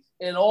night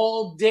and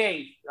all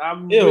day.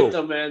 I'm with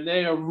them, man.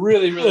 They are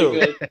really, really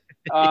good.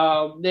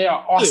 They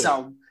are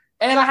awesome.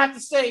 And I have to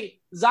say,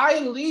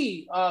 Xia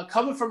Li,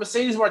 coming from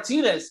Mercedes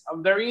Martinez,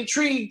 I'm very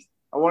intrigued.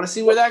 I want to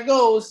see where that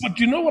goes. But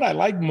you know what I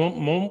like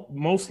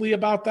mostly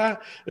about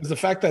that is the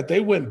fact that they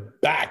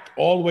went back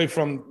all the way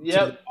from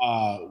to,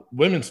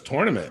 women's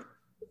tournament.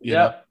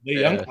 The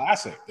Young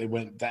Classic. They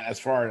went that as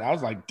far as I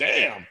was like,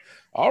 damn,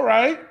 all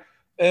right.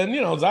 And,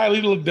 Xia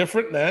Li looked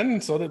different then.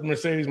 So did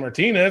Mercedes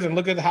Martinez. And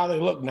look at how they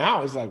look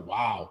now. It's like,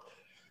 wow.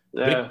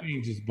 Big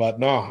changes. But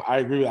no, I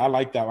agree. I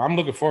like that one. I'm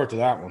looking forward to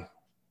that one.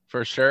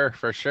 For sure.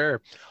 For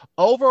sure.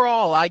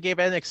 Overall, I gave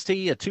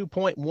NXT a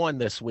 2.1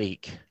 this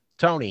week.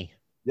 Tony?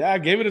 Yeah, I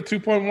gave it a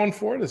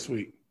 2.14 this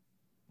week.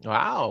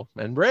 Wow.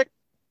 And Rick?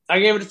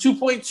 I gave it a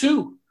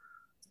 2.2.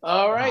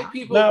 All right,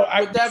 people. Now,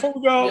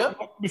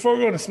 before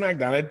we go to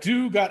SmackDown, I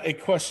do got a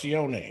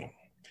question.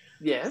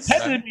 Yes.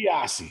 Ted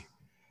DiBiase.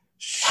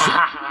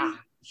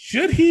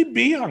 Should he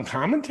be on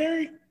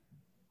commentary?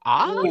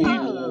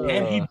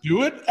 Can he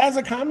do it as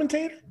a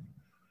commentator?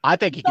 I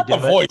think he could do it.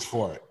 Voice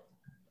for it.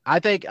 I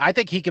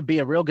think he could be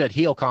a real good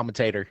heel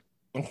commentator.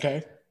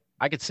 Okay.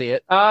 I could see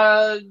it.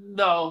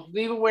 No,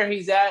 leave him where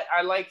he's at.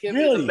 I like him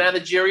in the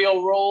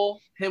managerial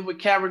role. Him with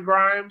Cameron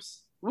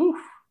Grimes. Woo,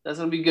 that's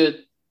gonna be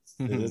good.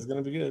 It is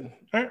gonna be good.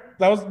 All right,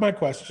 that was my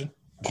question.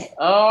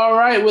 All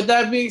right. With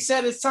that being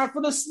said, it's time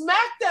for the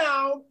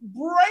SmackDown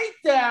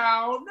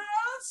breakdown.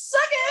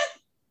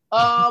 Second,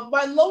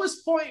 my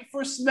lowest point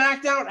for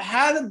SmackDown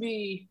had to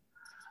be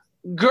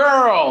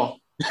girl.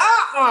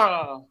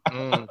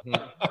 Bianca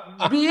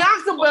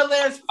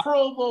Belair's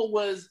promo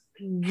was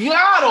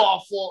god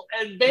awful,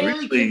 and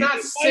Bayley could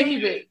not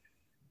save it.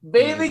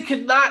 Bayley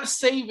could not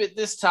save it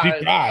this time.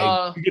 She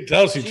tried. You could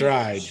tell she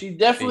tried. She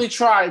definitely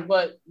tried,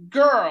 but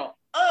girl,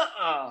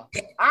 I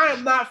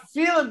am not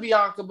feeling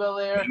Bianca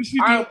Belair.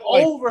 I'm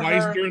over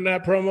her during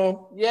that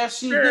promo. Yes,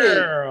 she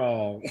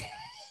girl. did.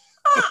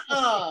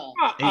 Girl.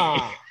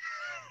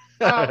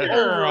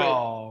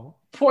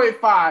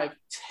 0.5.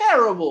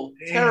 Terrible.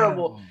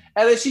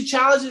 And then she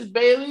challenges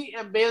Bayley,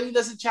 and Bayley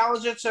doesn't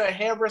challenge her to a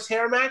hair versus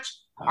hair match.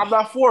 I'm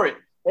not for it.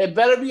 It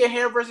better be a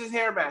hair versus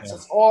hair match.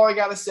 That's all I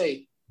gotta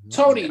say.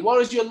 Tony, what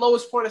was your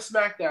lowest point of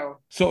SmackDown?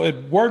 So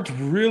it worked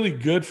really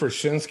good for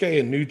Shinsuke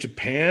in New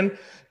Japan.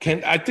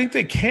 I think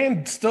they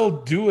can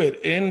still do it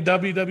in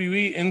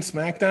WWE on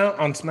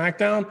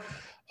SmackDown.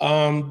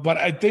 But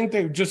I think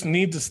they just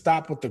need to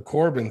stop with the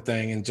Corbin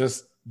thing and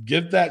just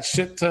give that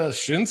shit to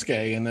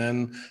Shinsuke and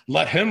then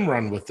let him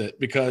run with it,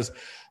 because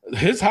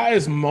his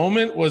highest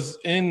moment was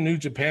in New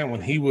Japan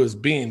when he was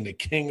being the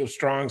king of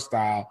strong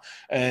style,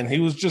 and he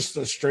was just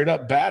a straight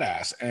up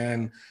badass.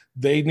 And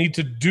they need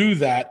to do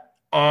that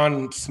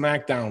on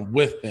SmackDown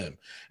with him,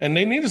 and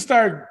they need to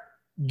start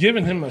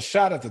giving him a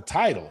shot at the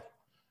title.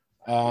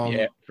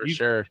 Yeah, for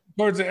sure.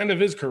 Towards the end of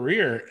his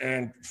career,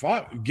 and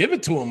give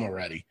it to him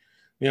already.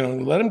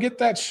 Let him get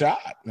that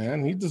shot,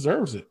 man. He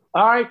deserves it.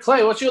 All right,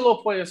 Clay, what's your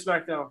low point of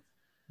SmackDown?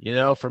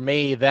 For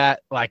me,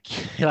 that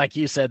like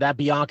you said, that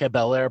Bianca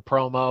Belair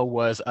promo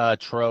was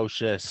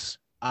atrocious.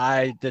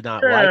 I did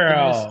not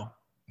like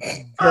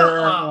this.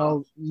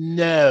 Girl,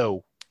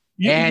 no.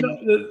 You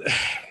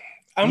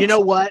know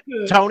what,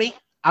 Tony?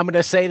 I'm going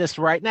to say this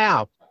right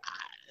now.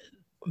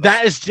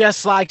 That is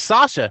just like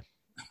Sasha.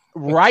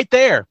 Right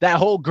there. That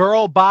whole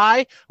girl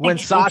bye when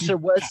Sasha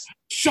was...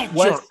 Shut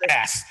your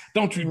ass.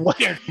 Don't you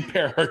dare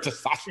compare her to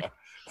Sasha.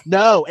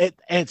 No,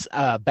 it's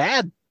a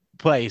bad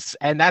place,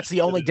 and that's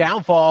the only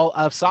downfall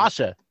of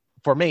Sasha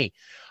for me.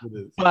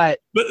 But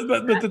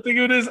the thing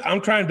of it is,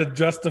 I'm trying to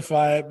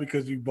justify it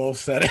because you both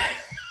said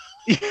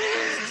it.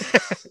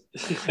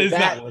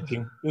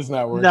 It's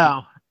not working.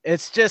 No,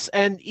 it's just,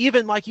 and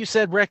even like you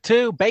said, Rick,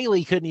 too,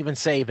 Bailey couldn't even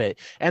save it.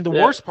 And the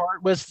worst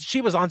part was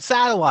she was on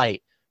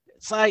satellite.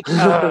 It's like,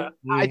 I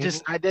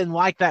didn't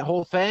like that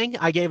whole thing.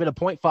 I gave it a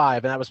 0.5,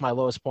 and that was my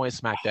lowest point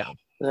SmackDown.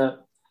 Yeah.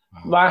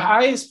 My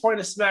highest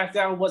point of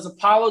SmackDown was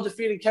Apollo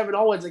defeating Kevin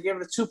Owens. I gave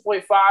it a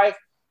 2.5.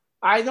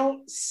 I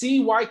don't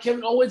see why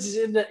Kevin Owens is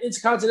in the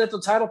Intercontinental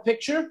title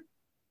picture,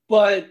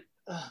 but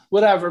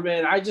whatever,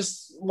 man. I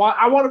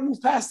want to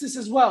move past this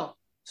as well.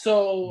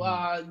 So,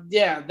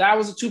 that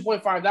was a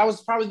 2.5. That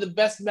was probably the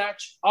best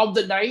match of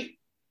the night.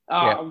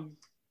 And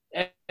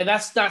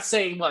that's not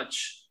saying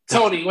much.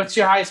 Tony, what's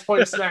your highest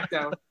point of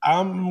SmackDown?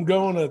 I'm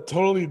going a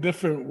totally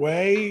different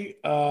way.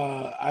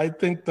 I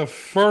think the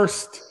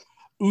first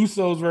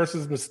Usos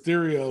versus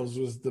Mysterios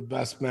was the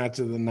best match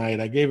of the night.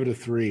 I gave it a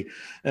 3.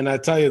 And I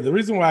tell you, the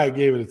reason why I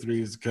gave it a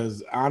 3 is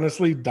because,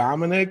 honestly,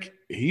 Dominic,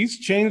 he's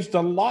changed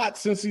a lot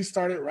since he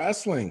started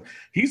wrestling.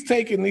 He's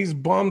taken these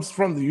bumps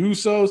from the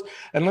Usos.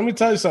 And let me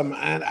tell you something,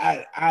 and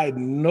I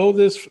know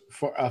this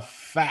for a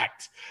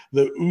fact.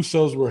 The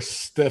Usos were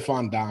stiff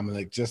on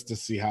Dominic just to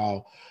see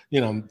how,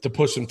 to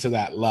push him to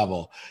that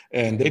level.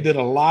 And they did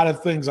a lot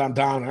of things on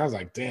Dominic. I was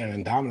like, damn,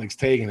 and Dominic's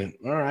taking it.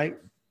 All right.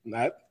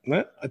 I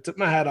took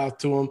my hat off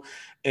to him,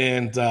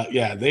 and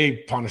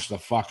they punished the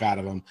fuck out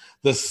of him.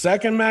 The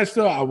second match,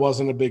 though, I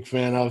wasn't a big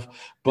fan of,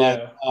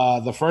 but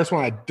the first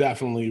one I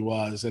definitely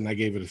was, and I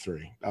gave it a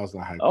 3. That was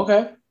my high point.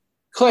 Okay.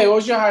 Clay, what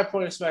was your high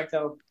point of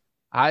SmackDown?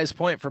 Highest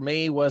point for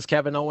me was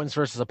Kevin Owens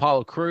versus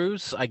Apollo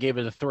Crews. I gave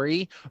it a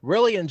 3.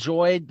 Really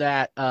enjoyed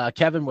that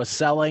Kevin was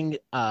selling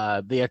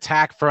the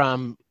attack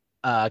from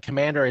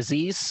Commander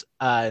Aziz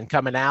and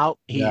coming out.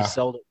 He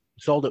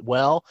sold it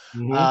well.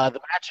 Mm-hmm.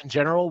 The match in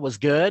general was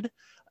good,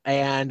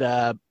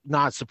 and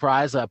not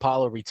surprised that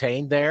Apollo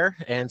retained there.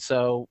 And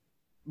so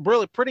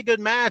really pretty good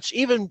match.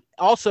 Even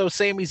also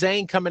Sami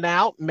Zayn coming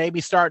out,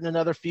 maybe starting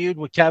another feud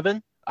with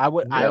Kevin. I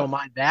don't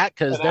mind that,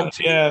 because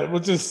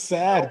which is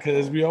sad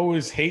because we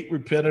always hate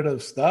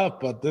repetitive stuff,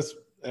 but this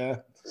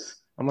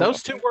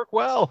those two work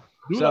well.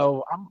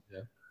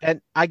 And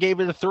I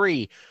gave it a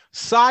 3.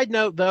 Side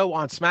note, though,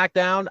 on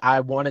SmackDown, I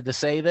wanted to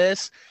say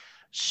this.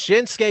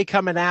 Shinsuke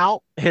coming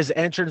out, his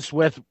entrance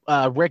with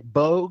Rick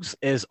Boogs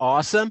is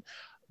awesome,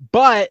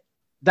 but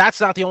that's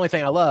not the only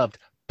thing I loved.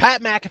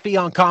 Pat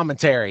McAfee on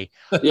commentary.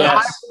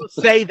 Yes. I will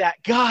say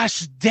that.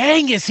 Gosh,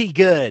 dang, is he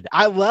good?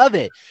 I love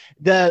it.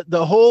 The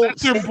whole.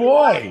 That's your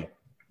boy.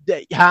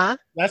 Huh?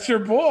 That's your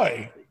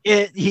boy.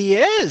 He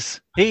is.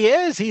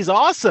 He's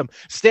awesome.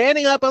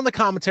 Standing up on the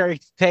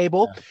commentary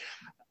table.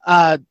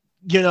 And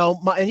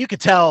you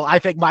could tell. I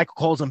think Michael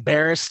Cole's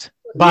embarrassed.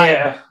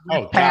 Pat,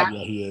 God,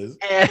 he is.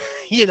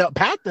 And,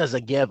 Pat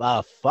doesn't give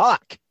a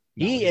fuck.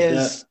 He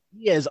is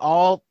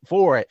all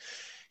for it.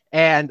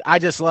 And I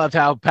just loved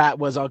how Pat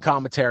was on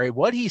commentary.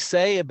 What'd he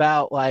say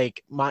about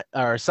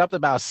something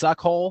about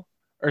suckhole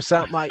or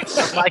something like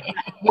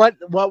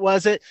what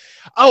was it?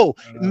 Oh,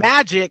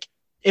 magic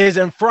is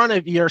in front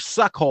of your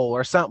suckhole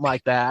or something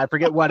like that. I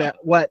forget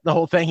what the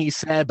whole thing he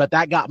said, but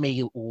that got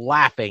me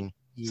laughing.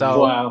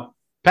 So wow.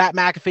 Pat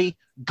McAfee,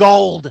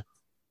 gold.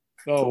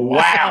 Oh,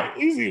 wow.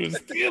 He's even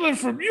stealing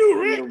from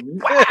you, Rick.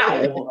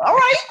 Wow. All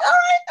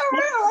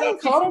right.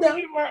 Calm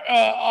down.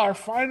 Our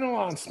final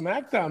on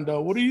SmackDown, though.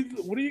 What do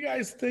you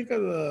guys think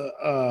of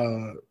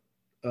the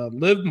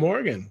Liv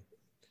Morgan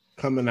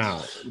coming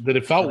out? Did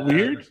it felt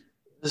weird?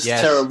 This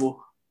is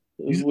terrible.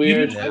 It was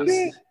weird.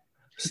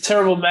 It's a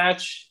terrible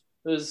match.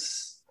 It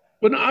was.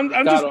 But I'm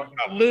just talking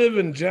about Liv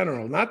in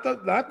general, not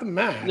the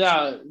match.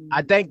 Yeah.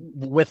 I think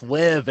with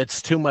Liv,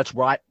 it's too much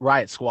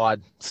Riot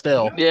Squad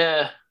still.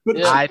 Yeah. But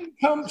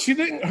she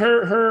didn't.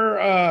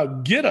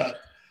 Her get up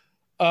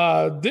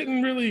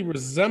didn't really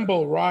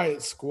resemble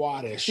Riot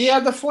Squad-ish. She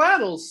had the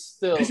flannels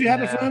still. Did she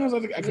had the flannels? I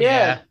was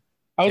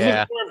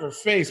looking for her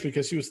face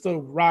because she was still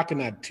rocking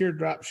that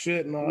teardrop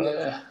shit and all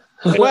that.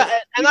 Well,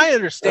 and I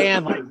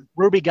understand, like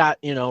Ruby got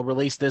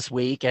released this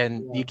week,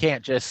 and you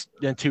can't just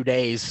in 2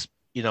 days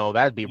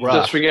that'd be rough.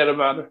 Just forget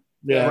about it.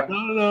 Yeah, Right.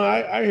 no,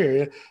 I hear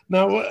you.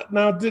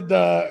 Now, did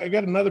I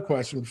got another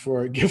question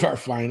before I give our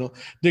final?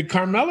 Did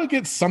Carmella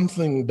get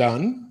something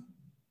done?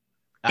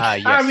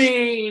 Yes. I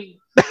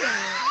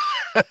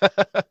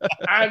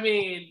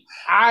mean,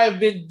 I've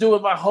been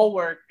doing my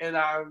homework and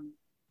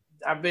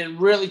I've been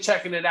really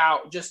checking it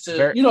out just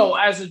to,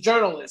 as a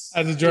journalist.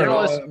 As a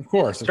journalist, of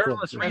course.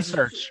 Journalist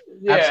research.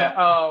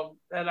 Yeah,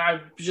 and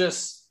I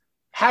just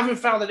haven't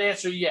found an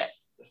answer yet.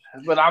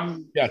 But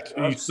I'm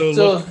still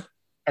looking?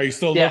 Are you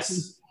still yes,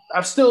 looking?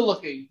 I'm still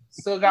looking.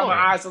 Still got my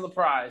eyes on the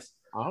prize.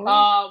 All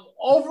right.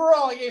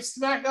 Overall, I gave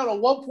SmackDown a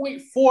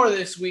 1.4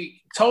 this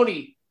week.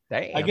 Tony.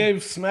 Damn. I gave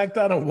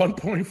SmackDown a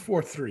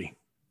 1.43.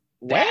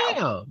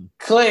 Damn.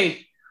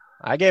 Clay.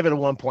 I gave it a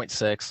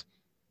 1.6.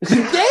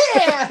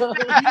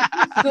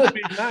 Damn.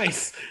 Be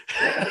nice.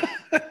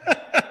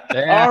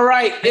 All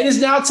right. It is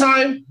now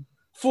time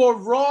for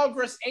Raw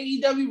versus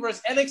AEW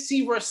versus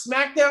NXT versus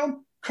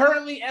SmackDown.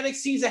 Currently,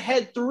 NXT's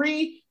ahead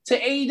 3 to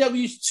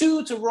AEW's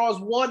 2 to Raw's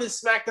 1 and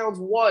SmackDown's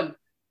 1.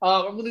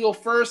 I'm going to go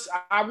first.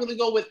 I'm going to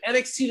go with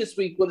NXT this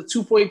week with a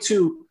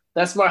 2.2.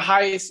 That's my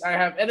highest. I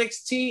have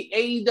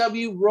NXT,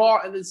 AEW, Raw,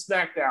 and then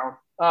SmackDown.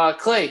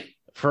 Clay.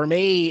 For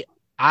me,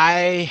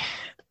 because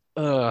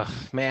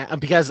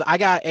I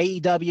got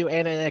AEW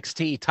and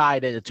NXT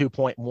tied at a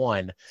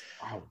 2.1.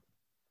 Wow.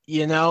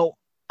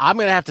 I'm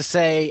going to have to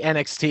say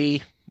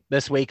NXT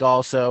this week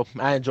also.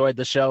 I enjoyed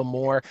the show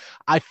more.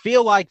 I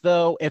feel like,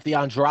 though, if the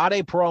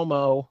Andrade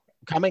promo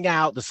coming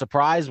out, the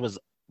surprise was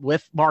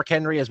with Mark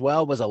Henry as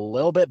well, was a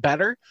little bit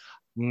better,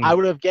 I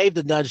would have gave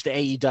the nudge to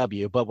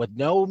AEW. But with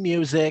no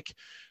music,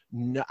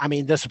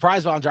 the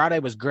surprise of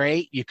Andrade was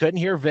great. You couldn't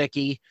hear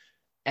Vicky,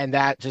 and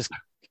that just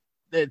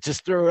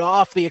threw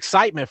off the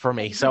excitement for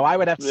me. So I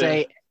would have to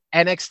say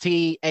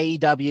NXT,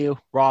 AEW,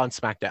 Raw, and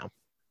SmackDown.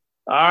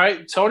 All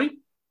right, Tony?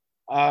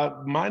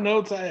 My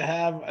notes I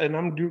have, and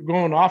I'm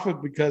going off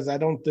it because I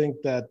don't think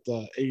that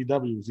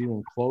AEW is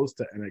even close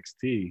to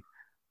NXT,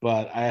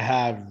 but I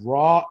have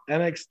Raw,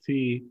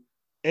 NXT,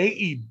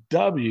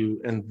 AEW,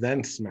 and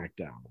then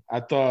SmackDown. I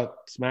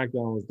thought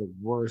SmackDown was the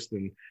worst,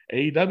 and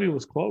AEW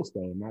was close,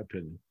 though, in my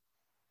opinion,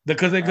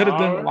 because they could have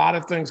done a lot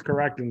of things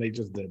correct, and they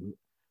just didn't.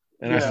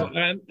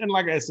 And and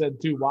like I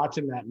said, too,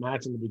 watching that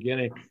match in the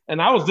beginning,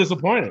 and I was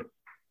disappointed.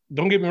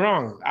 Don't get me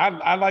wrong.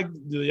 I like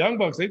the Young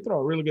Bucks. They throw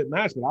a really good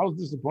match, but I was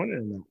disappointed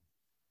in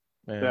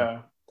that.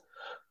 Yeah.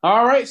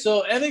 All right.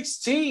 So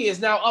NXT is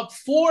now up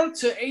 4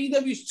 to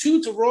AEW's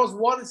 2 to Raw's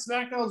 1 and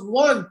SmackDown's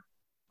 1.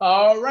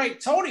 All right,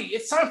 Tony,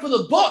 it's time for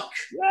the book.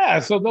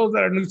 Yeah. So those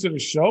that are new to the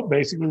show,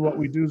 basically what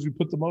we do is we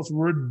put the most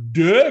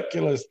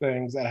ridiculous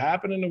things that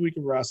happen in the week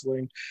of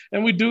wrestling,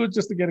 and we do it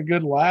just to get a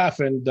good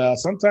laugh. And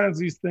sometimes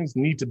these things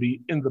need to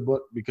be in the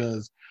book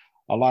because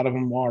a lot of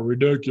them are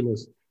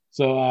ridiculous.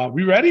 So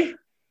we ready?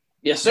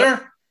 Yes,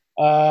 sir.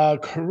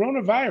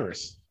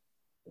 Coronavirus.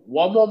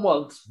 1 more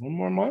month. 1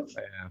 more month?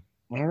 Yeah.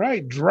 All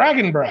right.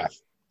 Dragon Breath.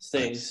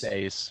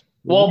 Stays.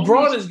 Well,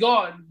 Braun is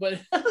gone,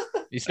 but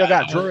you still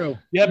got Drew.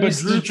 Yeah, but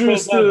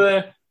Drew's still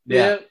there.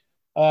 Yeah.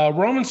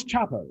 Roman's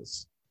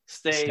Chapas.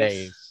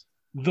 Stays.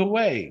 The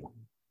Way.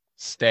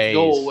 Stays.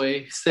 Go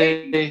away.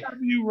 Stay.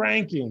 AEW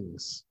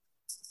rankings.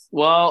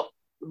 Well,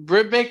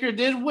 Britt Baker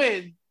did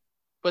win,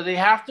 but they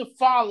have to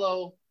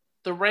follow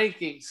the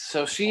rankings.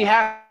 So she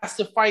has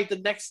to fight the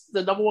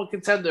number 1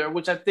 contender,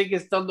 which I think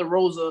is Thunder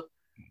Rosa.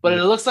 But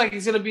it looks like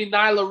it's going to be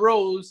Nyla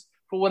Rose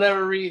for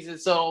whatever reason.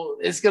 So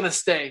it's going to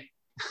stay.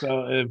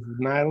 So if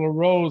Nyla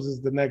Rose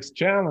is the next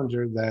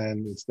challenger,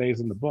 then it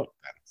stays in the book.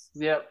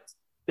 Yep.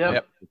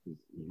 Yeah.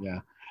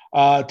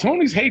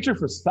 Tony's hatred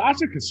for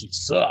Sasha because she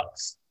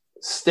sucks.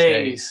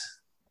 Stays.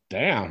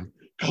 Damn.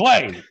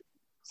 Clay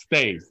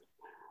stays.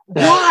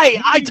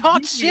 Why? I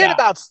talked shit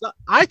about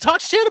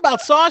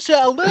Sasha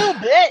a little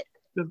bit.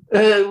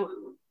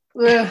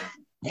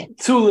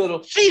 Too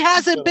little. She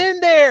hasn't been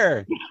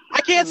there.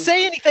 I can't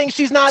say anything.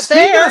 She's not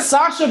Speaking there.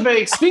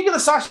 Speaking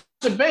of Sasha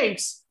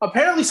Banks,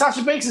 apparently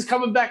Sasha Banks is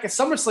coming back at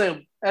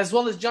SummerSlam as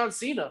well as John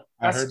Cena.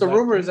 That's the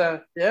rumors.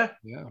 Yeah.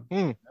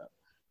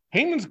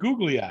 Heyman's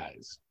googly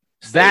eyes.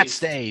 That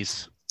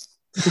stays.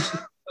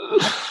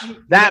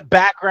 That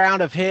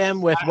background of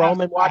him with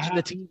Roman watching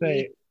the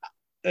TV.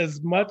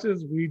 As much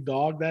as we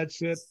dog that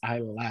shit, I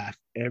laugh.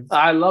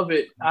 I love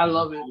it. I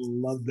love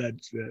that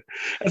shit.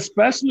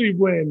 Especially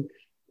when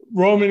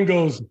Roman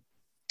goes,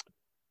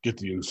 get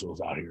the Usos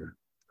out here.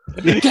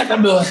 Get the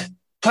music.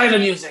 Play the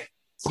music.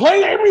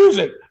 Play their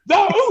music. The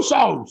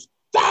Usos.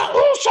 The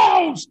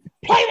Usos.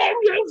 Play their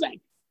music.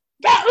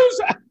 The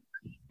Usos.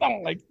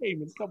 I'm like,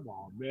 Heyman, come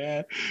on,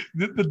 man.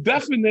 The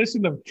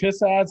definition of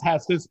kiss ass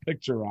has his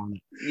picture on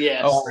it.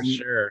 Yes. Oh, for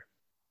sure.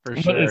 But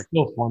it's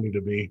still funny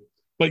to me.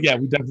 But yeah,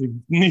 we definitely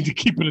need to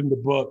keep it in the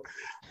book.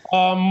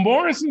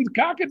 Morrison's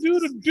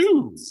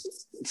cock-a-doodle-doo.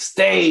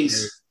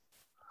 Stays.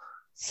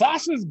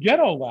 Sasha's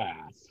ghetto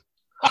laugh.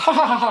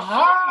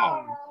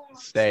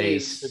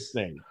 Stays.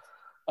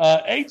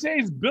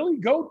 AJ's Billy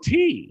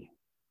Goatee.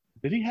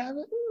 Did he have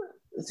it?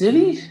 Did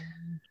he?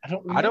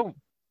 I don't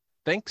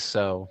think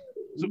so.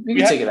 You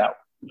can take it out.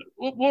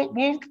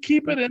 We'll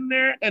keep it in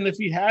there, and if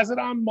he has it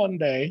on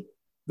Monday,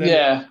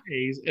 then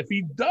if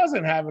he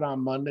doesn't have it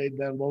on Monday,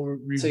 then we'll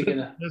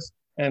revisit this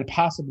and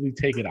possibly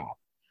take it off.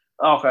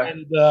 Okay.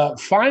 And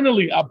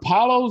finally,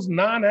 Apollo's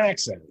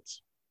non-accent.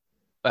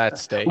 That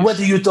stage. What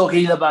are you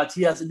talking about?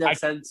 He has an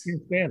accent. I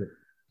can't stand it.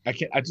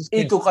 I just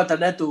can't.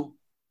 Intercontinental.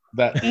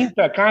 The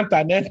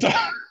Intercontinental.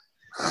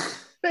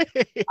 I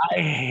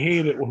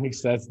hate it when he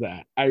says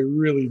that. I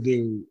really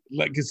do.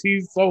 Like, because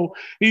he's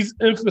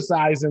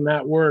emphasizing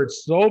that word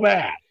so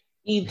bad.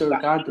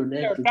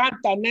 Intercontinental.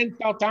 Oh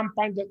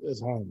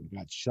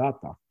my God,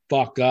 shut the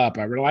fuck up.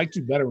 I liked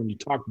you better when you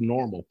talked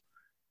normal.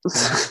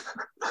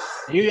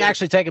 You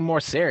actually take it more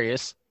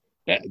serious.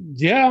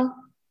 Yeah.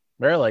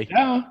 Really?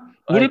 Yeah.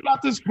 What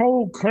about this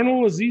whole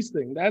Colonel Aziz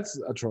thing? That's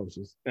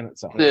atrocious in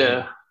itself.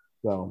 Yeah.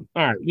 So,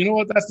 all right. You know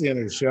what? That's the end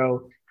of the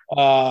show.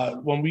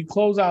 When we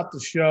close out the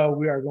show,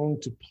 we are going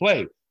to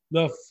play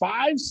the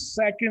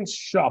 5-second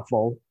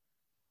shuffle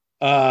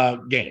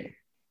game,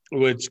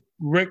 which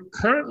Rick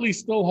currently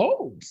still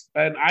holds.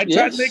 And I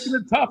tried making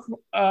it tough,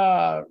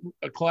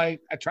 Clay.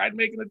 I tried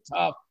making it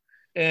tough.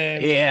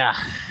 And he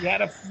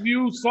had a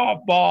few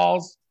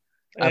softballs.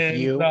 And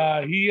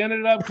he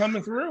ended up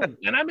coming through.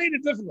 And I made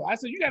it difficult. I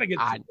said, you got to get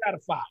 2 out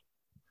of 5.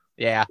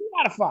 Yeah. 2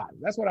 out of 5.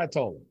 That's what I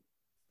told him.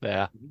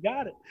 Yeah. You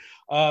got it.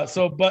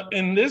 But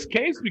in this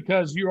case,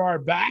 because you are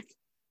back,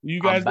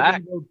 you guys are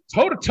going to go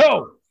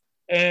toe-to-toe.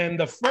 And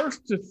the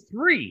first to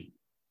 3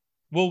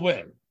 will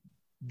win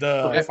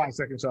the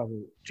 5-second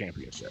shuffle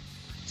championship.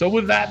 So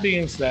with that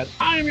being said,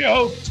 I am your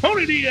host,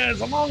 Tony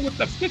Diaz, along with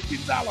the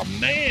 $50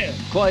 man,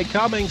 Clay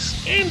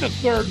Cummings, in the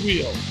third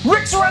wheel,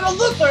 Rick Serrano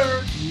the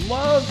third.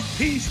 Love,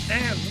 peace,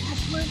 and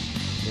wrestling.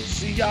 We'll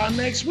see y'all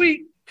next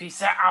week.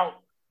 Peace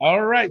out.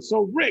 All right.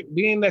 So, Rick,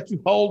 being that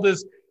you hold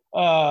this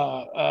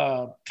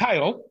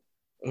title,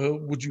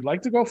 would you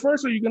like to go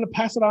first, or are you going to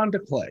pass it on to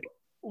Clay?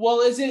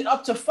 Well, is it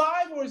up to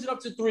 5 or is it up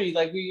to 3?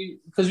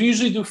 Because we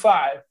usually do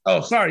 5.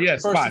 Oh, sorry.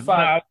 Yes, First 5. to 5.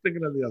 No, I was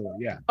thinking of the other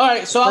one. Yeah. All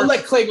right. So I'll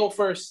let Clay go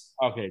first.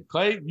 Okay,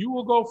 Clay, you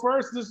will go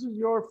first. This is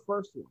your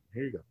first one.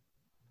 Here you go.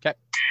 Okay.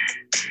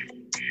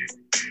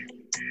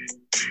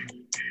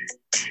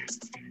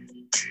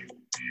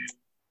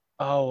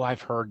 Oh,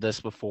 I've heard this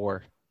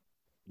before.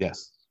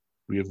 Yes,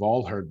 we have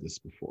all heard this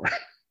before.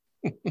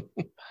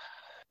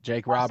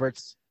 Jake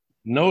Roberts?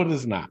 No, it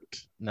is not.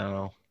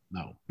 No.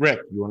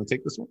 Rick, you want to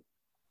take this one?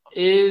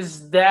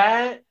 Is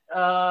that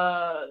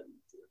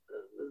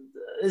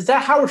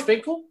Howard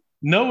Finkel?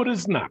 No, it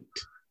is not.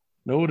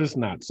 No, it is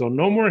not. So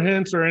no more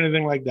hints or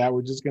anything like that.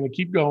 We're just going to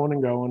keep going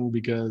and going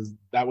because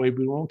that way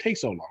we won't take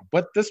so long.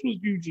 But this was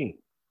Eugene.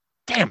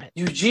 Damn it.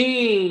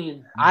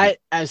 Eugene.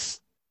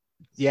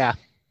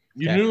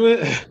 You knew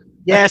it?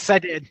 Yes, I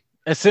did.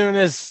 As soon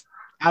as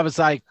I was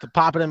like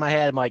popping in my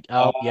head, I'm like,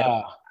 oh,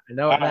 yeah, I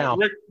know it now.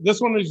 Rick,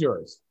 this one is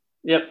yours.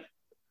 Yep.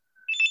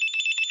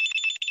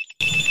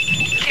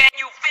 Can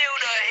you feel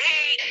the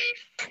heat?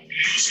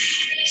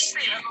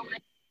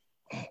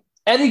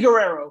 Eddie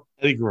Guerrero.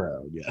 Eddie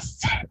Guerrero, yes.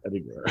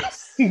 Eddie Guerrero.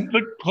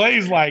 Look,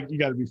 Clay's like, you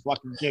got to be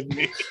fucking kidding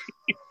me.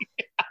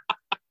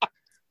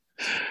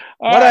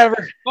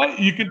 Whatever. Right.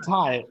 You can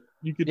tie it.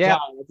 You can tie it.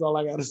 That's all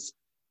I got to say.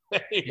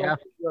 Yeah.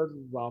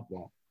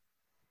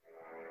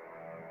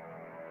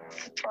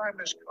 Time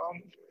has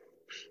come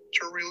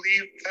to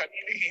relieve that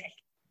pain.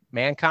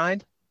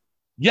 Mankind?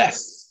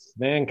 Yes.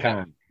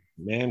 Mankind.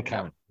 There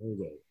we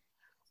go.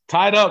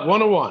 Tied up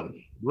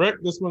 1-1.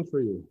 Rick, this one's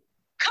for you.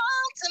 Call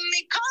to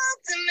me.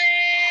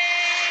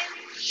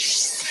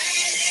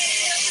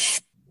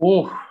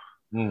 Oh.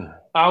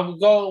 I'm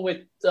going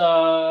with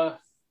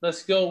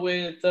let's go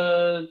with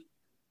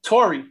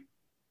Tori.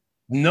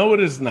 No, it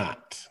is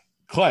not.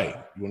 Clay,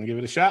 you want to give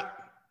it a shot?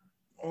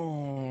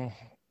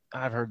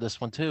 I've heard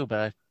this one too,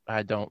 but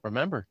I don't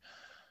remember.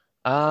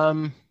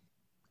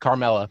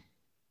 Carmella.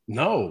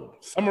 No,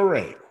 Summer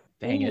Rae.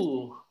 Dang it.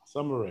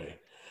 Summer Rae.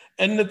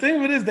 And the thing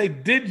of it is, they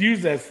did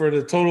use that for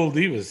the Total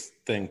Divas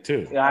thing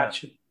too.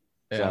 Gotcha.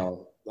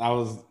 So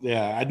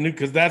I knew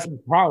because that's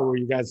probably where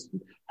you guys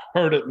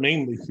heard it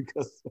mainly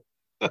because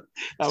that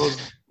was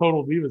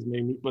Total Divas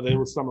mainly, but it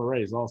was Summer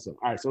Rae's also.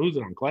 All right, so who's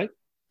it on? Clay?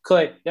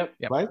 Clay. Yep.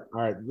 Clay?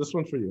 All right, this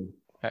one's for you.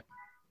 Okay.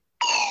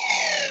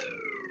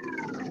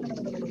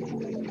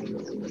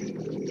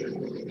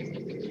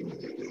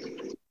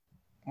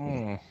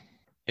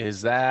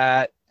 Is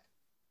that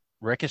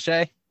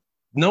Ricochet?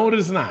 No, it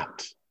is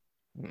not.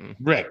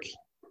 Rick.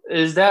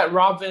 Is that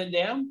Rob Van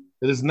Dam?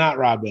 It is not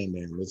Rob Van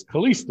Dam. It's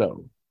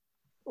Kalisto.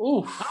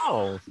 Ooh.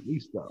 Oh.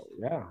 Kalisto,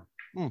 yeah.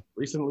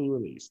 Recently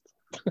released.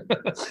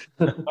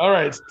 All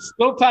right.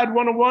 Still tied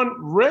 1-1.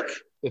 Rick,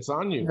 it's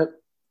on you. Yep.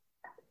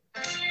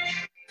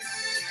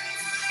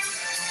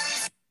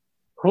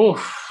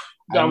 Oof.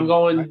 I'm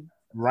going.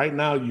 Right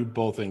now, you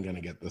both ain't going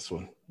to get this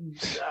one.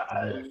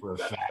 For a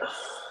fact.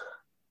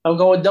 I'm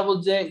going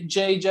Double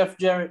J Jeff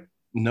Jarrett.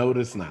 No, it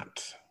is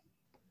not.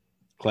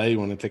 Clay, you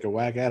want to take a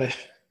whack at it?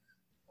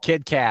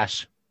 Kid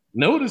Cash.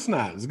 No, it's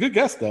not. It's a good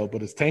guess, though,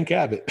 but it's Tank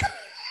Abbott.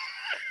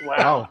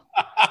 Wow.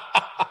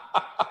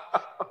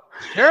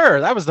 Sure,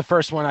 that was the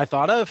first one I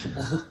thought of.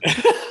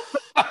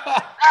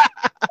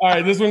 All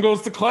right, this one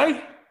goes to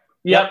Clay.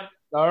 Yep.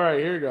 All right,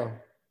 here we go.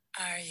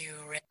 Are you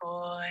ready,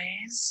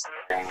 boys?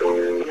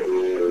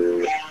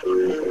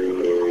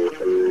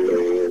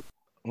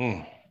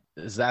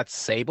 Is that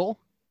Sable?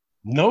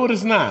 No, it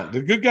is not.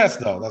 The good guess,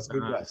 though. That's a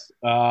good guess.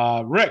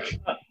 Rick,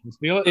 you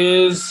steal it?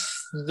 Is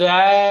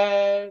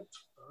that?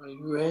 Are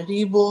you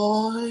ready,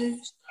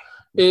 boys?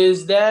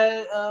 Is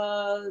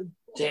that?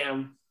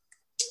 Damn.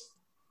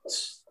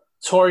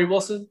 Tori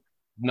Wilson.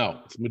 No,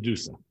 it's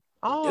Medusa.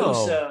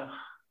 Oh,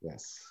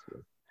 Yes.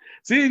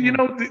 See, you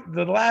know,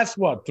 the last,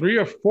 3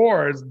 or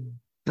 4 is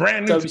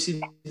brand new.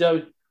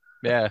 WCW.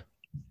 yeah.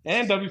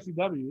 And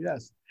WCW,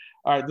 yes.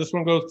 All right, this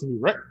one goes to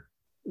Rick.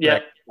 Yeah.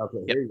 Okay,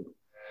 here you go.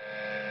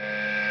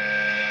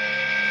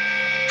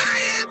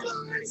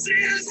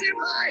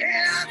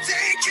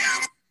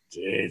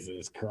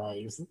 Jesus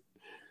Christ.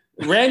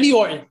 Randy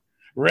Orton.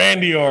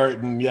 Randy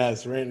Orton,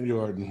 yes, Randy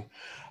Orton.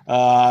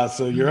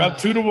 So you're up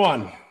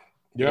 2-1.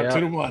 You're up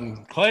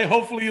 2-1. Clay,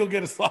 hopefully you'll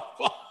get a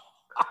softball.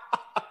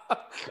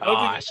 I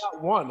don't think you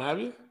got one, have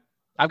you?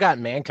 I've got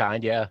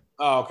Mankind, yeah.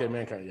 Oh, okay,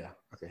 Mankind, yeah.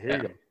 Okay, here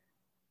you go.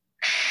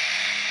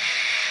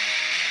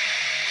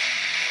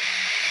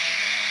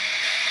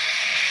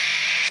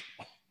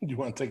 You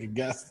want to take a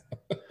guess?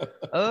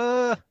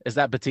 Is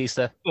that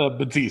Batista?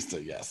 Batista,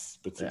 yes.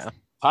 Batista. Yeah.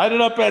 Tied it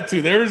up at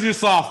 2. There's your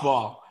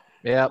softball.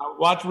 Yeah.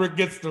 Watch Rick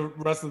gets the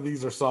rest of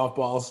these are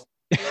softballs.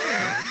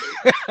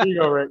 Here you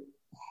go, Rick.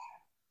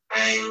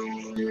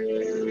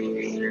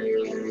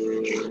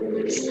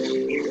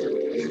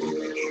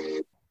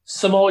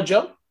 Samoa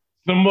Joe.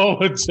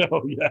 Samoa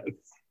Joe, yes.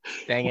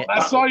 Dang it.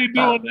 I saw you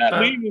doing that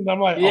leading. I'm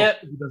like, Yeah.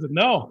 he doesn't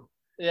know.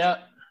 Yeah.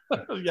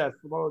 Yes,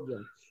 Samoa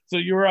Joe. So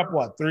you're up,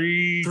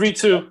 3-2?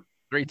 3-2.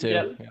 3-2.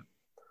 Yep. Yeah.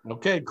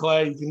 Okay,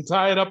 Clay, you can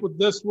tie it up with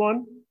this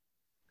one.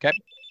 Okay.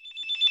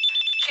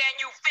 Can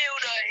you feel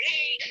the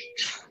heat?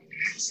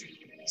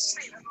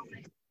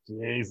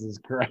 Jesus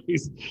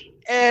Christ.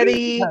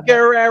 Eddie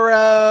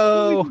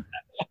Guerrero.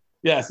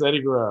 Yes,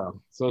 Eddie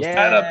Guerrero. So it's Yeah.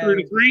 tied up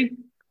 3-3.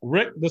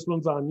 Rick, this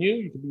one's on you.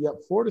 You can be up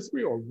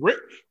 4-3, or Rick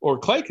or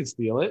Clay can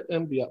steal it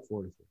and be up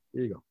 4-3.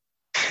 Here you go.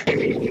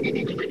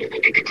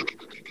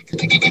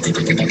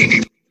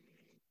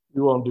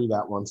 You won't do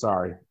that one.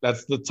 Sorry,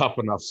 that's the tough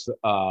enough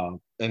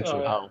entry.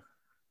 Oh,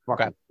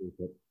 Okay.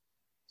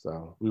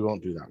 So we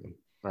won't do that one.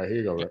 All right, here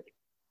you go, Rick.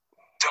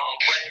 Don't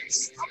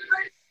waste.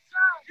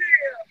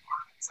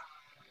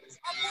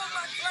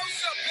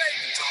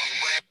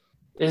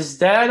 Is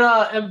that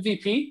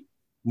MVP?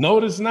 No,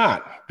 it is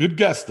not. Good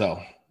guess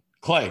though.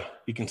 Clay,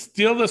 you can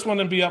steal this one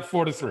and be up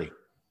 4-3.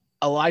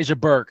 Elijah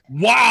Burke.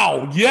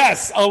 Wow.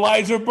 Yes,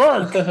 Elijah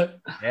Burke.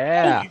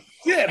 Yeah. Holy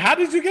shit. How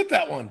did you get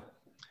that one?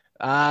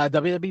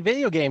 WWE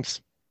video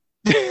games.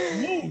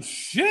 Oh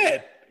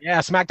shit. Yeah,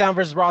 SmackDown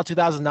versus Raw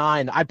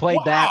 2009. I played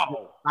that.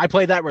 I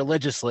played that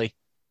religiously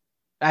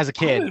as a I'm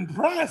kid.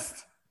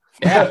 impressed.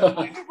 Yeah.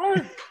 Elijah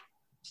Burke.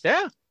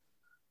 Yeah.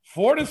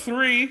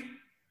 4-3.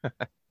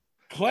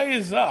 Clay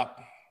is up.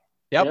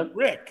 Yep.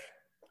 Rick.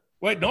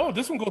 Wait, no,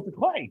 this one goes to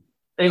Clay.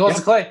 It goes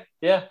to Clay.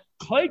 Yeah.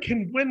 Clay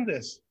can win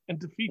this and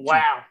defeat you.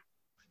 Wow.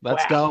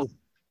 Let's go.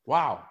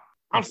 Wow.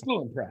 I'm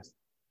still impressed.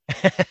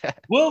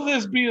 Will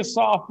this be a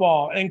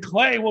softball? And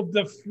Clay will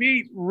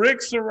defeat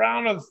Rick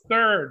Serrano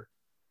III.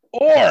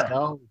 Let's Or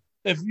go.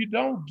 if you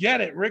don't get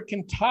it, Rick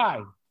can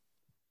tie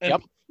and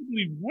Yep.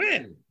 possibly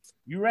win.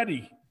 You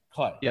ready,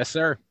 Clay? Yes,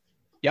 sir.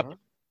 Yep.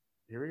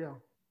 Here we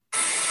go.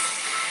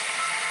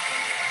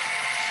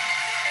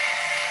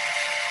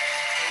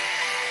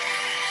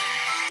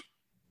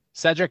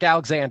 Cedric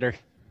Alexander.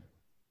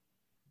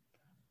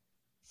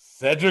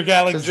 Cedric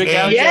Alexander.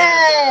 Alexander.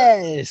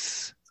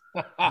 Yes.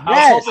 I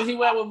Yes. was hoping he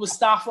went with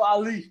Mustafa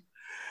Ali.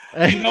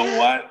 You know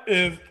what?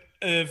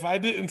 If I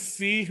didn't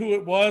see who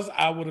it was,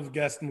 I would have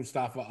guessed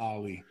Mustafa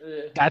Ali.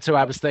 That's who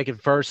I was thinking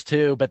first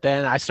too, but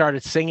then I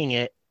started singing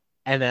it,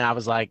 and then I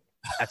was like,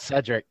 "That's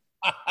Cedric."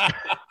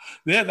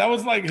 Yeah, that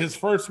was like his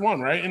first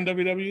one, right, in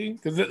WWE?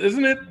 Because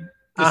isn't it?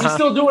 He's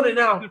still doing it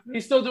now.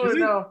 He's still doing Is it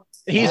he? now.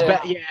 He's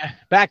Yeah.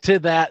 back to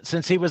that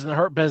since he was in the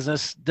Hurt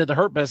Business, did the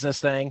Hurt Business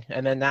thing,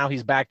 and then now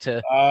he's back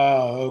to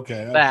Oh,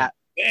 okay. that.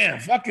 Damn,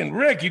 fucking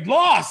Rick, you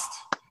lost.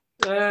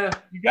 Yeah.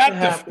 You got It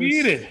happens.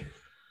 defeated.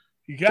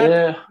 You got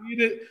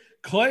defeated.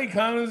 Clay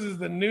Cummins is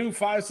the new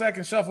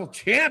 5-second shuffle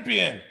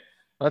champion.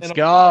 Let's And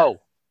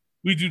go.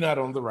 We do not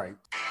own the right.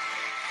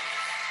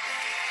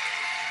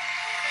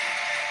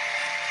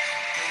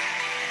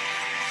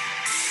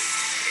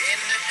 In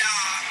the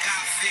dark, I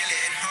feel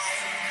at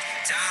home.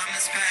 Time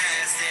has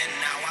passed and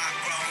now I've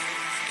grown.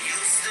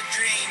 Used to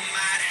dream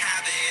I'd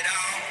have it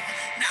all.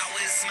 Now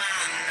it's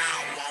mine, I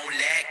won't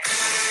let go.